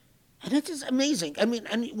 And it is amazing. I mean,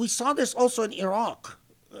 and we saw this also in Iraq,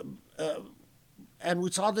 and we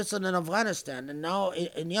saw this in Afghanistan, and now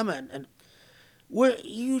in Yemen, and where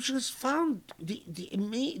you just found the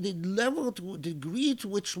level, to degree to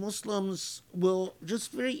which Muslims will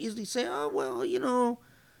just very easily say, "Oh well,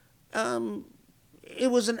 it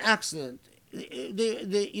was an accident.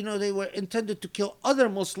 They were intended to kill other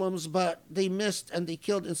Muslims, but they missed and they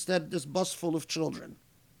killed instead this bus full of children."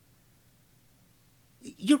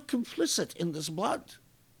 You're complicit in this blood.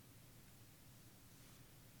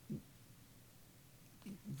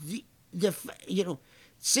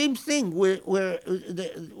 Same thing where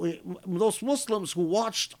those Muslims who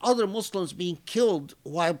watched other Muslims being killed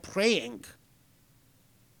while praying,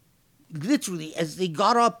 literally, as they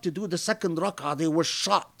got up to do the second rak'ah, they were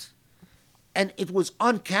shot. And it was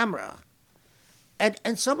on camera.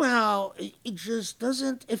 And somehow it just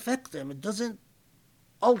doesn't affect them. It doesn't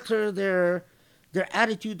alter their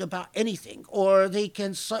attitude about anything. Or they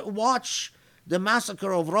can watch the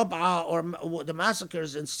massacre of Rab'a or the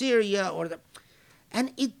massacres in Syria,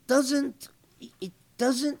 and it doesn't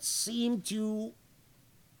seem to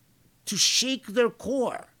shake their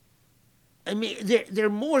core. I mean, they're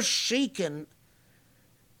more shaken.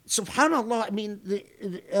 Subhanallah. I mean,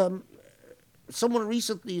 someone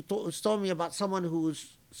recently told me about someone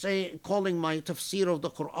who's calling my tafsir of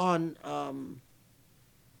the Quran.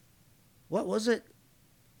 What was it?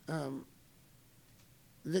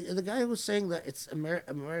 The guy was saying that it's America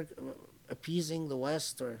appeasing the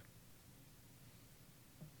West, or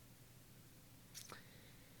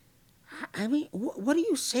I mean, what do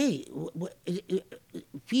you say?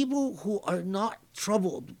 People who are not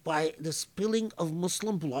troubled by the spilling of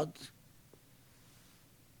Muslim blood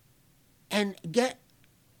and get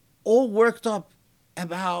all worked up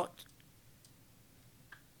about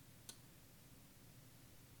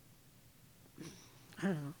I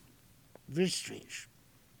don't know. Very strange.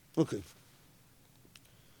 Okay.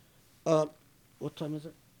 What time is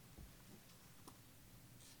it?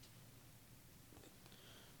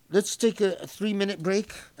 Let's take a 3-minute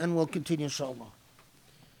break and we'll continue, inshallah.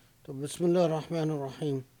 Bismillah ar-Rahman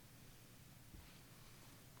ar-Rahim.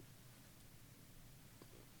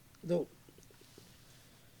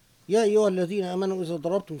 يا أيها الذين آمنوا إذا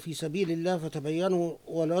ضربتم في سبيل الله فتبينوا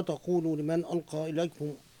ولا تقولوا لمن ألقى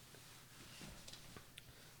إليكم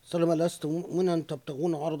سلام لست مؤمنا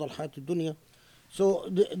تبتغون عرض الحياة الدنيا. So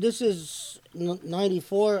this is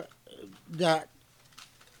 94, that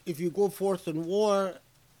if you go forth in war,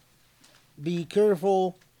 be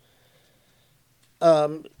careful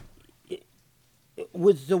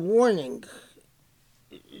with the warning.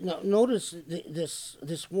 Now notice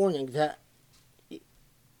this warning that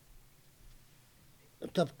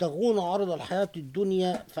تبتغون عرض الحياة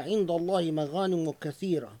الدنيا فعند الله مغانم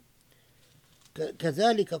كثيرة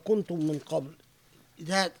كذلك كنتم من قبل.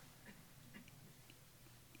 That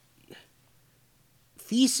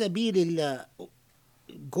في سبيل الله,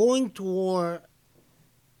 going to war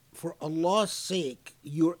for Allah's sake,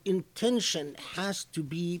 your intention has to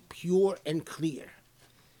be pure and clear.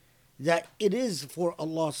 That it is for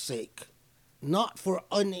Allah's sake, not for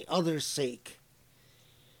any other's sake.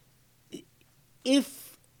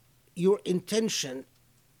 If your intention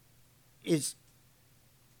is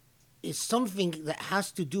something that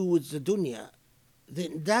has to do with the dunya,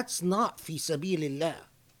 then that's not fi sabilillah.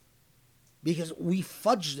 Because we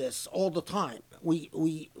fudge this all the time. We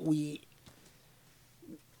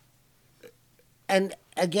and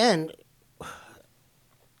again,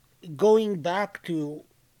 going back to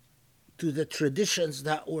the traditions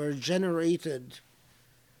that were generated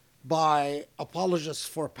by apologists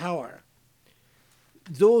for power,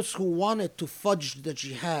 those who wanted to fudge the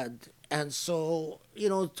jihad, and so,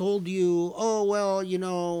 told you, oh, well,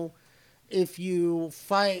 if you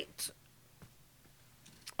fight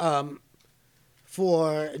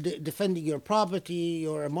for defending your property,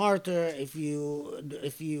 you're a martyr. If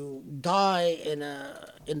you die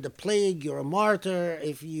in the plague, you're a martyr.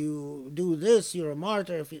 If you do this, you're a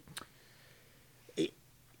martyr.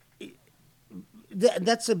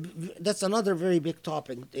 that's another very big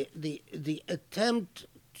topic. The attempt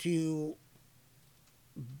to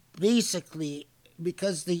basically,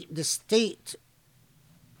 because the state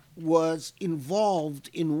was involved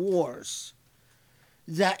in wars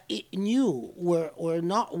that it knew were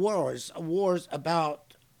not wars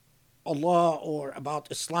about Allah or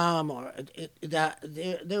about Islam, or that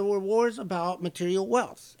there were wars about material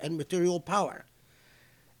wealth and material power,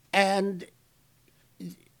 and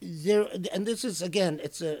this is again,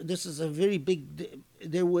 this is a very big.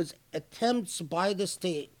 There was attempts by the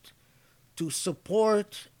state to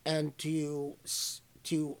support and to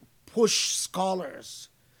push scholars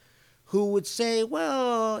who would say,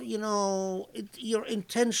 well, your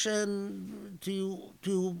intention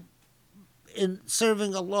in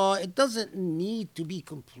serving Allah, it doesn't need to be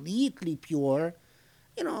completely pure.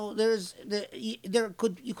 You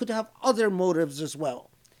could have other motives as well.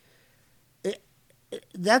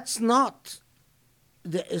 That's not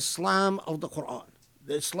the Islam of the Quran.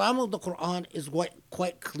 The Islam of the Quran is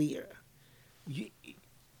quite clear.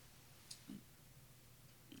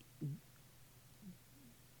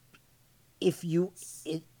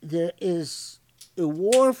 There is a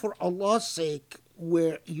war for Allah's sake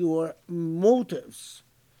where your motives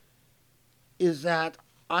is that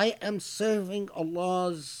I am serving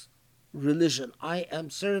Allah's religion, I am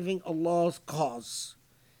serving Allah's cause.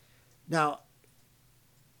 Now,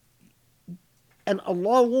 and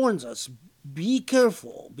Allah warns us, be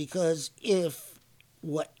careful, because if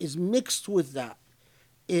what is mixed with that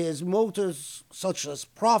is motives such as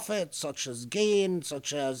profit, such as gain,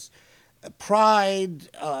 such as pride,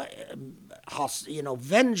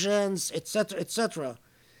 vengeance, etc.,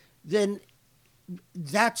 then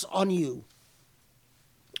that's on you.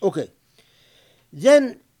 Okay.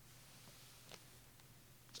 Then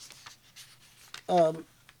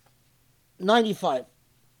 95.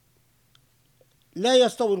 لا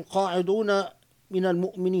يستوي القاعدون من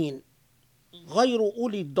المؤمنين غير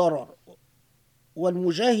أولي الضرر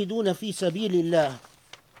والمجاهدون في سبيل الله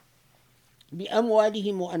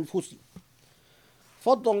بأموالهم وأنفسهم.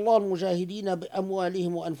 فضل الله المجاهدين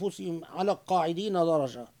بأموالهم وأنفسهم على القاعدين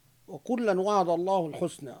درجة وكلا وعد الله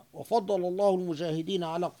الحسنى وفضل الله المجاهدين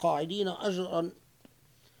على القاعدين أجرا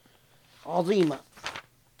عظيما.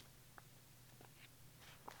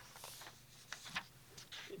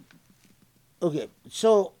 Okay,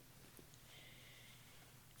 so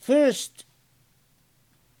first,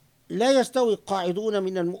 لا يستوي القاعدون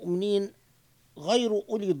من المؤمنين غير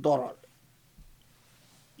أولي الضرر.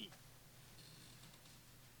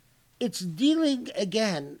 It's dealing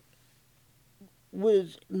again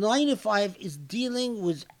with 95 is dealing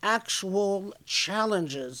with actual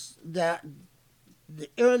challenges that the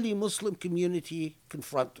early Muslim community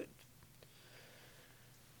confronted.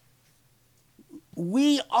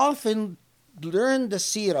 We often learn the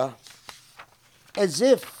seerah as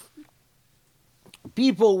if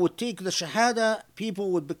people would take the shahada,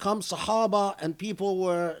 people would become sahaba, and people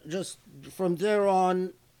were just from there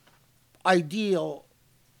on ideal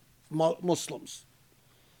Muslims.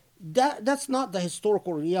 That's not the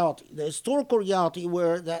historical reality. The historical reality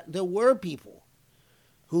were that there were people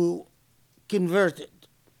who converted,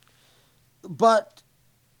 but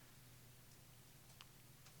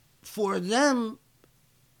for them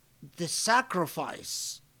the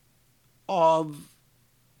sacrifice of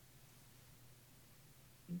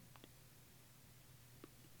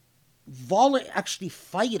actually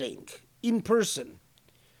fighting in person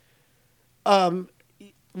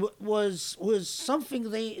was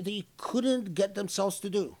something they couldn't get themselves to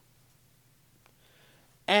do.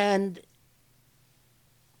 And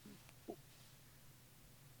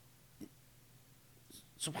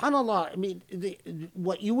subhanallah, I mean,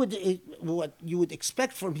 what you would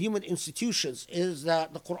expect from human institutions is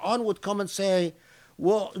that the Quran would come and say,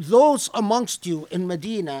 well, those amongst you in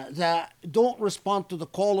Medina that don't respond to the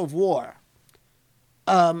call of war,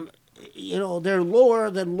 they're lower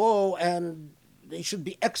than low and they should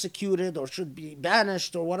be executed or should be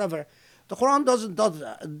banished or whatever. The Quran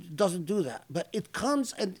doesn't do that. But it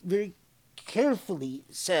comes and very carefully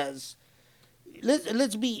says,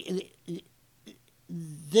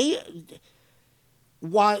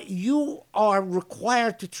 while you are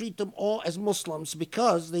required to treat them all as Muslims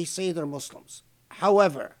because they say they're Muslims.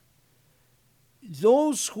 However,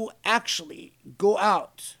 those who actually go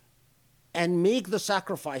out and make the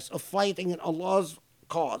sacrifice of fighting in Allah's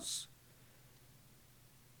cause,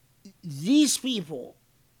 these people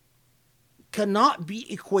cannot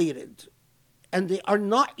be equated, and they are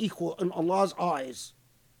not equal in Allah's eyes,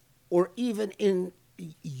 or even in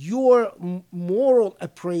your moral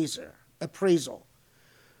appraisal,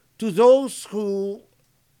 to those who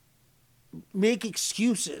make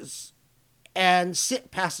excuses and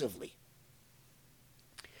sit passively.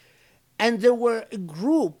 And there were a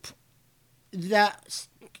group that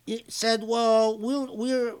said, "Well,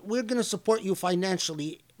 we're going to support you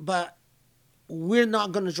financially, but we're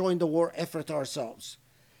not going to join the war effort ourselves."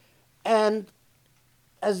 And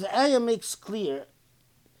as the ayah makes clear,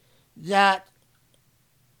 that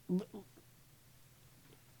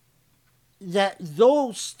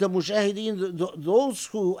those, the mujahideen, those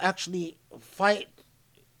who actually fight,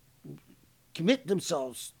 commit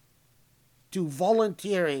themselves to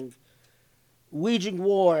volunteering, waging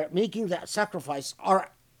war, making that sacrifice,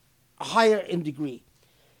 are higher in degree.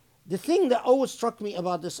 The thing that always struck me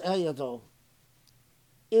about this ayah, though,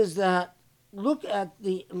 is that, look at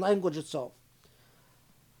the language itself.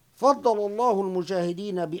 فضل الله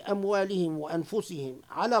المجاهدين بأموالهم وأنفسهم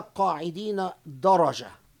على القاعدين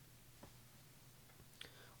درجة.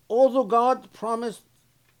 Although God promised,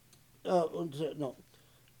 God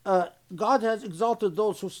has exalted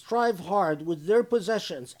those who strive hard with their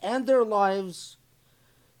possessions and their lives.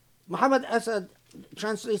 Muhammad Asad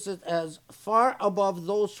translates it as far above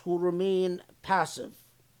those who remain passive.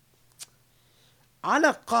 على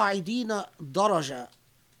القاعدين درجة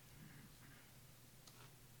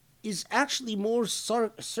is actually more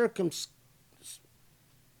circumspect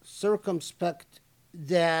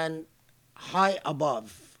than high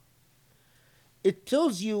above. It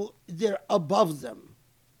tells you they're above them,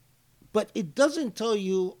 but it doesn't tell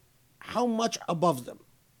you how much above them.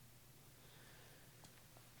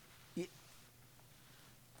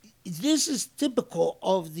 This is typical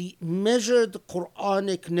of the measured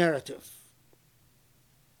Quranic narrative.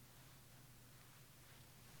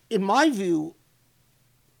 In my view,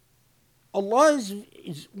 Allah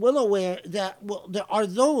is well aware that, well, there are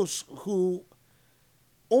those who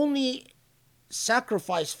only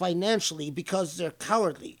sacrifice financially because they're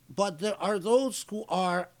cowardly, but there are those who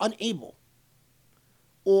are unable,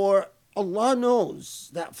 or Allah knows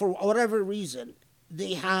that for whatever reason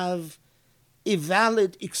they have a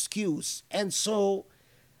valid excuse, and so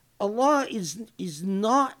Allah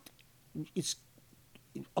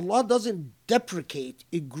Allah doesn't deprecate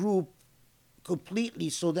a group completely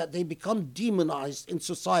so that they become demonized in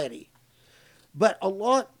society. But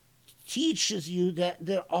Allah teaches you that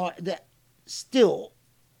still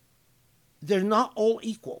they're not all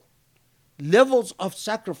equal. Levels of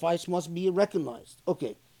sacrifice must be recognized.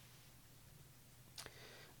 Okay.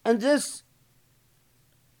 And this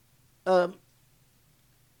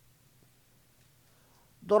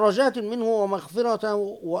درجات منه ومغفرة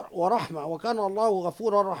ورحمة وكان الله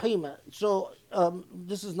غفورا رحيما. So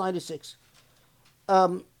this is 96.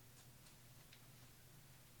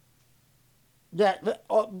 That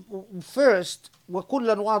first,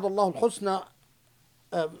 وَكُلًّا وَعَدَ اللَّهُ الْحُسْنَى,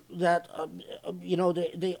 that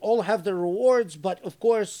they all have their rewards, but of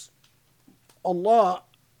course Allah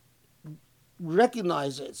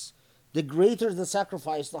recognizes the greater the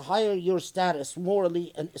sacrifice, the higher your status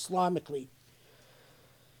morally and Islamically,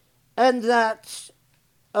 and that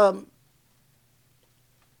the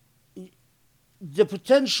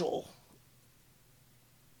potential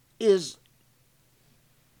is,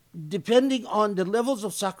 depending on the levels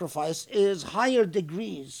of sacrifice, is higher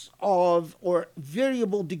degrees of, or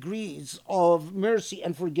variable degrees of mercy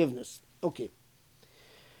and forgiveness. Okay.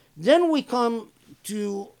 Then we come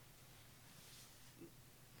to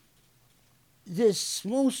this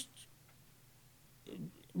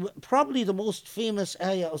probably the most famous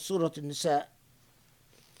ayah of Surah Nisa.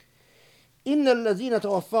 إن الذين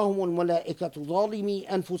توفاهم الملائكة ظالمي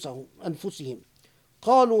أنفسهم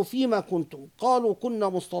قالوا فيما كنتم قالوا كنا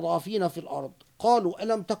مستضعفين في الأرض قالوا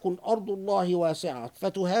ألم تكن أرض الله واسعة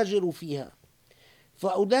فتهاجروا فيها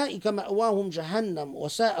فأولئك مأواهم جهنم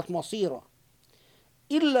وساءت مصيرا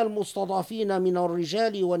إلا المستضعفين من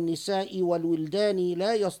الرجال والنساء والولدان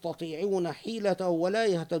لا يستطيعون حيلة ولا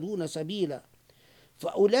يهتدون سبيلا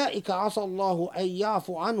فأولئك عسى الله أن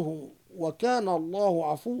يعفو عنهم وكان الله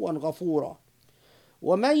عفوا غفورا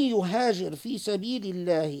ومن يهاجر في سبيل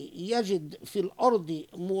الله يجد في الأرض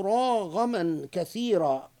مراغما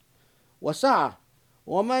كثيرا وسعة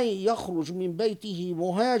ومن يخرج من بيته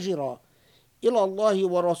مهاجرا إلى الله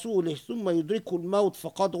ورسوله ثم يدركه الموت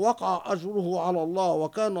فقد وقع أجره على الله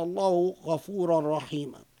وكان الله غفورا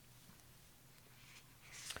رحيما.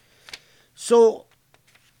 So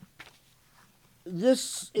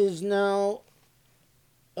this is now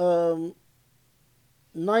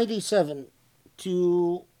 97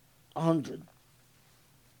 to 100.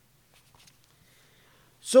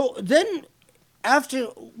 So then, after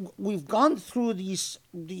we've gone through these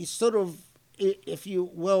sort of, if you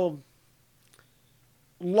will,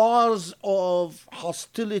 laws of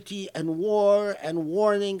hostility and war and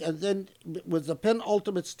warning, and then with the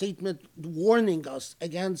penultimate statement warning us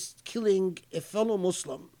against killing a fellow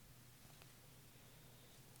Muslim.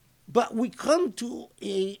 But we come to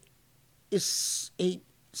a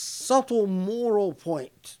subtle moral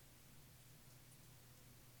point,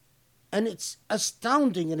 and it's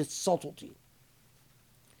astounding in its subtlety.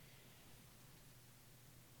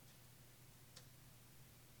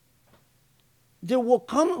 There will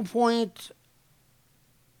come a point,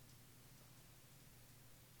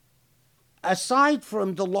 aside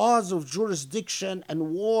from the laws of jurisdiction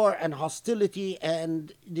and war and hostility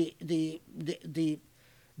and the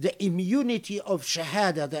immunity of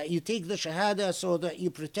shahada, that you take the shahada so that you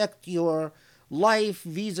protect your life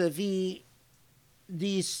vis-a-vis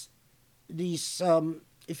these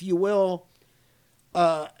if you will,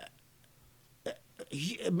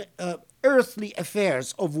 earthly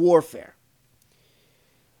affairs of warfare.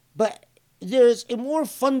 But there is a more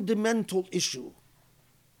fundamental issue,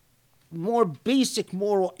 more basic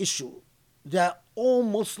moral issue that all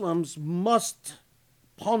Muslims must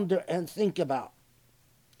ponder and think about.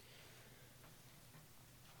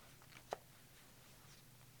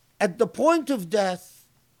 At the point of death,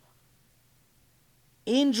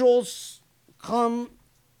 angels come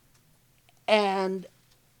and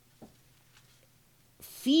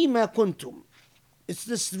fima kuntum. It's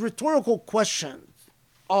this rhetorical question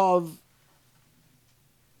of,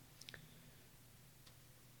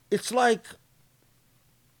 it's like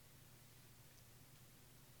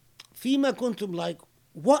fima kuntum, like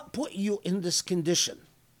what put you in this condition?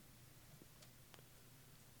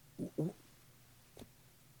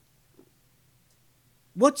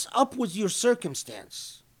 What's up with your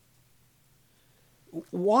circumstance?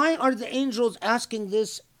 Why are the angels asking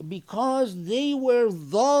this? Because they were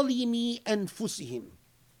ظالمي أنفسهم.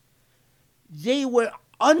 They were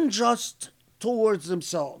unjust towards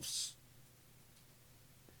themselves.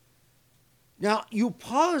 Now, you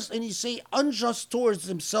pause and you say, unjust towards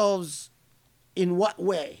themselves in what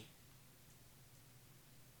way?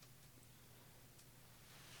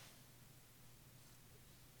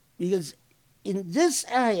 Because in this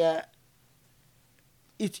ayah,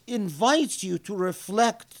 it invites you to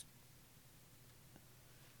reflect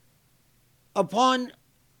upon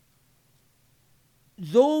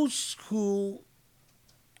those who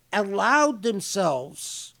allowed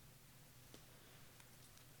themselves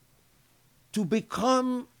to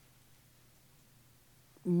become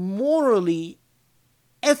morally,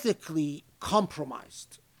 ethically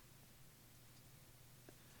compromised.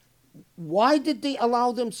 Why did they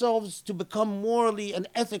allow themselves to become morally and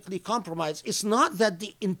ethically compromised? It's not that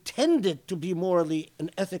they intended to be morally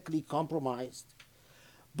and ethically compromised,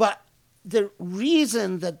 but the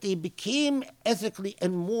reason that they became ethically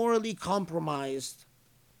and morally compromised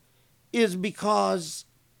is because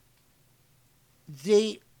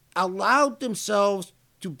they allowed themselves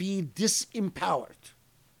to be disempowered.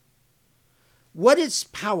 What is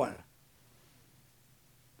power?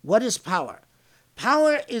 What is power?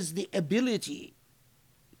 Power is the ability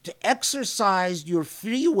to exercise your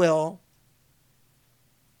free will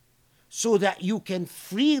so that you can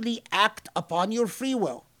freely act upon your free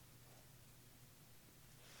will.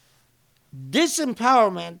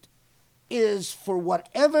 Disempowerment is for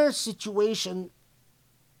whatever situation,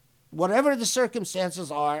 whatever the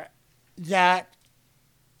circumstances are, that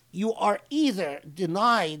you are either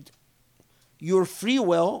denied your free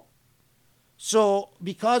will, so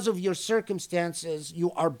because of your circumstances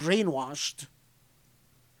you are brainwashed,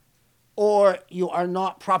 or you are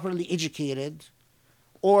not properly educated,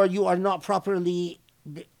 or you are not properly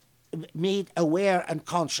made aware and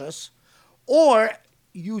conscious, or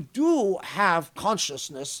you do have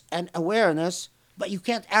consciousness and awareness, but you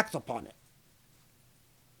can't act upon it.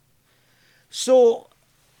 So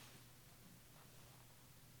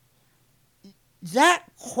that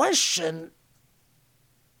question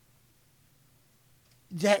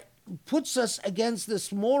that puts us against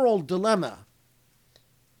this moral dilemma,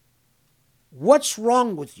 what's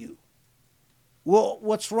wrong with you? Well,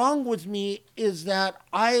 what's wrong with me is that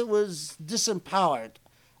I was disempowered.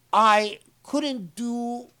 I couldn't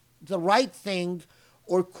do the right thing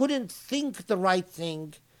or couldn't think the right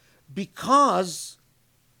thing because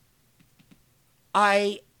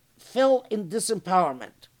I fell in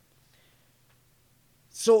disempowerment.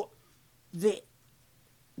 So the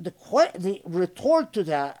retort to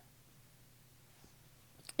that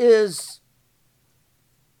is,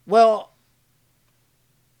 well,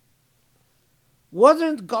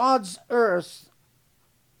 wasn't God's earth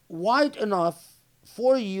wide enough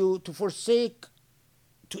for you to forsake,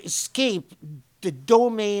 to escape the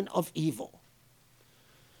domain of evil?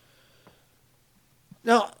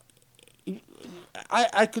 Now,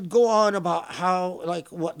 I could go on about how, like,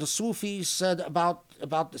 what the Sufis said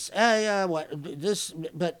about this ayah, what this,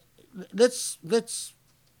 but let's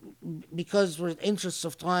because for the interests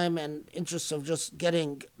of time and interests of just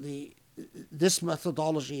getting this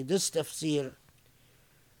methodology, this tafsir,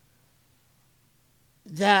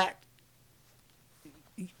 that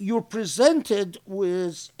you're presented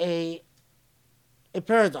with a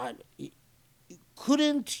paradigm.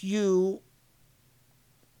 Couldn't you,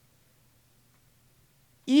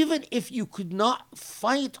 even if you could not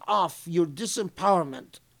fight off your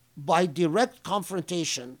disempowerment by direct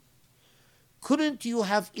confrontation, couldn't you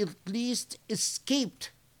have at least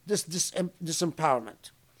escaped this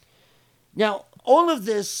disempowerment? Now, all of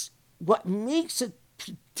this, what makes it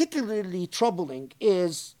particularly troubling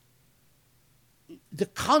is the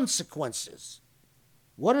consequences.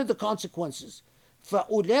 What are the consequences?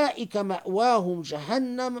 فَأُولَٰئِكَ مَأْوَاهُمْ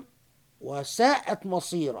جَهَنَّمْ وَسَاءَتْ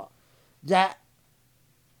مَصِيرًا. That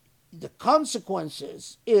the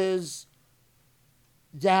consequences is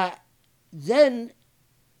that then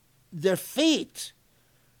the fate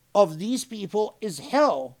of these people is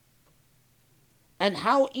hell, and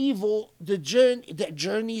how evil the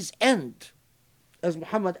journeys end, as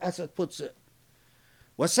Muhammad Asad puts it.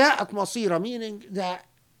 وَسَاءَتْ مَصِيرًا, meaning that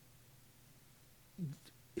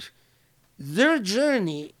their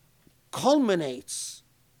journey culminates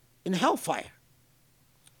in hellfire.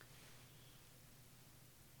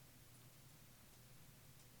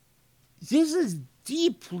 This is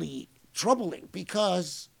deeply troubling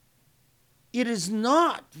because it is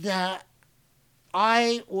not that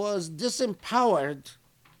I was disempowered,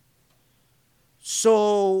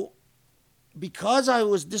 so because I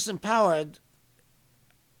was disempowered,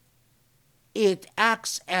 it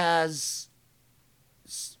acts as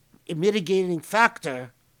a mitigating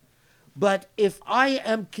factor. But if I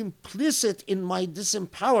am complicit in my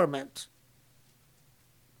disempowerment,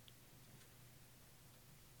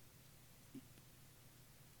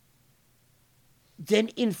 then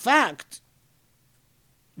in fact,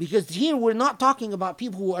 because here we're not talking about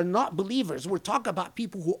people who are not believers, we're talking about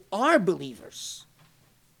people who are believers,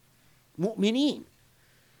 mu'mineen,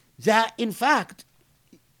 that in fact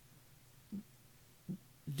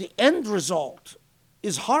the end result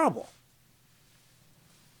is horrible.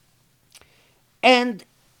 And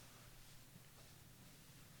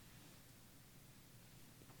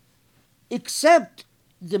except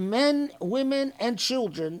the men, women, and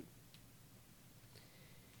children,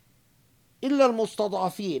 إلا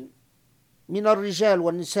المستضعفين من الرجال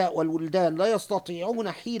والنساء والولدان لا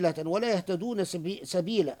يستطيعون حيلة ولا يهتدون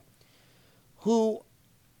سبيلا, who,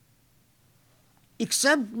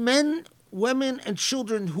 except men, women, and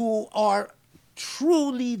children who are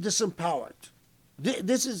truly disempowered.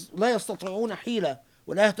 This is لا يستطيعون حيلة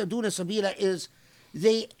ولا يهتدون سبيلا, is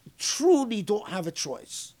they truly don't have a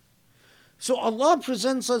choice. So Allah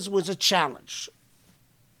presents us with a challenge.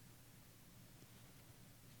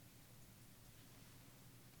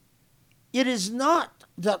 It is not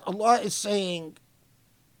that Allah is saying,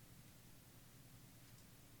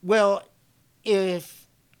 well, if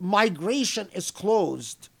migration is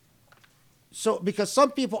closed, so because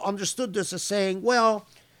some people understood this as saying, well,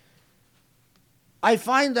 I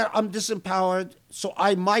find that I'm disempowered, so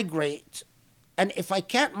I migrate, and if I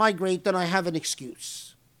can't migrate, then I have an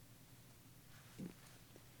excuse.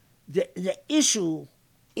 The issue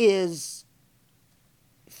is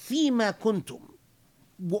فيما كنتم.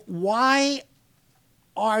 Why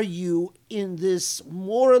are you in this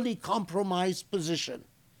morally compromised position?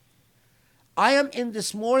 I am in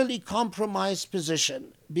this morally compromised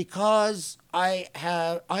position because I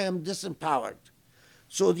am disempowered.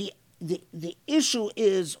 So the issue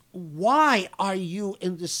is, why are you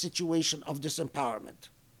in this situation of disempowerment?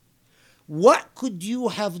 What could you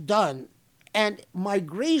have done? And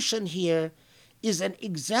migration here is an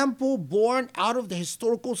example born out of the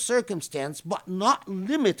historical circumstance, but not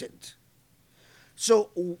limited. So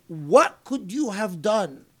what could you have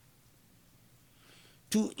done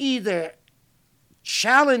to either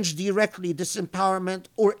challenge directly disempowerment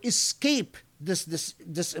or escape this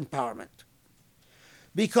disempowerment?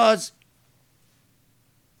 Because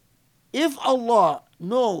if Allah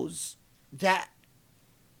knows that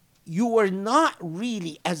you were not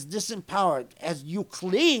really as disempowered as you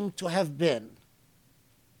claim to have been,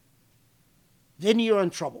 then you're in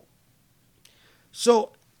trouble.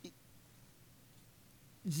 So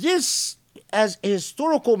this, as a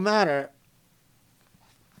historical matter,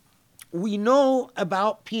 we know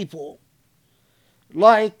about people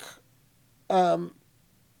like Al-Ayyash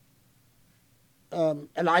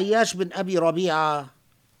bin Abi Rabi'a,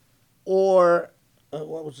 or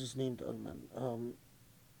what was his name?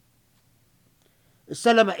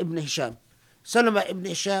 Salama ibn Hisham. Salama ibn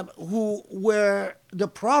Hisham, where the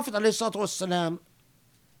Prophet ﷺ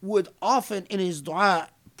would often in his dua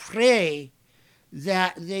pray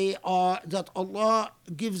that that Allah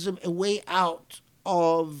gives them a way out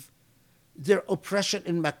of their oppression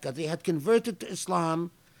in Mecca. They had converted to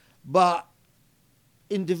Islam, but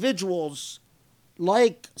individuals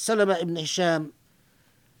like Salama ibn Hisham,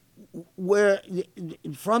 where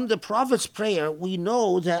from the Prophet's prayer we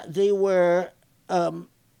know that they were,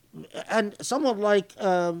 and someone like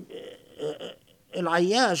Al-Ayyash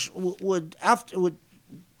would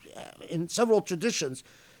in several traditions,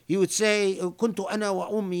 he would say, كنت أنا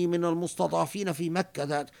وأمي من المستضعفين في Mecca,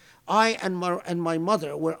 that I and my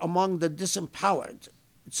mother were among the disempowered.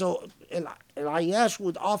 So Al-Ayyash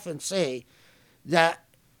would often say that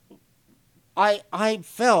I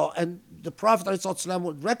fell, and the Prophet ﷺ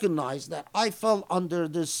would recognize that I fell under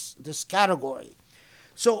this category.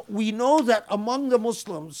 So we know that among the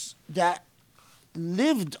Muslims that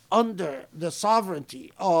lived under the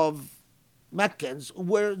sovereignty of Meccans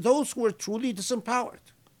were those who were truly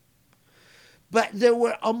disempowered. But there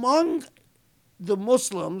were among the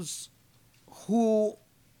Muslims who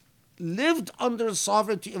lived under the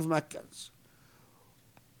sovereignty of Meccans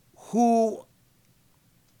who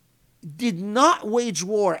did not wage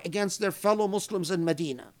war against their fellow Muslims in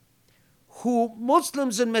Medina, who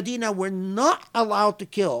Muslims in Medina were not allowed to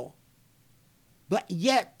kill, but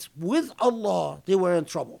yet with Allah they were in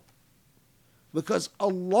trouble. Because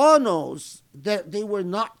Allah knows that they were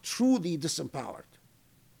not truly disempowered.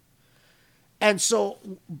 And so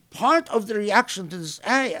part of the reaction to this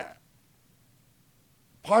ayah,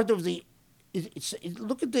 part of the,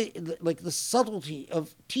 look at the subtlety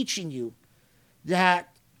of teaching you that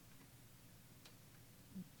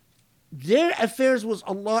their affairs with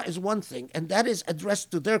Allah is one thing, and that is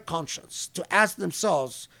addressed to their conscience, to ask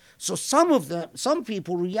themselves. So some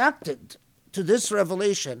people reacted to this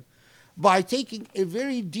revelation by taking a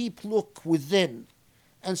very deep look within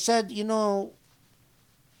and said,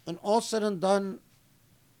 when all said and done,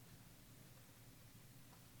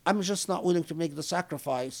 I'm just not willing to make the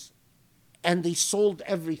sacrifice. And they sold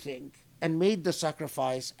everything and made the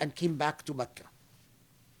sacrifice and came back to Mecca.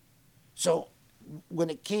 So when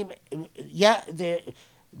it came, the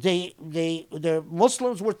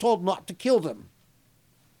Muslims were told not to kill them.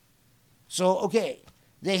 So, okay,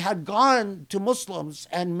 they had gone to Muslims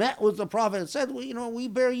and met with the Prophet and said, well, we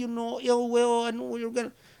bear you no ill will, and we're going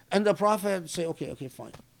to, and the Prophet said, okay,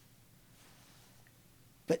 fine.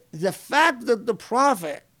 But the fact that the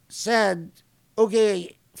Prophet said,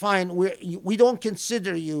 okay, fine, we don't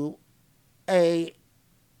consider you an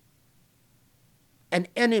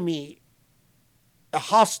enemy, a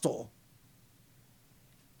hostile,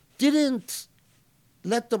 didn't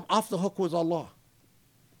let them off the hook with Allah.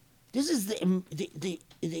 This is the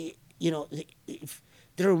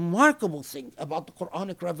remarkable thing about the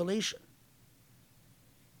Quranic revelation.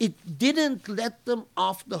 It didn't let them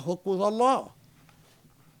off the hook with Allah.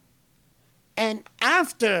 And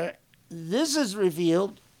after this is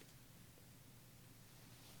revealed,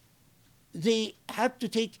 they had to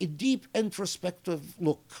take a deep introspective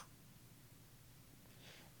look.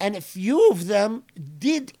 And a few of them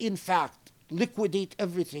did, in fact, liquidate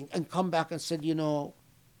everything and come back and said,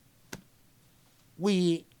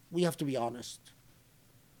 we have to be honest.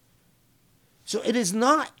 So it is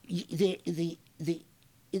not the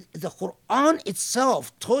Quran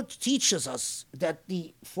itself teaches us that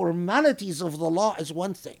the formalities of the law is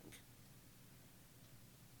one thing.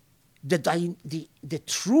 The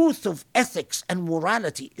truth of ethics and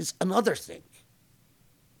morality is another thing.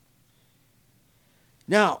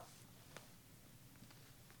 Now,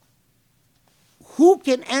 who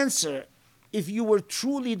can answer if you were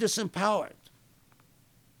truly disempowered?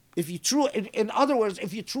 In other words,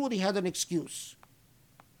 if you truly had an excuse.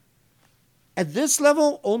 At this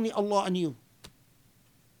level, only Allah and you.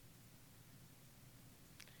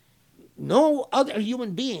 No other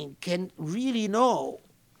human being can really know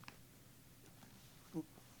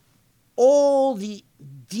all the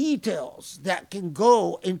details that can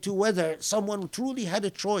go into whether someone truly had a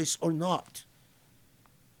choice or not.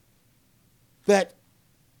 But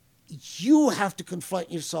you have to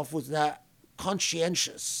confront yourself with that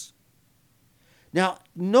conscientious. Now,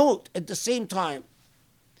 note at the same time,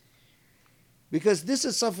 because this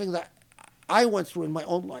is something that I went through in my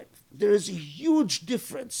own life, there is a huge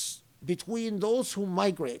difference between those who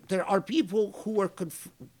migrate. There are people who are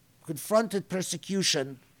confronted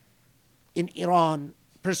persecution in Iran,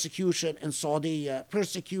 persecution in Saudi,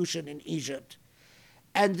 persecution in Egypt,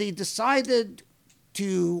 and they decided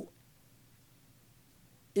to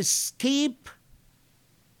escape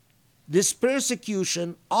this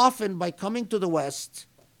persecution, often by coming to the West,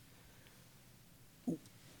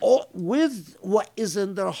 with what is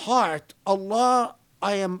in their heart, Allah,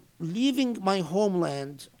 I am leaving my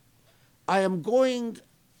homeland, I am going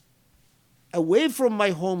away from my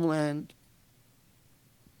homeland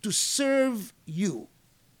to serve you.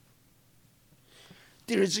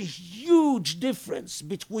 There is a huge difference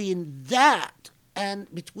between that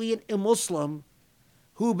and between a Muslim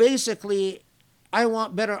who basically, I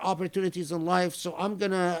want better opportunities in life, so I'm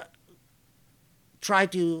going to try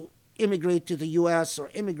to immigrate to the US or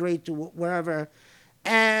immigrate to wherever.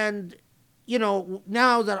 And,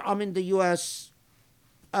 now that I'm in the US,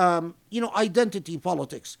 identity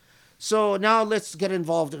politics. So now let's get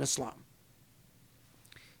involved in Islam.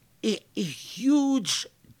 A huge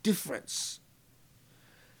difference.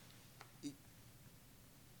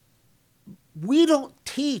 We don't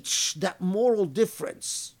teach that moral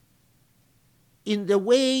difference in the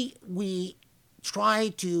way we try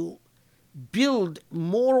to build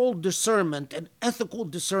moral discernment and ethical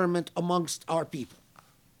discernment amongst our people.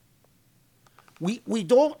 We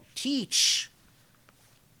don't teach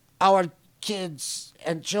our kids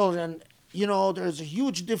and children, there's a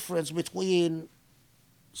huge difference between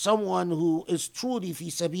someone who is truly fi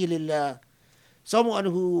sabilillah, someone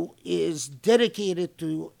who is dedicated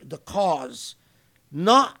to the cause,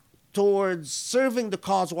 not towards serving the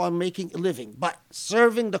cause while making a living, but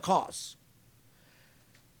serving the cause.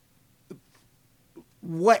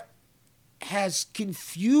 What has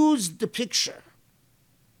confused the picture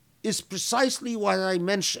is precisely what I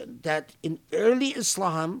mentioned, that in early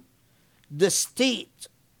Islam, the state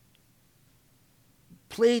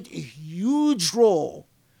played a huge role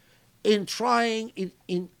in trying to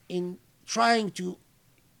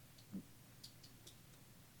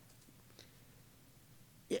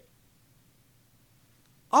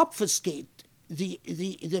obfuscate the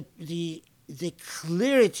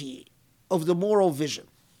clarity of the moral vision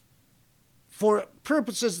for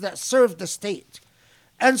purposes that serve the state.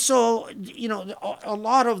 And so, a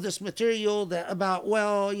lot of this material that about,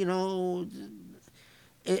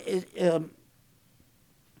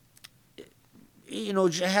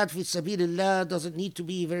 jihad fi sabilillah doesn't need to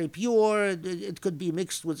be very pure. It could be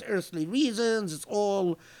mixed with earthly reasons. It's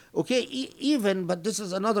all okay. Even, but this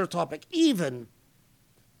is another topic. Even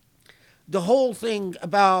the whole thing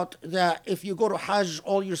about that if you go to Hajj,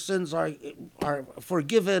 all your sins are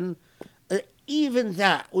forgiven. Even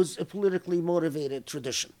that was a politically motivated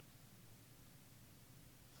tradition.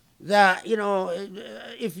 That,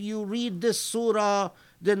 if you read this surah,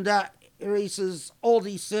 then that erases all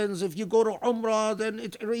these sins. If you go to Umrah, then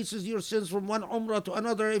it erases your sins from one Umrah to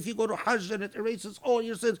another. If you go to Hajj, then it erases all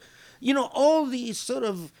your sins. All these sort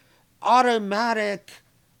of automatic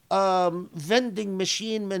vending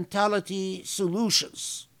machine mentality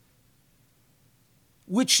solutions,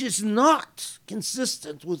 which is not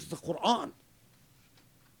consistent with the Quran.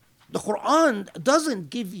 The Quran doesn't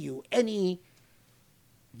give you any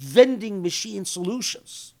vending machine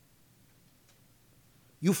solutions.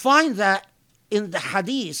 You find that in the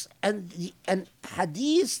hadith, and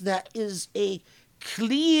hadith that is a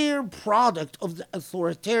clear product of the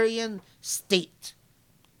authoritarian state.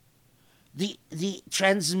 The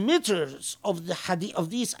transmitters of the hadith,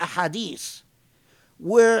 of these ahadith,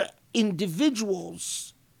 were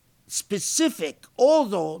individuals specific,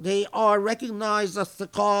 although they are recognized as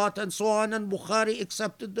thiqat and so on, and Bukhari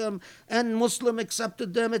accepted them, and Muslim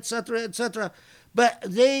accepted them, etc., etc. But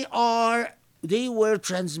they were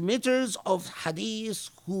transmitters of hadith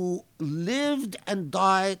who lived and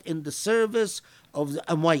died in the service of the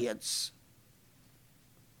Umayyads,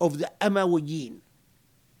 of the Amawiyin.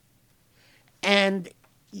 And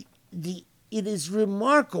it is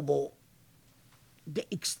remarkable the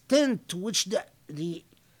extent to which it's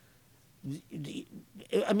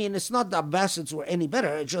not the Abbasids were any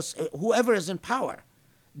better, it's just whoever is in power.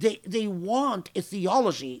 They want a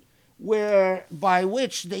theology by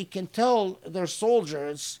which they can tell their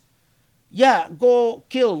soldiers, go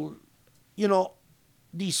kill,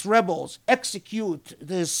 these rebels, execute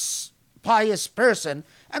this pious person,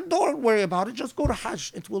 and don't worry about it, just go to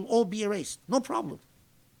Hajj, it will all be erased, no problem.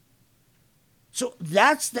 So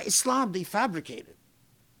that's the Islam they fabricated.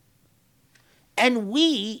 And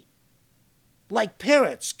we, like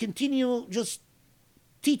parrots, continue just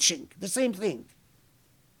teaching the same thing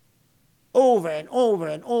over and over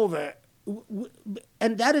and over.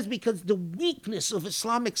 And that is because the weakness of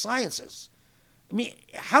Islamic sciences.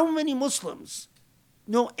 How many Muslims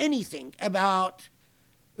know anything about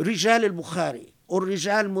Rijal al-Bukhari or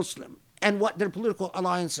Rijal Muslim and what their political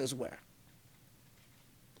alliances were?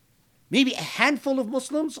 Maybe a handful of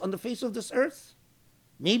Muslims on the face of this earth?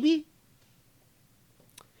 Maybe.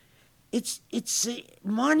 it's a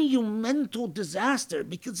monumental disaster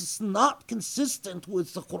because it's not consistent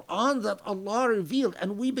with the Quran that Allah revealed,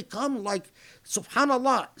 and we become like,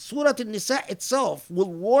 subhanallah, Surah Nisa itself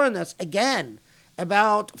will warn us again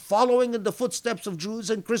about following in the footsteps of Jews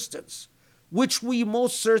and Christians, which we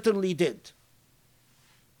most certainly did.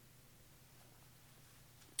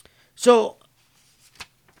 So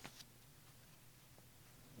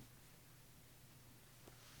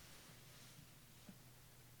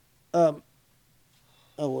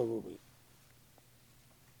where were we?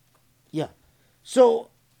 Yeah. So,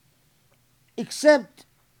 except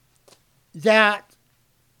that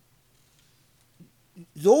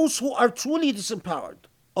those who are truly disempowered,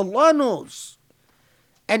 Allah knows.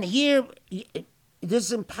 And here,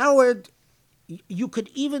 disempowered, you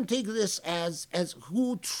could even take this as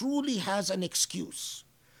who truly has an excuse.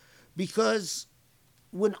 Because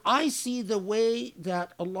when I see the way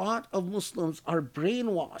that a lot of Muslims are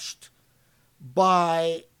brainwashed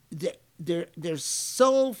by their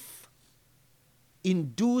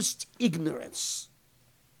self-induced ignorance.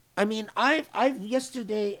 I mean,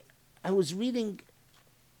 yesterday I was reading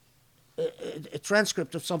a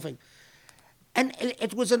transcript of something, and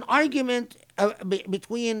it was an argument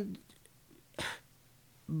between,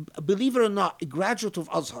 believe it or not, a graduate of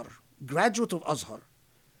Azhar,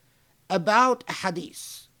 about a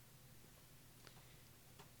hadith.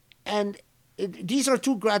 And these are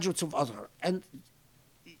two graduates of Azhar, and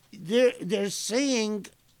they're saying,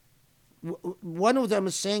 one of them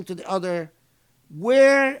is saying to the other,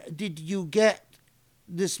 where did you get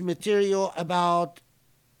this material about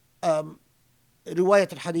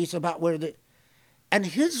riwayat al-hadith, about where the... And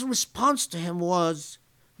his response to him was,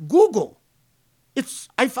 Google.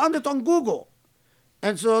 I found it on Google.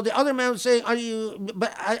 And so the other man was saying,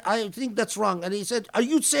 but I think that's wrong. And he said, are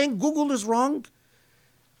you saying Google is wrong?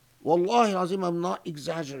 Wallahi azim, I'm not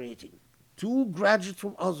exaggerating. Two graduates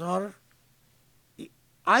from Azhar,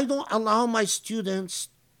 I don't allow my students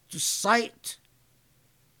to cite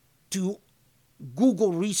to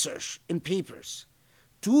Google research in papers.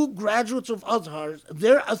 Two graduates of Azhar,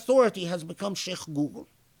 their authority has become Sheikh Google.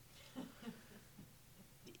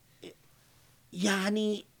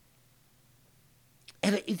 Yani,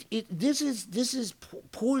 and this is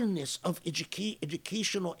poorness of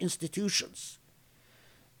educational institutions.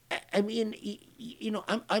 I mean,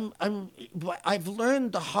 I've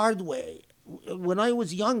learned the hard way. When I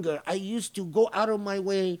was younger, I used to go out of my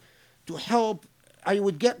way to help. I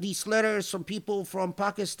would get these letters from people from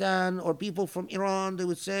Pakistan or people from Iran. They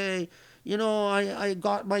would say, I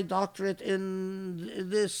got my doctorate in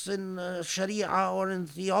this, in Sharia or in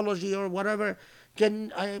theology or whatever.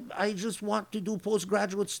 I just want to do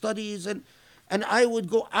postgraduate studies, and I would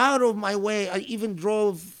go out of my way.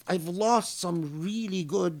 I've lost some really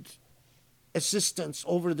good assistants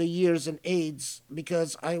over the years and aides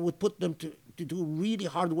because I would put them to do really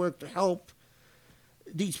hard work to help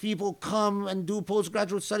these people come and do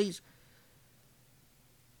postgraduate studies.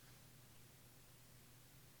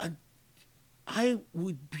 And I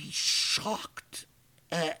would be shocked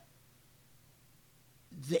at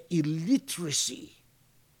the illiteracy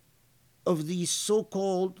of these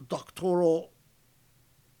so-called doctoral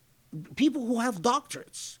people who have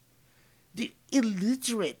doctorates. They're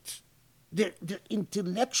illiterate. They're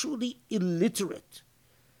intellectually illiterate.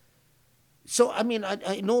 So, I mean,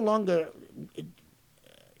 I no longer,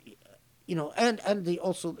 and they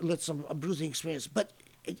also let some bruising experience. But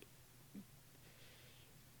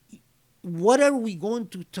what are we going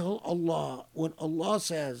to tell Allah when Allah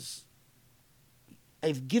says,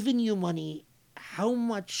 I've given you money, how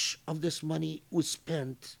much of this money was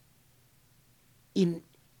spent in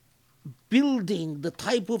building the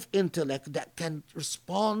type of intellect that can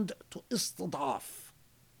respond to istidaf?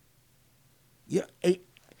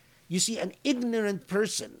 You see, an ignorant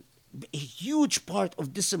person, a huge part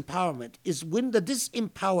of disempowerment is when the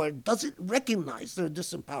disempowered doesn't recognize they're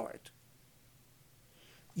disempowered.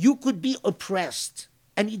 You could be oppressed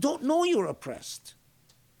and you don't know you're oppressed.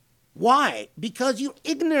 Why? Because you're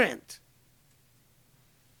ignorant.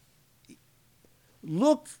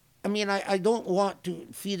 Look, I mean, I don't want to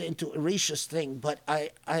feed into a racist thing, but we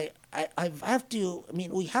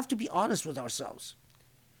have to be honest with ourselves.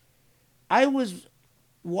 I was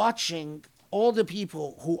watching all the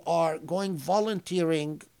people who are going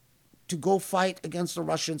volunteering to go fight against the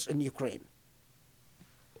Russians in Ukraine.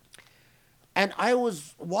 And I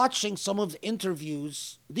was watching some of the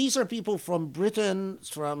interviews. These are people from Britain,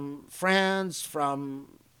 from France,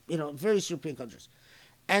 from various European countries.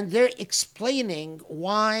 And they're explaining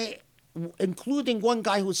why, including one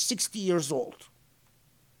guy who's 60 years old.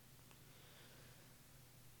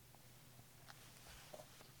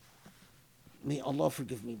 may Allah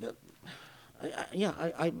forgive me, but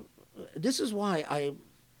I this is why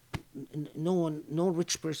no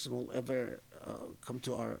rich person will ever come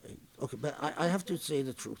to our aid. Okay, but I have to say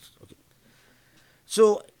the truth. Okay,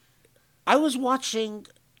 so I was watching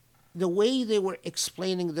the way they were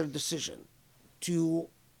explaining their decision to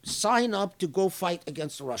sign up to go fight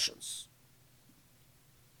against the Russians.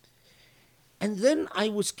 And then I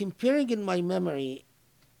was comparing in my memory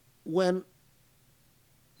when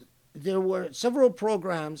there were several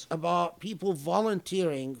programs about people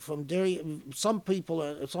volunteering from some people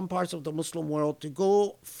in some parts of the Muslim world to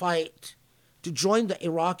go fight, to join the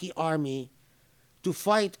Iraqi army to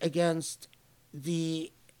fight against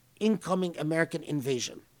the incoming American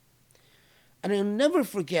invasion. And I'll never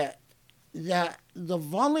forget that the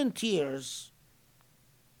volunteers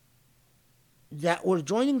that were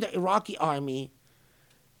joining the Iraqi army,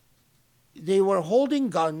 they were holding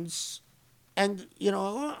guns and,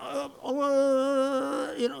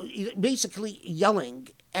 basically yelling.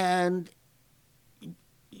 And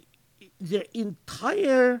their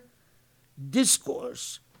entire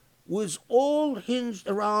discourse was all hinged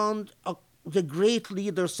around the great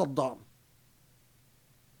leader Saddam.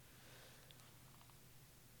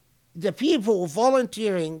 The people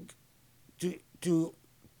volunteering to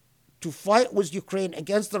fight with Ukraine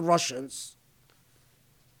against the Russians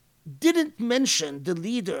didn't mention the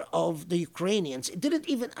leader of the Ukrainians.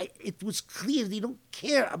 It was clear they don't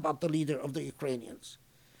care about the leader of the Ukrainians.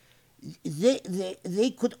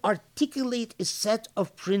 They could articulate a set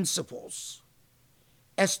of principles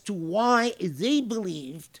as to why they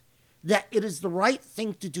believed that it is the right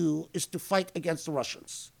thing to do is to fight against the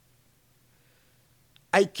Russians.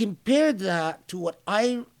 I compared that to what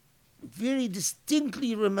I very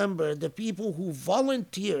distinctly remember the people who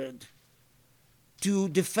volunteered to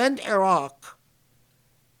defend Iraq.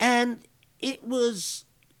 And it was,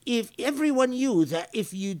 if everyone knew that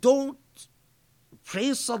if you don't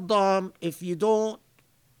praise Saddam, if you don't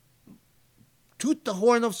toot the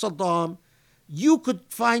horn of Saddam, you could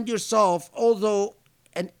find yourself, although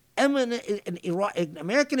an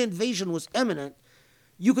American invasion was imminent,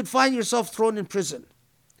 you could find yourself thrown in prison.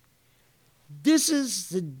 This is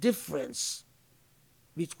the difference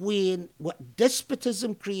between what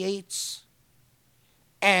despotism creates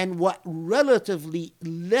and what relatively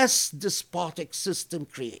less despotic system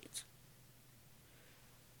creates.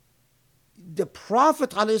 The Prophet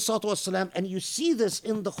ﷺ, and you see this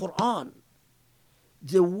in the Quran,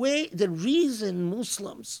 the reason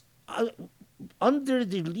Muslims under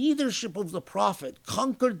the leadership of the Prophet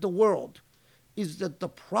conquered the world is that the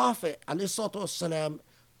Prophet ﷺ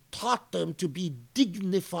taught them to be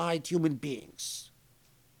dignified human beings,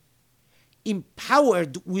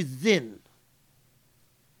 empowered within.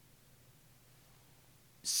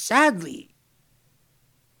 Sadly,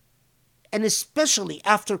 and especially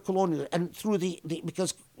after colonial and through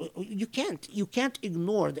because you can't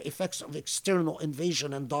ignore the effects of external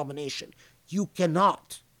invasion and domination. You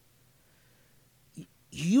cannot.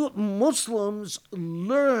 Muslims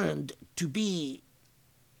learned to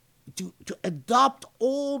adopt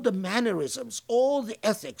all the mannerisms, all the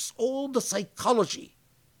ethics, all the psychology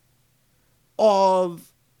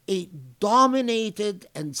of a dominated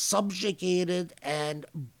and subjugated and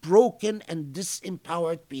broken and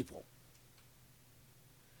disempowered people.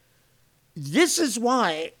 This is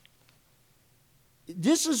why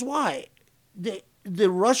the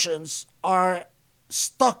Russians are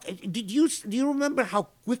stuck. Do you remember how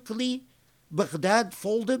quickly Baghdad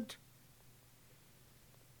folded?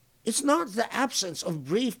 It's not the absence of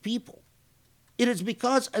brave people. It is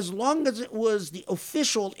because as long as it was the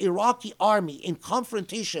official Iraqi army in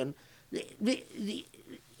confrontation, the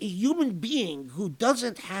human being who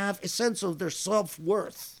doesn't have a sense of their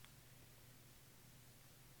self-worth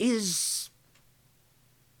is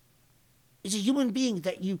a human being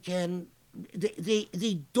that you can...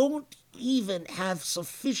 They don't even have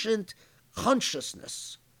sufficient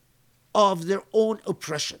consciousness of their own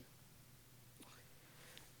oppression.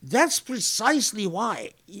 That's precisely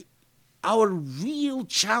why our real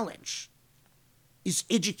challenge is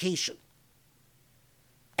education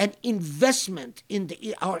and investment in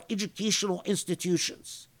our educational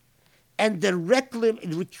institutions and the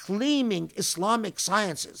reclaiming Islamic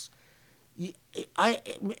sciences.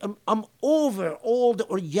 I'm over all the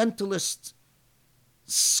Orientalist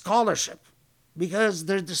scholarship because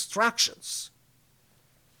they're distractions.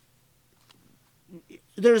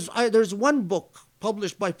 There's one book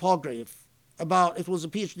published by Palgrave about, it was a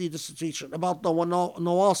PhD dissertation, about the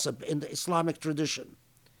Nawasib in the Islamic tradition.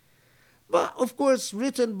 But, of course,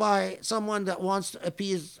 written by someone that wants to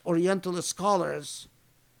appease Orientalist scholars,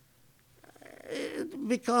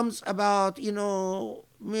 becomes about,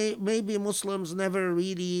 maybe Muslims never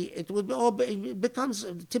really, it becomes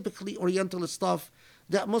typically Orientalist stuff,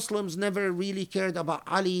 that Muslims never really cared about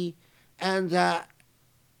Ali, and that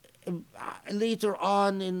later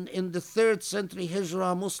on in the 3rd century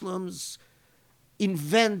Hijrah, Muslims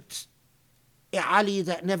invent a Ali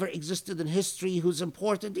that never existed in history, who's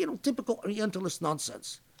important, typical Orientalist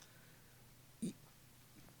nonsense.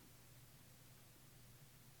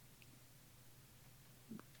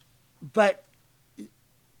 But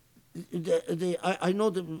I know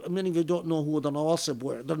that many of you don't know who the Nawasib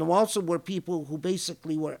were. The Nawasib were people who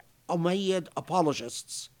basically were Umayyad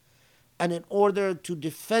apologists. And in order to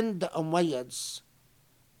defend the Umayyads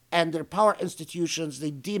and their power institutions,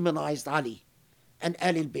 they demonized Ali and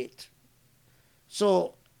Ahlul Bayt.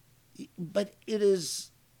 So, but it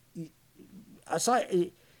is,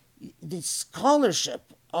 aside, the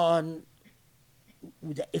scholarship on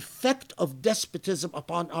the effect of despotism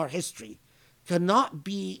upon our history cannot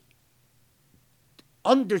be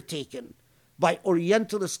undertaken by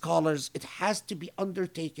Orientalist scholars. It has to be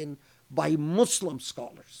undertaken by Muslim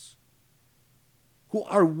scholars who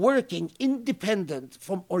are working independent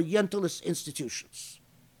from Orientalist institutions.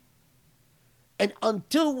 And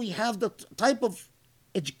until we have the type of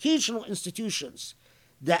educational institutions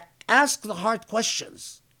that ask the hard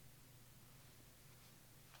questions,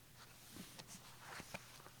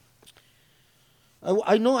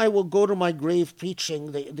 I know I will go to my grave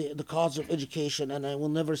preaching the cause of education, and I will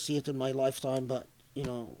never see it in my lifetime, but,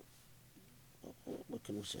 what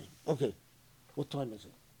can we say? Okay, what time is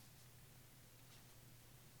it?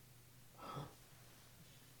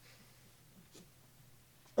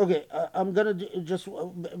 Okay, I'm going to just,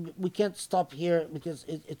 we can't stop here because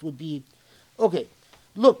it would be, okay,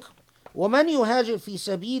 look, وَمَنْ يُهَاجِرْ فِي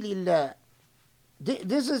سَبِيلِ اللَّهِ.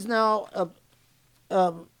 This is now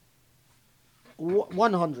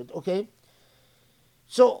 100, okay?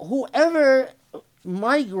 So whoever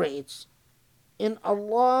migrates in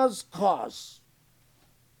Allah's cause,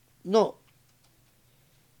 no,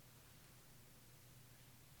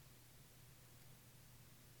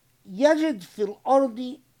 يجد في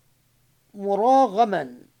الأرض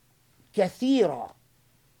مراغما كثيرا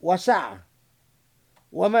وسعة،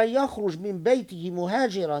 وما يخرج من بيته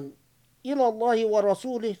مهاجرا إلى الله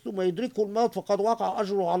ورسوله ثم يدركه الموت فقد وقع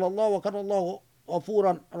أجره على الله وكان الله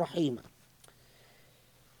غفورا رحيما.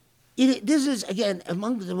 This is again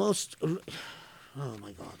among the most, oh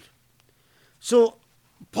my God. So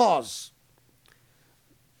pause.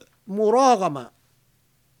 Muraghama.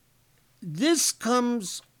 This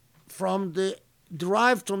comes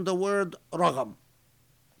derived from the word ragham.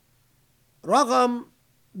 Ragham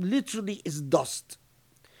literally is dust.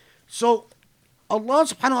 So Allah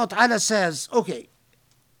subhanahu wa ta'ala says, okay,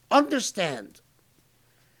 understand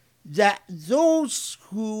that those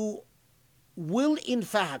who will in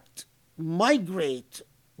fact migrate,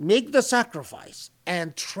 make the sacrifice,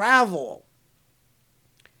 and travel,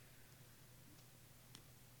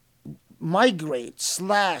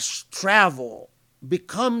 migrate/travel,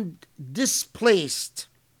 become displaced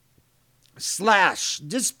 /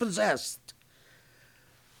 dispossessed.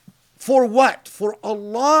 For what? For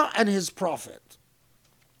Allah and His Prophet.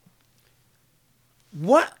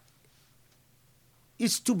 What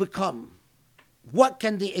is to become? What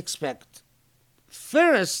can they expect?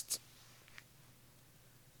 First,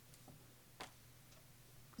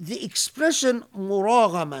 the expression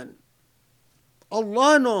muraghaman,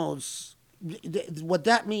 Allah knows what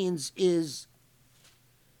that means is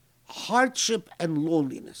hardship and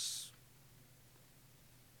loneliness.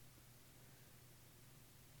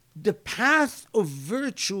 The path of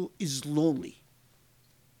virtue is lonely.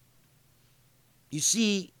 You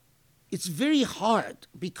see, it's very hard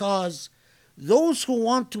because those who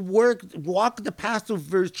want to walk the path of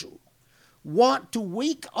virtue, want to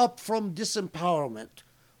wake up from disempowerment,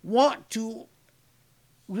 want to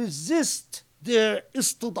resist their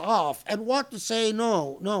istidaf and want to say,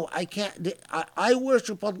 no, I can't. I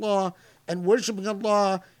worship Allah, and worshiping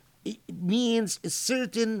Allah means a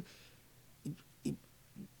certain,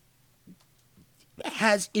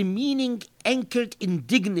 has a meaning anchored in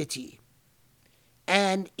dignity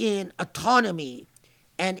and in autonomy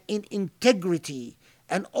and in integrity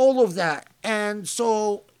and all of that. And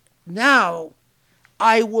so now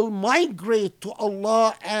I will migrate to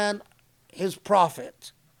Allah and His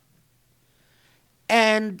Prophet.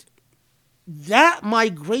 And that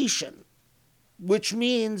migration, which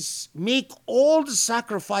means make all the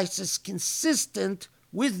sacrifices consistent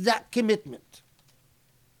with that commitment.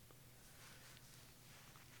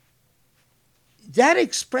 That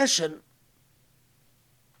expression,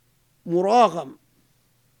 muragham,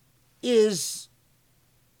 is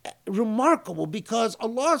remarkable, because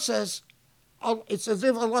Allah says, it's as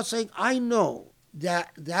if Allah is saying, I know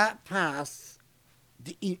that path,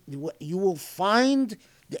 you will find,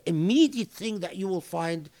 the immediate thing that you will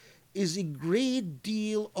find is a great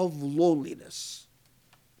deal of loneliness.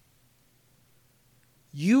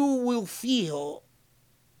 You will feel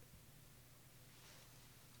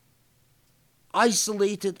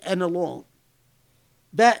isolated and alone.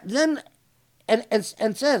 But then, and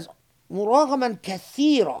says, مُرَاغَمًا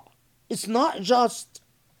كَثِيرًا. It's not just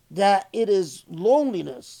that it is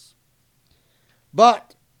loneliness,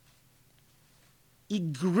 but a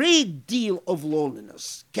great deal of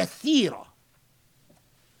loneliness. كثيرة.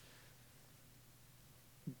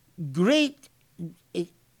 Great, it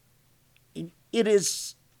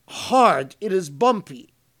is hard, it is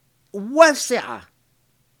bumpy. واسعة.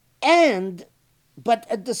 But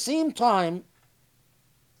at the same time,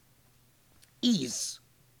 ease.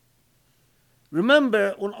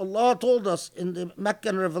 Remember when Allah told us in the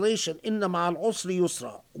Meccan revelation, إِنَّ مَعَ الْعُسْرِ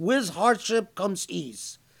يُسْرًا, with hardship comes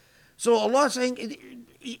ease. So Allah is saying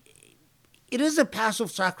it is a path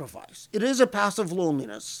of sacrifice. It is a path of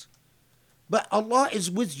loneliness. But Allah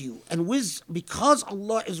is with you. And because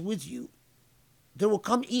Allah is with you, there will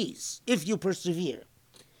come ease if you persevere.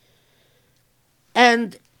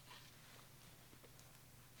 And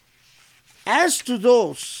as to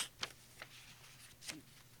those,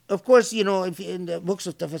 of course, if in the books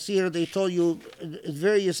of tafsir they told you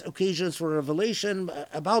various occasions for revelation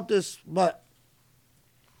about this, but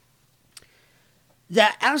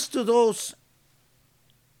that as to those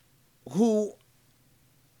who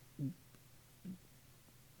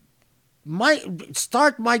might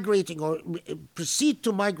start migrating or proceed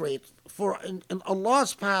to migrate in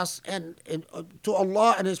Allah's path and to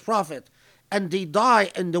Allah and His Prophet, and they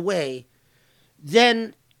die in the way,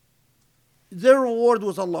 then their reward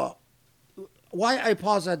with Allah. Why I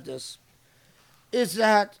pause at this is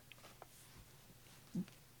that,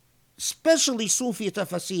 especially Sufi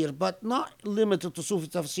tafsir, but not limited to Sufi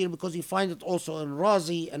tafsir, because you find it also in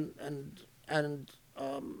Razi and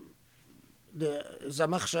the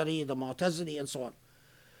Zamakhshari, the Mu'tazili, and so on,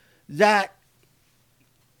 that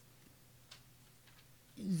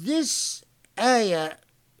this ayah,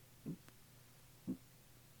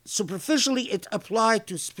 superficially it applied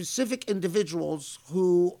to specific individuals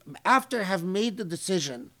who, after have made the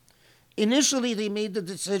decision, initially they made the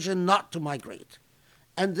decision not to migrate.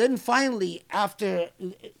 And then finally, after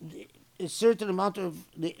a certain amount of,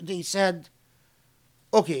 they said,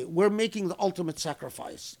 okay, we're making the ultimate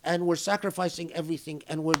sacrifice, and we're sacrificing everything,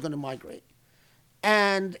 and we're going to migrate.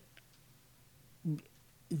 And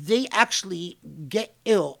they actually get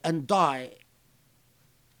ill and die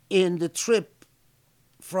in the trip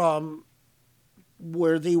from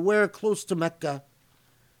where they were close to Mecca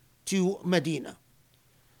to Medina.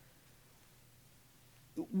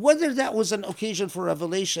 Whether that was an occasion for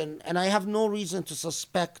revelation, and I have no reason to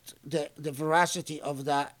suspect the veracity of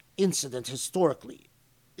that incident historically,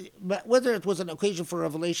 but whether it was an occasion for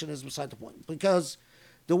revelation is beside the point, because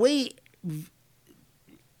the way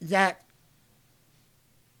that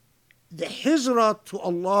the hijrah to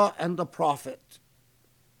Allah and the Prophet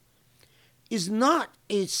is not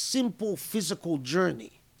a simple physical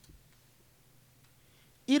journey.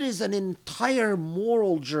 It is an entire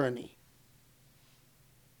moral journey.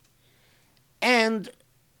 And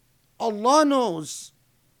Allah knows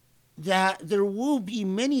that there will be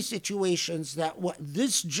many situations that what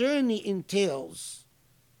this journey entails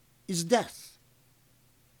is death.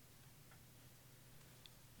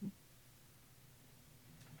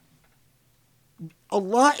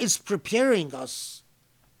 Allah is preparing us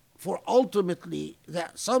for ultimately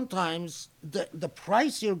that sometimes the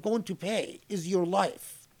price you're going to pay is your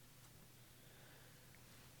life.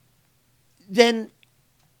 Then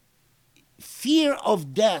fear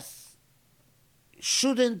of death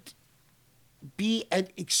shouldn't be an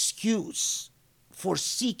excuse for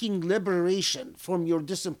seeking liberation from your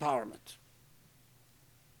disempowerment.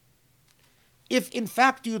 If in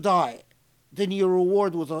fact you die, then your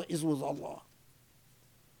reward is with Allah.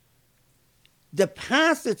 The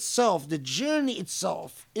path itself, the journey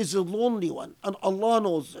itself, is a lonely one, and Allah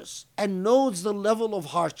knows this and knows the level of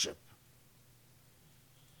hardship.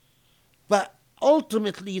 But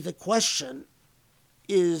ultimately, the question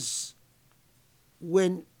is,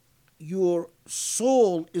 when your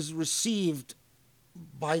soul is received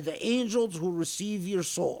by the angels who receive your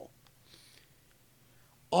soul,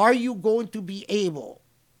 are you going to be able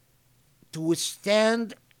to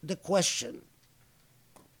withstand the question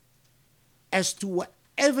as to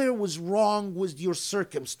whatever was wrong with your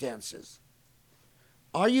circumstances?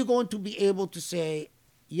 Are you going to be able to say,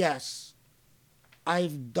 yes,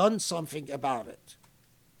 I've done something about it.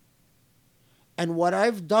 And what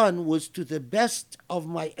I've done was to the best of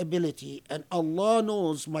my ability, and Allah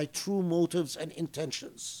knows my true motives and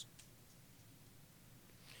intentions.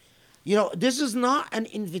 This is not an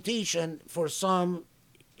invitation for some.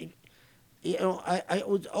 I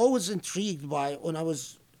was always intrigued by, when I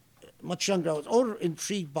was much younger, I was always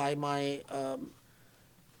intrigued by my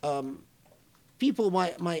people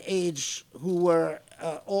my age who were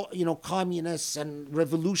all, communists and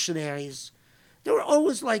revolutionaries. They were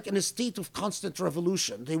always like in a state of constant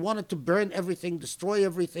revolution. They wanted to burn everything, destroy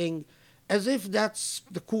everything, as if that's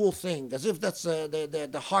the cool thing, as if that's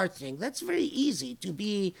the hard thing. That's very easy, to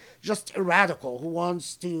be just a radical who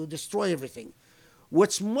wants to destroy everything.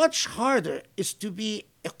 What's much harder is to be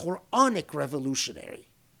a Quranic revolutionary.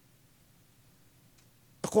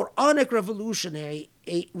 A Quranic revolutionary,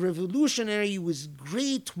 a revolutionary with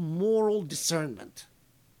great moral discernment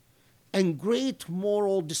and great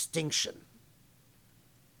moral distinction.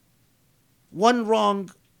 One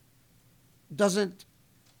wrong doesn't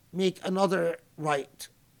make another right.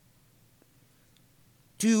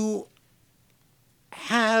 To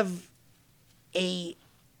have a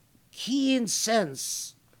keen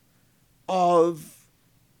sense of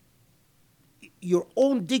your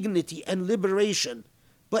own dignity and liberation,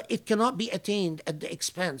 but it cannot be attained at the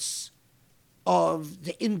expense of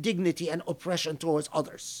the indignity and oppression towards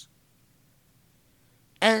others.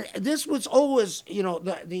 And this was always, and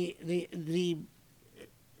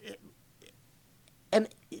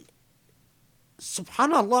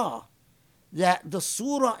subhanallah, that the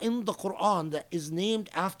surah in the Quran that is named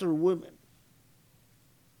after women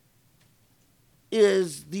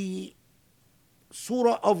is the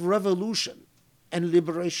surah of revolution and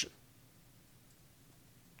liberation.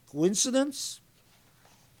 Coincidence?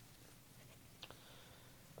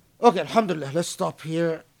 Okay, alhamdulillah, let's stop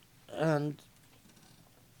here, and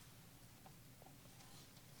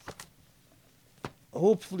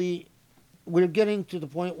hopefully we're getting to the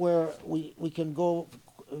point where we can go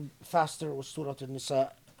faster with Surah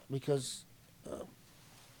Nisa, because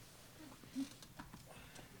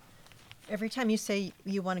Every time you say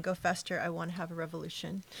you want to go faster, I want to have a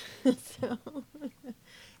revolution. So,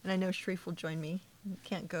 and I know Sharif will join me. You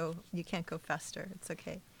can't go faster. It's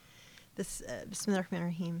okay. This Bismillah ar-Rahman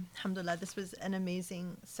ar-Rahim. Alhamdulillah, this was an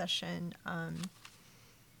amazing session.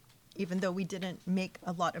 Even though we didn't make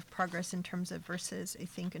a lot of progress in terms of verses, I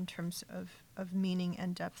think in terms of meaning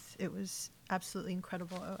and depth, it was absolutely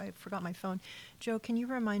incredible. Oh, I forgot my phone. Joe, can you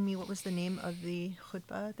remind me what was the name of the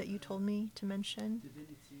khutbah that you told me to mention?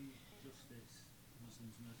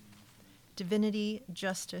 Divinity,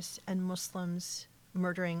 Justice, and Muslims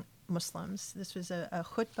Murdering Muslims. This was a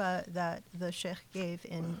khutbah that the Sheikh gave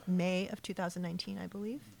in May of 2019, I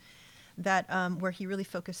believe, that where he really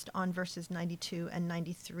focused on verses 92 and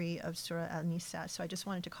 93 of Surah Al-Nisa. So I just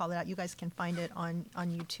wanted to call it out. You guys can find it on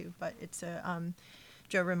YouTube, but it's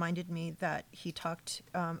Joe reminded me that he talked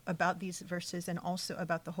about these verses and also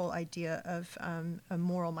about the whole idea of a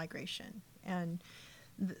moral migration. And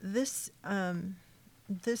this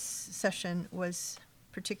session was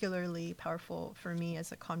particularly powerful for me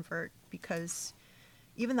as a convert, because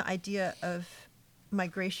even the idea of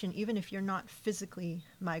migration, even if you're not physically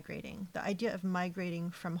migrating, the idea of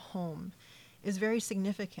migrating from home is very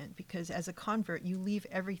significant, because as a convert, you leave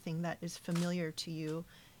everything that is familiar to you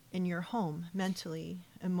in your home, mentally,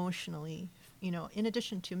 emotionally, in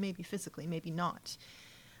addition to maybe physically, maybe not.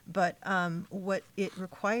 But what it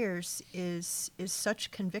requires is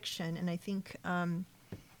such conviction, and I think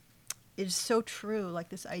it is so true. Like,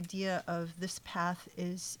 this idea of this path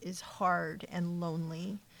is hard and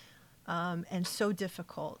lonely, and so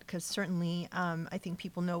difficult. Because certainly, I think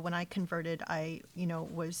people know when I converted, I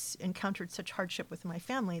was encountered such hardship with my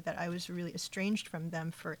family that I was really estranged from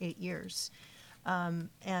them for 8 years,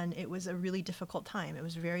 and it was a really difficult time. It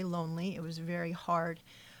was very lonely. It was very hard.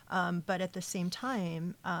 But at the same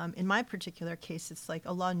time, in my particular case, it's like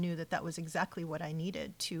Allah knew that was exactly what I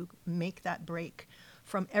needed to make that break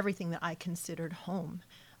from everything that I considered home,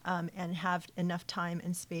 and have enough time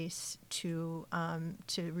and space to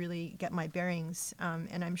really get my bearings.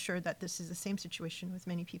 And I'm sure that this is the same situation with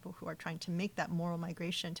many people who are trying to make that moral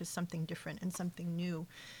migration to something different and something new.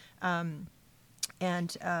 And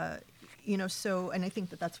I think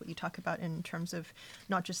that's what you talk about in terms of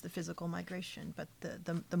not just the physical migration, but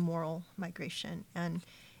the moral migration.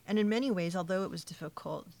 And in many ways, although it was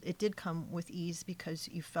difficult, it did come with ease, because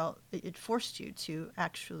you felt it forced you to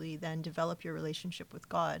actually then develop your relationship with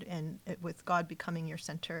God, and with God becoming your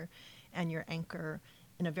center and your anchor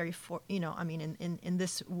in a very, in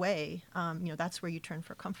this way, that's where you turn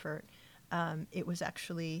for comfort. It was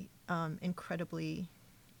actually incredibly,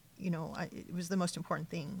 it was the most important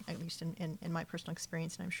thing, at least in my personal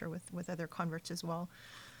experience, and I'm sure with other converts as well.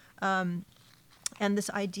 And this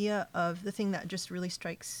idea of the thing that just really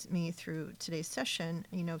strikes me through today's session,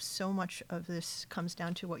 so much of this comes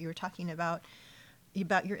down to what you were talking about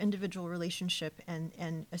your individual relationship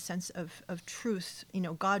and a sense of truth.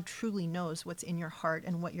 God truly knows what's in your heart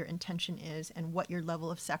and what your intention is and what your level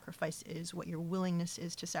of sacrifice is, what your willingness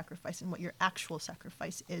is to sacrifice and what your actual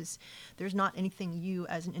sacrifice is. There's not anything you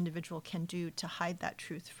as an individual can do to hide that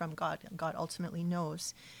truth from God. God ultimately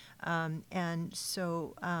knows. And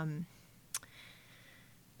so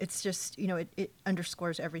it's just, it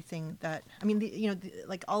underscores everything that,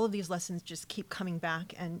 like all of these lessons just keep coming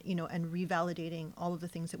back and, and revalidating all of the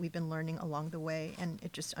things that we've been learning along the way. And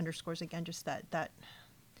it just underscores again, just that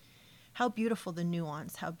how beautiful the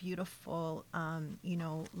nuance, how beautiful,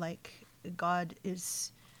 like God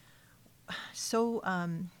is so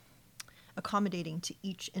accommodating to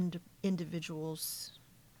each individual's,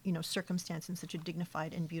 circumstance in such a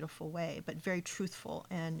dignified and beautiful way, but very truthful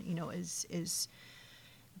and, is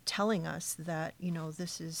telling us that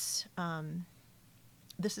this is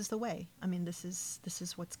the way. This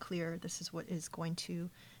is what's clear. This is what is going to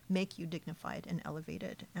make you dignified and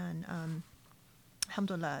elevated. And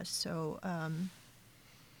alhamdulillah. So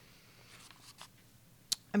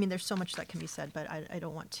there's so much that can be said, but I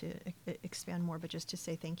don't want to expand more. But just to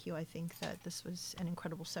say thank you. I think that this was an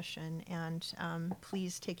incredible session, and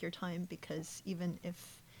please take your time, because even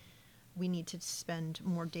if we need to spend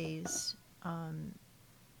more days.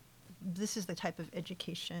 This is the type of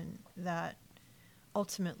education that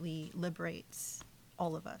ultimately liberates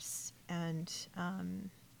all of us, and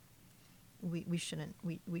we shouldn't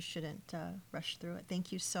rush through it.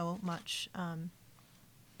 Thank you so much. I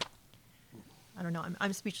don't know.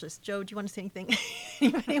 I'm speechless. Joe, do you want to say anything?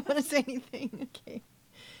 Anybody want to say anything? Okay.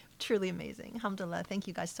 Truly amazing. Alhamdulillah. Thank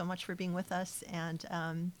you guys so much for being with us, and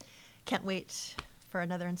can't wait for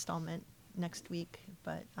another installment next week.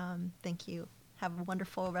 But thank you. Have a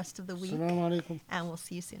wonderful rest of the week. Assalamu alaikum. And we'll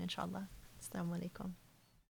see you soon, inshallah. Assalamu alaikum.